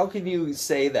 How can you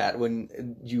say that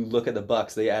when you look at the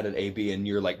Bucks? They added AB, and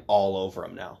you're like all over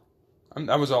them now.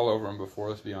 I was all over them before,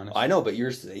 let's be honest. I know, but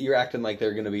you're acting like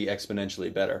they're going to be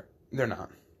exponentially better. They're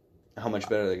not. How much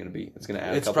better are they going to be? It's going to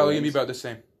add. It's a couple probably going to wins. be about the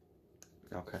same.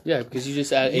 Okay. Yeah, because you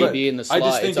just add But AB in the I slot.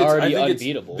 just think It's already I think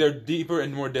unbeatable. they're deeper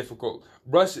and more difficult.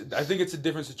 Russ, I think it's a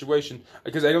different situation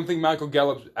because I don't think Michael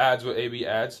Gallup adds what AB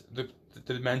adds, the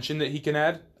dimension that he can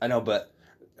add. I know, but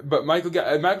Michael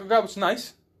Gallup's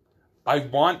nice. I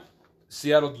want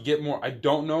Seattle to get more. I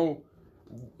don't know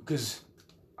because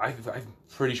I'm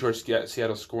pretty sure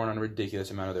Seattle's scoring on a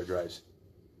ridiculous amount of their drives.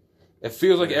 It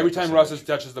feels like every time Russ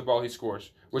touches the ball, he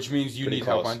scores, which means you Pretty need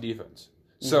help close. on defense.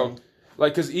 So,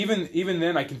 because even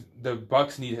then, the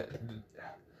Bucks need. Well,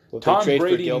 if they Tom trade for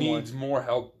Brady Gilmore- needs more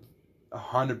help,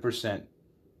 100%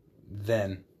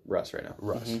 than Russ right now.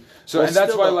 Russ. So Well, and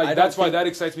that's still, why though, I don't that's why think- that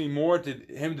excites me more to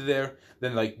him to there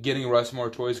than like getting Russ more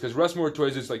toys because Russ more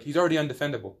toys is like he's already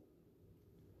undefendable.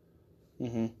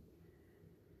 Mm-hmm.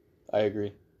 I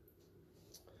agree.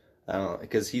 I don't know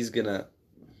because he's gonna.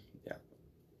 Yeah.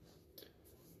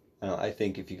 I don't know, I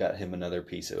think if you got him another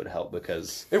piece, it would help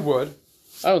because It would.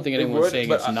 I don't think It anyone's would, saying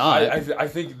but it's not. I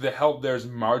think the help there is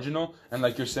marginal, and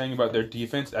like you're saying about their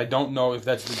defense, I don't know if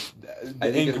that's the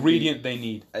I think it'd ingredient they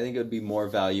need. I think it would be more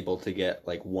valuable to get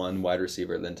like one wide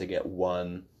receiver than to get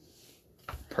one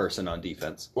person on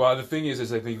defense. Well, the thing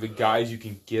is I think the guys you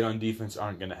can get on defense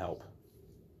aren't going to help.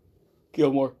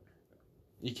 Gilmore.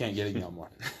 You can't get a Gilmore.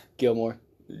 Gilmore.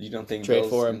 You don't think Trade Bill's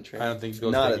for him. gonna trade? I don't think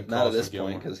Bill's Not taking at, not at calls this for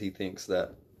Gilmore. point because he thinks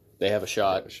that They have a they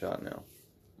shot. have a shot now.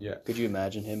 Yeah. Could you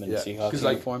imagine him in Yeah, a Seahawks 'cause,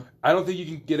 like, uniform? I don't think you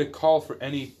can get a call for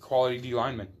any quality D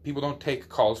lineman. People don't take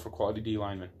calls for quality D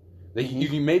linemen. You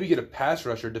can maybe get a pass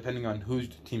rusher depending on whose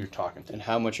team you're talking to. And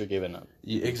how much you're giving up?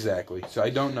 Yeah, exactly. So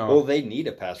I don't know. Well, they need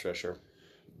a pass rusher.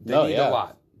 They Oh, need yeah. a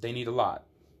lot. They need a lot.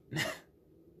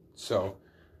 So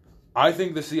I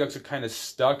think the Seahawks are kind of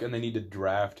stuck and they need to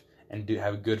draft and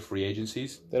have good free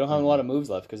agencies. They don't have a lot of moves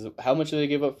left because how much did they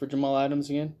give up for Jamal Adams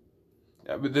again?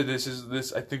 But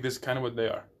this. I think this is kind of what they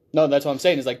are. No, that's what I'm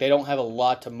saying. Is like they don't have a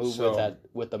lot to move So-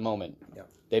 with the moment. Yeah.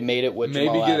 They made it with Maybe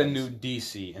Jamal get Adams. a new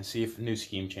DC and see if a new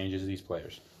scheme changes these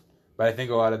players. But I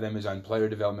think a lot of them is on player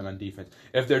development on defense.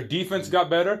 If their defense got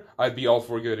better, I'd be all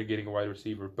for good at getting a wide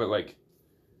receiver. But like,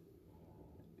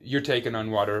 you're taking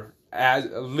on water as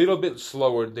a little bit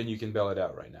slower than you can bail it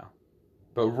out right now.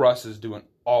 But Russ is doing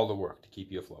all the work to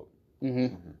keep you afloat,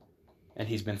 Mm-hmm. and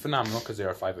he's been phenomenal because they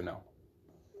are 5-0,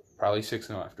 probably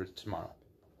 6-0 after tomorrow.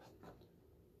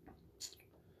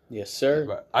 Yes, sir.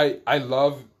 But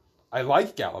I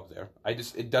like Gallup there.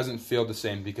 It doesn't feel the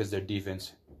same because their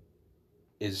defense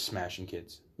is smashing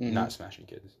kids, Mhm. not smashing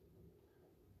kids.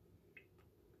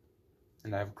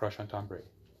 And I have a crush on Tom Brady.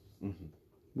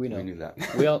 We know. We knew that.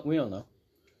 We all know.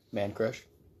 Man crush.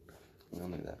 We all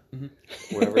knew that. Mhm.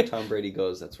 Wherever Tom Brady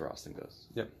goes, that's where Austin goes.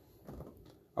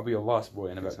 I'll be a lost boy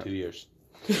in about Exactly. 2 years.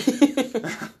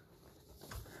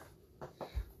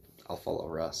 I'll follow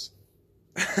Russ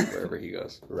wherever he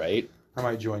goes. Right. I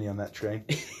might join you on that train.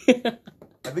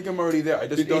 I think I'm already there. I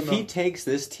just Dude, don't if know. he takes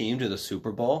this team to the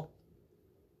Super Bowl,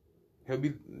 He'll be,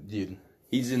 dude.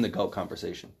 he's in the GOAT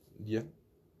conversation. Yeah.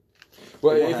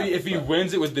 Well, He won't if he have, but-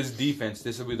 wins it with this defense,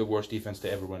 this will be the worst defense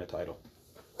to ever win a title.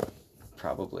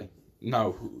 Probably.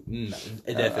 No,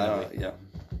 definitely. Yeah.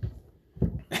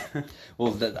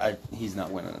 Well, he's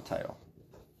not winning a title.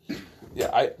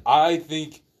 Yeah, I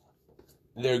think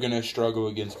they're gonna struggle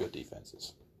against good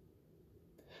defenses.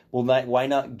 Well, why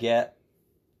not get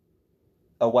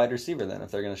a wide receiver then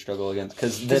if they're going to struggle against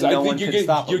because Because then I no one think can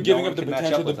stop them. you're giving No up one the can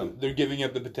match up with potential. them. They're giving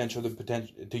up the potential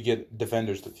to get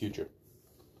defenders the future,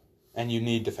 and you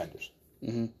need defenders.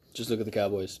 Mm-hmm. Just look at the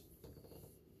Cowboys.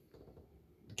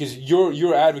 Because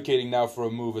you're advocating now for a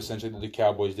move essentially that the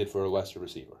Cowboys did for a lesser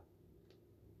receiver.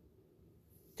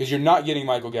 Because you're not getting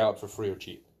Michael Gallup for free or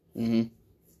cheap. Mm-hmm.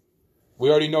 We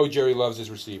already know Jerry loves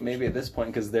his receivers. Maybe at this point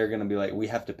because they're going to be like, we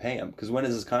have to pay him because when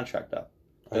is his contract up?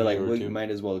 They're like, year or well, two. you might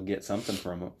as well get something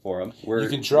for him. You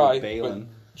can try, we're but bailing.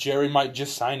 Jerry might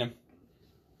just sign him.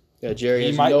 Yeah, Jerry He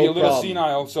has might no be a little problem.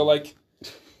 senile, so like...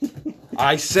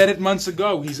 I said it months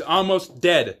ago, he's almost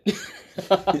dead.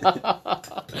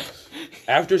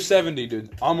 After 70, dude,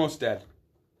 almost dead.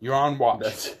 You're on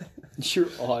watch. You're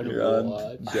on You're on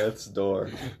watch. death's door.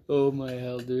 Oh my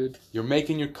hell, dude. You're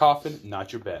making your coffin,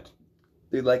 not your bed.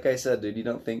 Dude, like I said, dude, you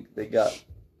don't think they got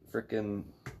freaking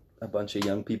a bunch of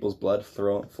young people's blood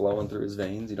flowing through his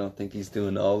veins? You don't think he's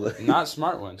doing all the... Not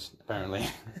smart ones, apparently.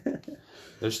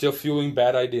 They're still fueling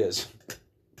bad ideas.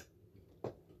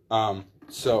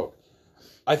 So,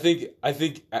 I think,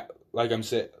 like I'm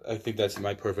saying, I think that's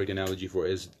my perfect analogy for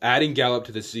it, is adding Gallup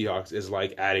to the Seahawks is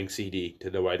like adding CD to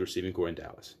the wide receiving core in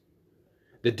Dallas.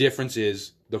 The difference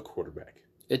is the quarterback.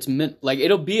 It's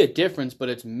it'll be a difference, but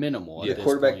it's minimal. Yeah, at this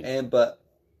quarterback point. but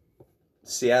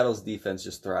Seattle's defense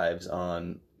just thrives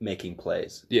on making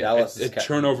plays. Yeah, Dallas a is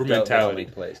turnover they don't mentality.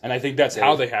 make plays. And I think that's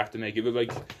how they have to make it. But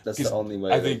like, That's 'cause the only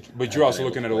way. I they think, but have you're also been able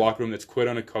looking to at a win. locker room that's quit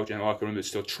on a coach and a locker room that's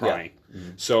still trying. Mm-hmm.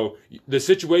 So the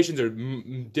situations are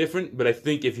different, but I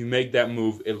think if you make that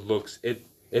move,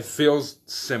 it feels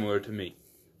similar to me.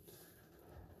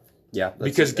 Yeah,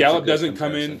 Because Gallup doesn't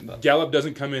come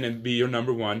in and be your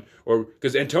number one, or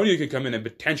because Antonio could come in and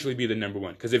potentially be the number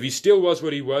one. Because if he still was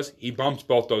what he was, he bumps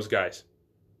both those guys.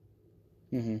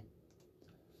 Mm-hmm.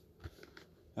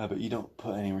 But you don't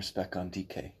put any respect on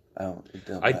DK.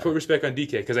 I'd put respect on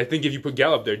DK because I think if you put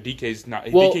Gallup there,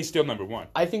 DK's still number one.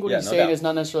 I think what Yeah, he's no saying doubt. is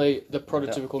not necessarily the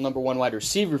prototypical number one wide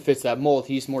receiver fits that mold.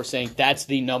 He's more saying that's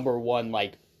the number one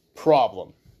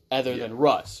problem, other than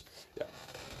Russ. Yeah.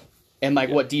 And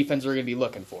what defense are going to be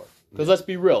looking for? Because let's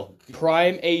be real,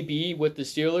 prime AB with the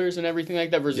Steelers and everything like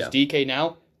that versus DK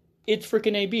now, it's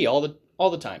freaking AB all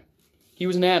the time. He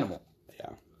was an animal.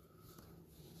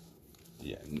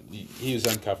 Yeah, he was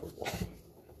uncoverable.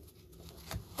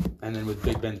 And then with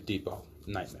Big Ben Depot,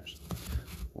 nightmares.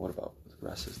 What about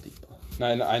Russ's depot?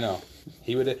 I know.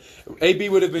 AB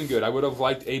would have been good. I would have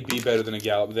liked AB better than a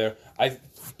Gallup there.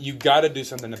 You got to do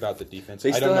something about the defense. They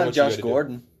I still don't know have what you Josh gotta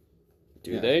Gordon.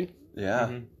 Do they? Yeah.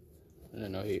 Mhm. I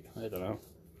don't know. I don't know.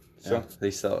 So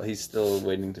He's still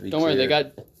waiting to be. Don't worry, they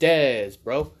cleared. got Dez,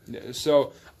 bro.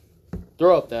 So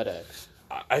Throw up that X.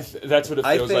 that's what it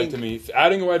I feels like to me.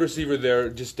 Adding a wide receiver there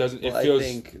just doesn't. Well, It feels. I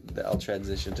think that I'll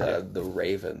transition to the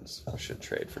Ravens should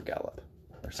trade for Gallup.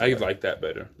 I like that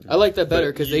better. I like that better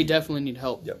But because they definitely need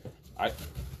help. Yep.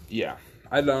 Yeah.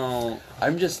 I don't.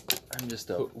 I'm just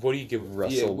a What do you give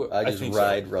Russell. Yeah, I just think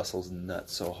ride so. Russell's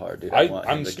nuts so hard, dude.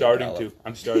 I'm starting to.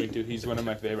 I'm starting to. He's one of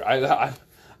my favorite.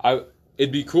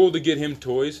 It'd be cool to get him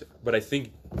toys, but I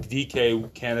think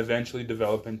DK can eventually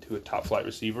develop into a top flight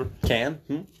receiver. Can?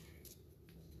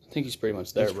 I think he's pretty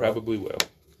much there, He bro. probably will.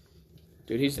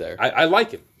 Dude, he's there. I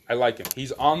like him. I like him.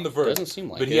 He's on the verge. Doesn't seem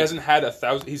like but he it. hasn't had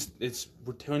 1,000.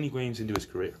 We're 20 games into his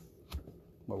career.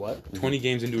 Or what? 20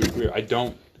 games into his career. I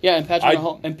don't. Yeah, and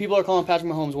Mahomes, and people are calling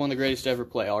Patrick Mahomes one of the greatest to ever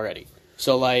play already.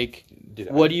 So,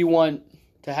 what do you want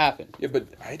to happen? Yeah, but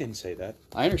I didn't say that.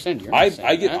 I understand you're not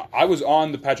saying that. I was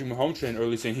on the Patrick Mahomes train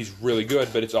early saying he's really good,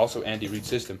 but it's also Andy Reid's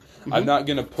system. I'm not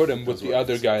going to put him with the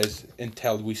other guys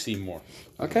until we see more.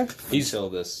 Okay. He's Until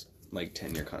this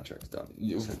 10-year contract's done,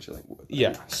 essentially.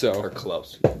 yeah. So Or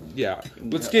close. yeah,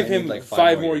 let's I give need, him 5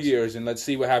 5 more years, and let's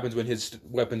see what happens when his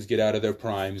weapons get out of their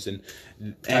primes and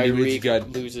Andy Reid's got.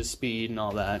 Tyreek loses speed and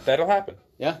all that. That'll happen.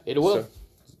 Yeah, it will. So,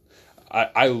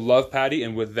 I love Patty,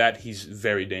 and with that, he's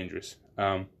very dangerous.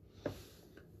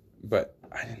 But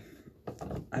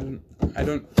I'm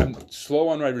slow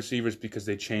on wide receivers because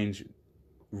they change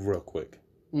real quick.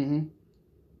 Mm-hmm.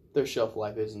 Their shelf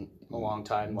life isn't a long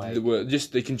time.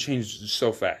 They can change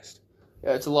so fast.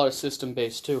 Yeah, it's a lot of system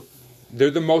based too. They're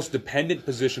the most dependent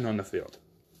position on the field.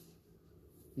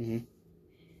 Mm-hmm.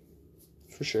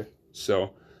 For sure.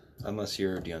 So, Unless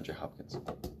you're DeAndre Hopkins.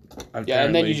 Yeah,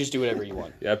 and then you just do whatever you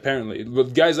want. Yeah, apparently.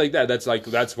 With guys like that,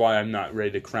 that's why I'm not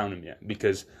ready to crown him yet.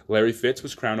 Because Larry Fitz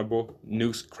was crownable.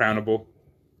 Nuke's crownable.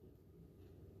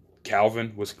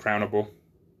 Calvin was crownable.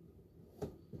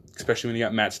 Especially when he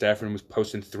got Matt Stafford and was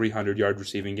posting 300-yard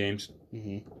receiving games.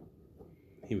 Mm-hmm.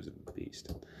 He was a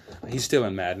beast. He's still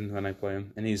in Madden when I play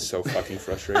him, and he's so fucking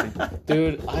frustrating.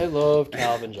 Dude, I love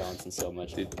Calvin Johnson so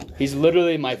much. Dude, he's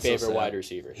literally my favorite wide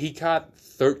receiver. He caught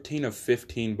 13 of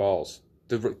 15 balls.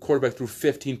 The quarterback threw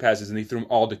 15 passes, and he threw them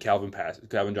all to Calvin Johnson.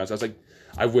 I was like,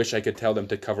 I wish I could tell them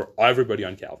to cover everybody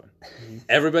on Calvin.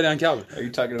 Everybody on Calvin. Are you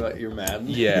talking about your Madden?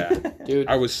 Yeah. Dude,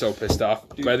 I was so pissed off.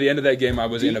 Dude, by the end of that game, I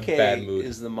was in a bad mood.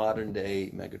 Is the modern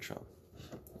day Megatron.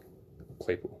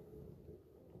 Claypool.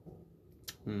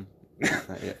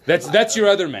 Yeah. That's your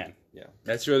other man. Yeah.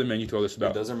 That's your other man you told us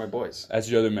about. Those are my boys. That's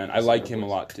your other man. I like him a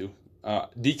lot, too.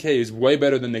 DK is way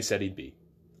better than they said he'd be.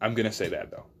 I'm going to say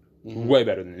that, though. Mm-hmm. Way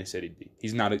better than they said he'd be.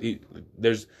 He's not I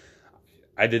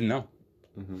didn't know.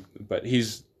 Mm-hmm. But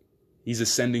he's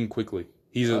ascending quickly.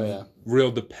 He's a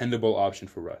real dependable option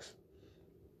for Russ.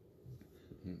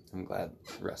 I'm glad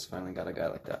Russ finally got a guy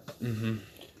like that. Mm-hmm.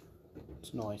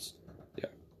 It's nice. Yeah.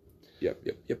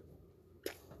 Yep. You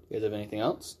guys have anything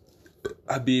else?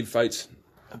 Habib fights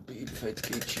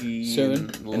Gaethje soon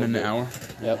in an hour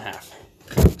and a half.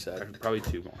 I'm excited. Probably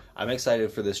 2 more. I'm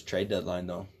excited for this trade deadline,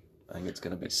 though. I think it's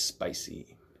going to be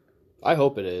spicy. I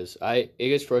hope it is. It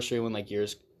gets frustrating when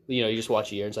years, you just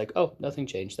watch a year and it's like, oh, nothing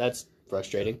changed. That's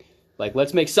frustrating.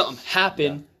 Let's make something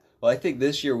happen. Yeah. Well, I think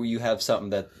this year you have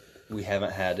something that we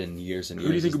haven't had in years and years.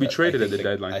 Who do you think will be traded at the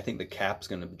deadline? I think the cap's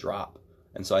going to drop.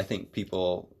 And so I think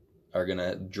people are going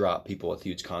to drop people with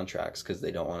huge contracts because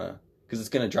they don't want to, because it's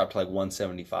going to drop to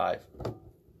 175. And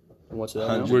what's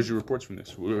that? Where's your reports from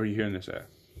this? Where are you hearing this at?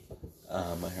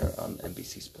 I heard on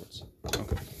NBC Sports.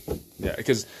 Okay. Yeah,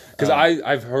 because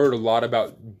I've heard a lot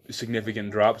about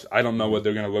significant drops. I don't know what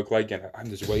they're going to look like, and I'm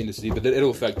just waiting to see. But it'll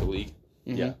affect the league.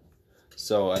 Mm-hmm. Yeah.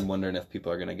 So I'm wondering if people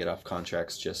are going to get off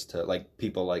contracts just to,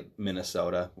 people like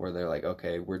Minnesota, where they're like,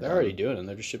 okay, They're done. already doing it.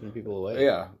 They're just shipping people away.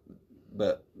 Yeah.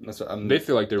 But that's what They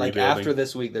feel like they're rebuilding. After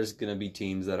this week, there's going to be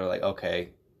teams that are like, okay,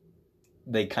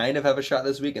 they kind of have a shot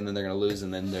this week, and then they're going to lose,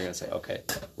 and then they're going to say, okay,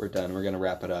 we're done. We're going to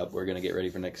wrap it up. We're going to get ready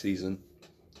for next season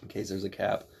in case there's a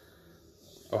cap.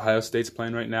 Ohio State's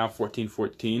playing right now,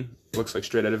 14-14. Looks like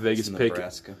straight out of Vegas pick.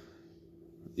 Nebraska.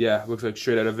 Yeah, looks like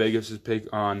straight out of Vegas' pick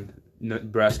on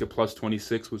Nebraska plus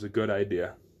 26 was a good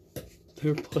idea.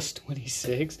 They're plus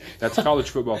 26? That's college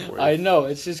football for you. I know.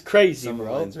 It's just crazy, Some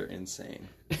bro. lines are insane.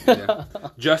 Yeah.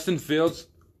 Justin Fields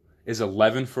is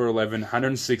 11 for 11,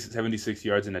 176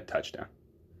 yards and a touchdown.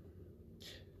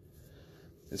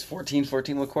 Is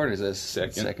 14-14 what quarter is this?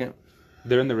 Second.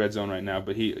 They're in the red zone right now,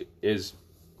 but he is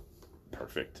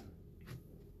perfect.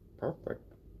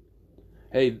 Perfect.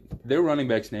 Hey, their running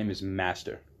back's name is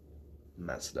Master.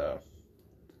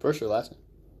 First or last name?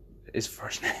 His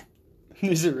first name.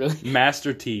 Is it really?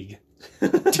 Master Teague.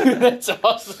 Dude, that's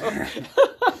awesome.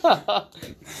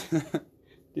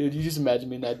 Dude, you just imagine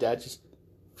being that dad just,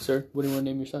 sir, what do you want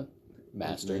to name your son?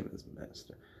 Master. His name is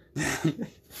Master.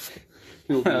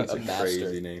 He will be That's a a master.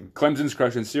 crazy name. Clemson's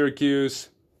crushing Syracuse.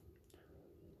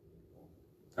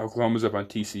 Oklahoma's up on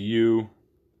TCU.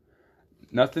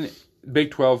 Nothing.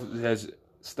 Big 12 has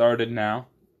started now.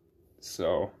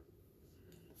 So,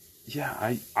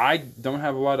 yeah, I don't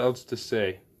have a lot else to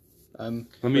say. Let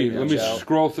me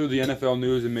scroll through the NFL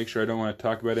news and make sure I don't want to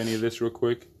talk about any of this real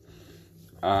quick.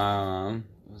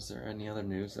 Was there any other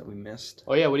news that we missed?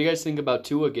 Oh, yeah, what do you guys think about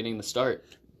Tua getting the start?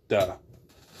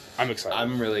 I'm excited.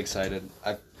 I'm really excited.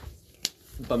 I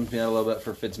bummed me out a little bit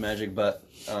for Fitzmagic, but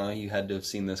you had to have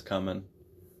seen this coming.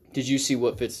 Did you see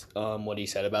what he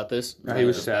said about this? He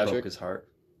was sad. Broke his heart.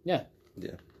 Yeah.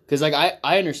 Yeah. Because, I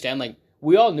understand,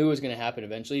 we all knew it was going to happen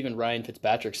eventually. Even Ryan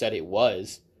Fitzpatrick said it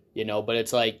was, but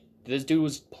it's this dude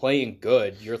was playing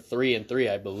good. You're 3-3,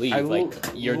 I believe.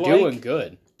 You're doing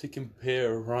good. To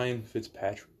compare Ryan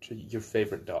Fitzpatrick to your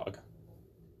favorite dog.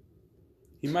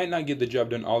 He might not get the job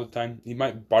done all the time. He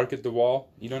might bark at the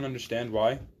wall. You don't understand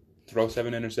why. Throw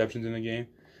 7 interceptions in the game.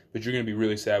 But you're going to be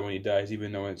really sad when he dies,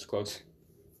 even though it's close.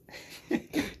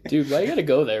 Dude, why you got to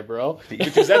go there, bro?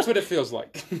 Because that's what it feels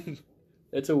like.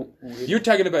 It's a weird... You're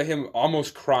talking about him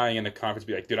almost crying in the conference,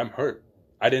 be like, dude, I'm hurt.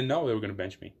 I didn't know they were going to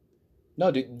bench me. No,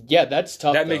 dude. Yeah, that's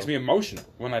tough. That makes me emotional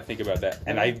when I think about that.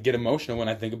 And I get emotional when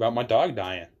I think about my dog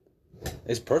dying.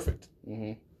 It's perfect.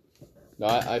 Mm-hmm. No,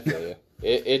 I feel you.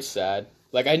 It's sad.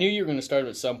 I knew you were going to start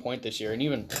at some point this year, and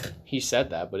even he said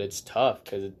that, but it's tough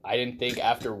because I didn't think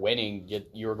after winning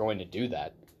you were going to do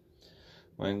that.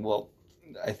 Well,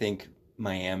 I think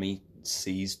Miami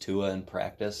sees Tua in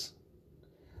practice,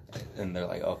 and they're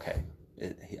like, okay,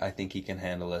 I think he can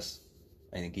handle this.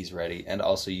 I think he's ready. And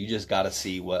also, you just got to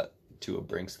see what Tua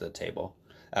brings to the table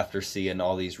after seeing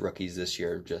all these rookies this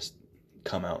year just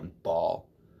come out and ball.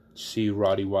 See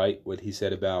Roddy White, what he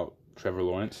said about Trevor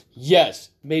Lawrence. Yes,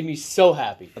 made me so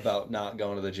happy. About not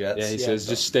going to the Jets. Yeah, he says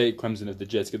just stay at Clemson if the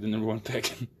Jets get the number 1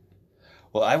 pick.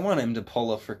 Well, I want him to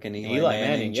pull a freaking Eli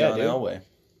Manning, yeah, John dude. Elway.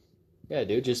 Yeah,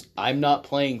 dude, just I'm not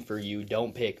playing for you.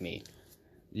 Don't pick me.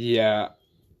 Yeah.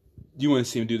 You want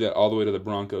to see him do that all the way to the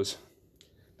Broncos.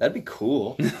 That'd be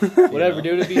cool. Whatever,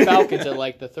 dude. It'd be Falcons at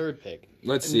like the 3rd pick.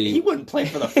 Let's He see. wouldn't play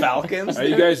for the Falcons. Are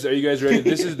you guys ready?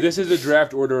 This is a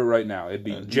draft order right now. It'd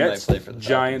be He might Jets, play for the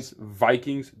Giants,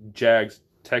 Vikings, Jags,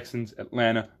 Texans,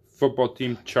 Atlanta, football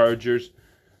team, Chargers.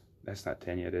 That's not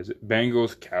 10 yet, is it?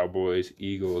 Bengals, Cowboys,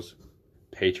 Eagles,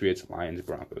 Patriots, Lions,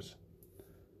 Broncos.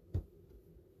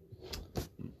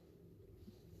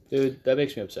 Dude, that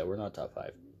makes me upset. We're not top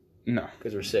 5 No.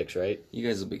 because we're 6, right? You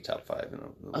guys will be top 5 in a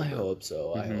little I bit. hope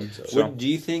so. I hope so. So- Do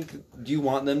you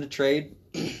want them to trade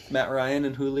Matt Ryan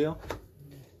and Julio?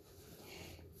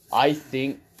 I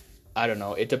think I don't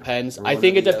know. It depends. Or I one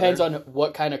think or it the depends other? on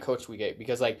what kind of coach we get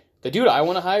because like the dude I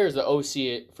want to hire is the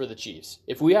OC for the Chiefs.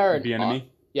 If we hire an Bieniemy?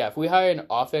 if we hire an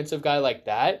offensive guy like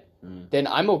that, then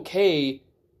I'm okay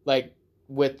like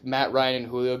with Matt Ryan and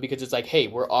Julio because it's like, hey,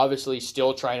 we're obviously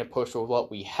still trying to push with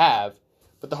what we have.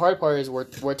 But the hard part is we're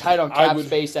tight on cap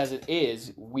space as it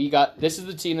is. This is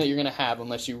the team that you're gonna have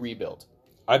unless you rebuild.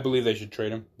 I believe they should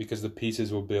trade him because the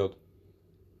pieces will build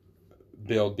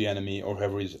Bieniemy or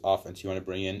whoever his offense you want to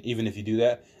bring in. Even if you do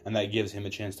that, and that gives him a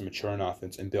chance to mature an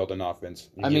offense and build an offense.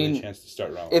 And give him a chance to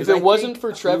start around. If it wasn't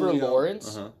for Trevor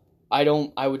Lawrence, Uh-huh.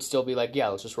 I would still be like, yeah,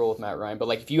 let's just roll with Matt Ryan. But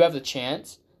like, if you have the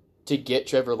chance to get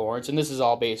Trevor Lawrence, and this is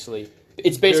all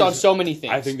it's based on so many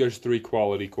things. I think there's 3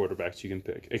 quality quarterbacks you can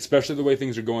pick, especially the way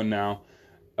things are going now.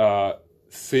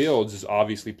 Fields is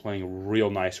obviously playing real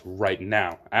nice right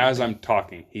now. As I'm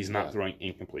talking, he's not throwing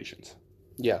incompletions.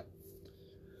 Yeah,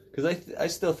 Because I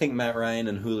still think Matt Ryan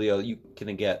and Julio, you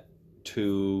can get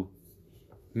 2,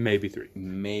 Maybe 3.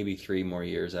 maybe 3 more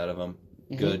years out of them.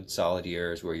 Good, solid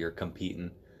years where you're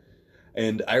competing.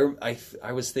 And I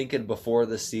was thinking before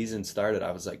the season started,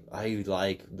 I was like, I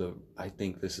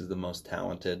think this is the most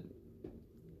talented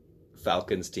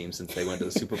Falcons team since they went to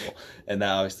the Super Bowl. And that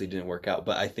obviously didn't work out.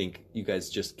 But I think you guys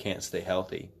just can't stay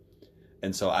healthy.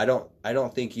 And so I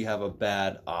don't think you have a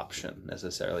bad option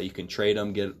necessarily. You can trade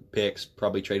them, get picks,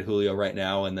 probably trade Julio right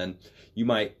now, and then you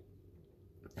might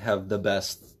have the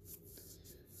best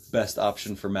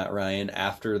option for Matt Ryan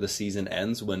after the season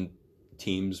ends when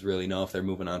teams really know if they're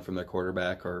moving on from their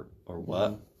quarterback or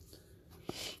what.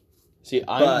 See,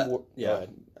 I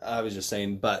was just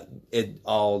saying, but it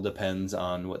all depends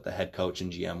on what the head coach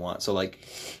and GM want. So like,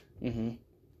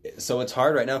 so it's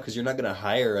hard right now because you're not going to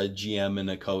hire a GM and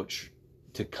a coach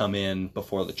to come in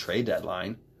before the trade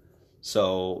deadline.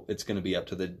 So it's going to be up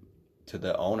to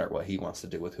the owner what he wants to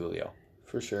do with Julio.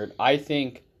 For sure. I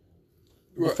think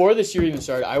before this year even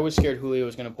started, I was scared Julio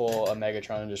was going to pull a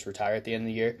Megatron and just retire at the end of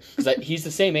the year. Because he's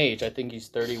the same age. I think he's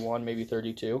 31, maybe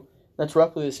 32. That's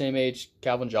roughly the same age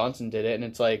Calvin Johnson did it. And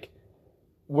it's like,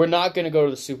 we're not going to go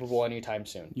to the Super Bowl anytime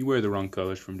soon. You wear the wrong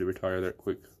colors for him to retire that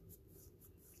quick.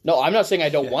 No, I'm not saying I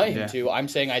don't want him to. I'm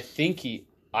saying I think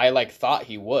I thought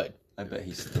he would. I bet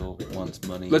he still wants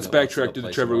money. Let's backtrack to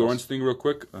the Trevor Lawrence thing real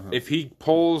quick. If he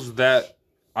pulls that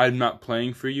I'm not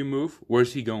playing for you move,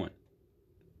 where's he going?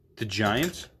 The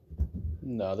Giants?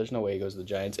 No, there's no way he goes to the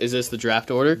Giants. Is this the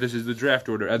draft order? This is the draft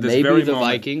order. At this Maybe very the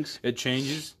moment, Vikings. It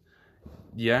changes.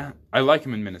 Yeah, I like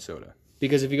him in Minnesota.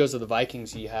 Because if he goes to the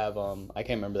Vikings, you have I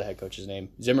can't remember the head coach's name,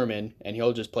 Zimmerman, and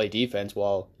he'll just play defense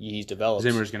while he's developed.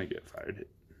 Zimmer's going to get fired.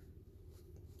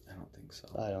 I don't think so.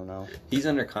 I don't know. He's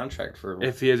under contract for.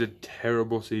 If he has a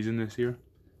terrible season this year,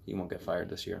 He won't get fired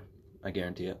this year. I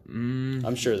guarantee it.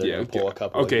 I'm sure they're going to pull a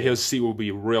couple. Okay, his seat will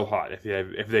be real hot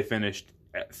if they finished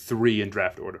at 3 in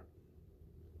draft order.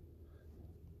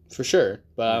 For sure,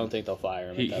 but I don't think they'll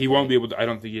fire him. He won't be able to. I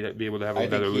don't think he'd be able to have I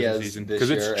another think he losing has season this because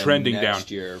year it's trending and down.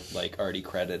 next year, like already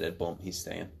credited. Boom, he's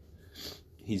staying.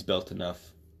 He's built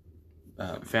enough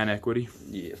Fan equity.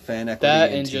 fan equity.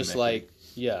 that and team just equity.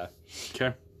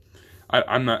 Okay,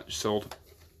 I'm not sold.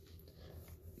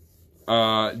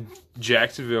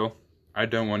 Jacksonville. I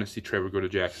don't want to see Trevor go to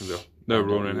Jacksonville. They're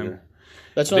ruining him.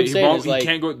 That's what I'm saying. Is He like,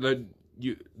 can't go.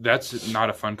 That's not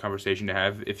a fun conversation to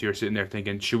have if you're sitting there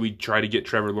thinking, should we try to get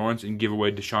Trevor Lawrence and give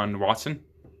away Deshaun Watson?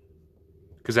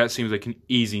 Because that seems like an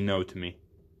easy no to me.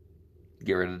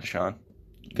 Get rid of Deshaun.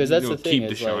 because that's No, the thing.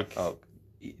 keep Is Deshaun. like, Oh,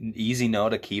 easy no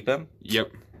to keep him.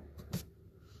 Yep.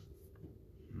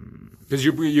 Because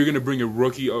you're going to bring a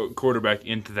rookie quarterback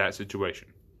into that situation.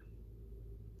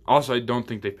 Also, I don't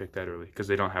think they picked that early because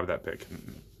they don't have that pick.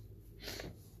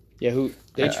 yeah, who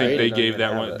they I think traded? they don't gave even that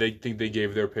have one. it. They think they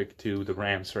gave their pick to the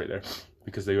Rams right there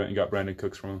because they went and got Brandon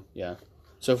Cooks from them. Yeah.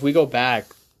 So if we go back,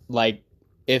 like,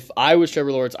 if I was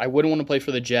Trevor Lawrence, I wouldn't want to play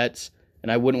for the Jets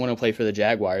and I wouldn't want to play for the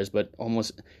Jaguars, but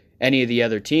almost any of the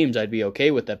other teams, I'd be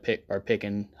okay with that pick are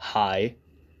picking high.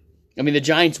 I mean, the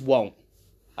Giants won't.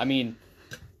 I mean,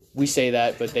 we say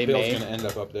that, but they Bill's may. going to end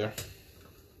up there.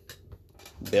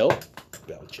 Bill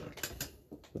Belichick.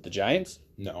 with the Giants?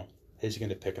 No. He's going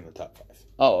to pick in the top 5.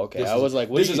 Oh, okay. I was like,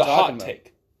 what are you talking about?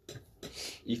 Take.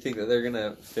 You think that they're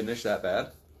gonna finish that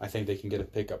bad? I think they can get a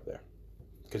pick up there.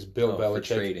 Because Bill For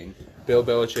Belichick trading, Bill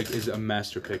Belichick is a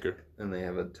master picker. and they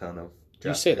have a ton of. You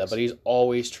draft say that, picks. but he's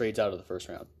always trades out of the first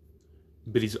round.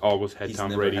 But he's always had He's Tom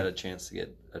never Brady. had a chance to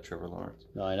get a Trevor Lawrence.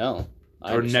 No, I know.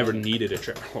 I Or understand. never needed a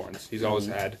Trevor Lawrence. He's always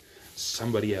had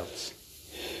somebody else.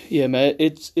 Yeah, man,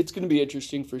 it's going to be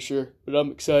interesting for sure, but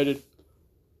I'm excited.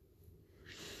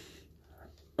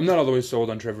 I'm not all the way sold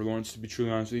on Trevor Lawrence, to be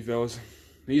truly honest with you fellas.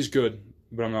 He's good,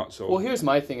 but I'm not sold. Well, here's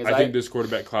my thing: is I think this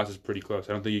quarterback class is pretty close.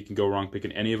 I don't think you can go wrong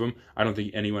picking any of them. I don't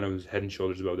think any one of them is head and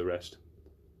shoulders above the rest.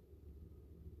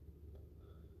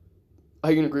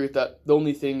 I can agree with that. The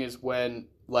only thing is when,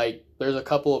 like, there's a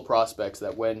couple of prospects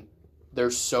that when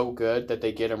they're so good that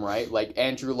they get them right. Like,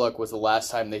 Andrew Luck was the last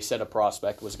time they said a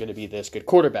prospect was going to be this good,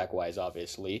 quarterback-wise,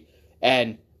 obviously.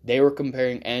 And they were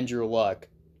comparing Andrew Luck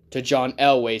to John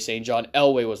Elway, saying John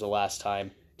Elway was the last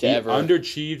time to He ever...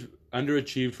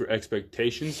 underachieved for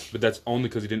expectations, but that's only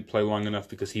because he didn't play long enough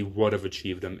because he would have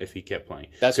achieved them if he kept playing.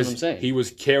 That's what 'Cause I'm saying. He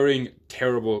was carrying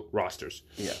terrible rosters.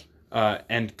 Yeah.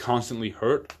 And constantly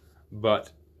hurt, but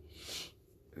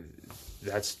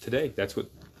that's today. That's what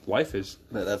life is.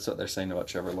 But that's what they're saying about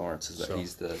Trevor Lawrence is that So.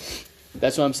 he's the.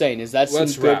 That's what I'm saying, is that's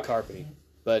Let's some good wrap. carpeting.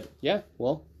 But, yeah,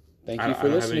 well, thank I you don't for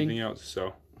have listening. anything else,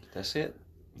 so That's it.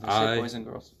 That's it, boys and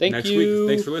girls. Thank next you. week.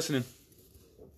 Thanks for listening.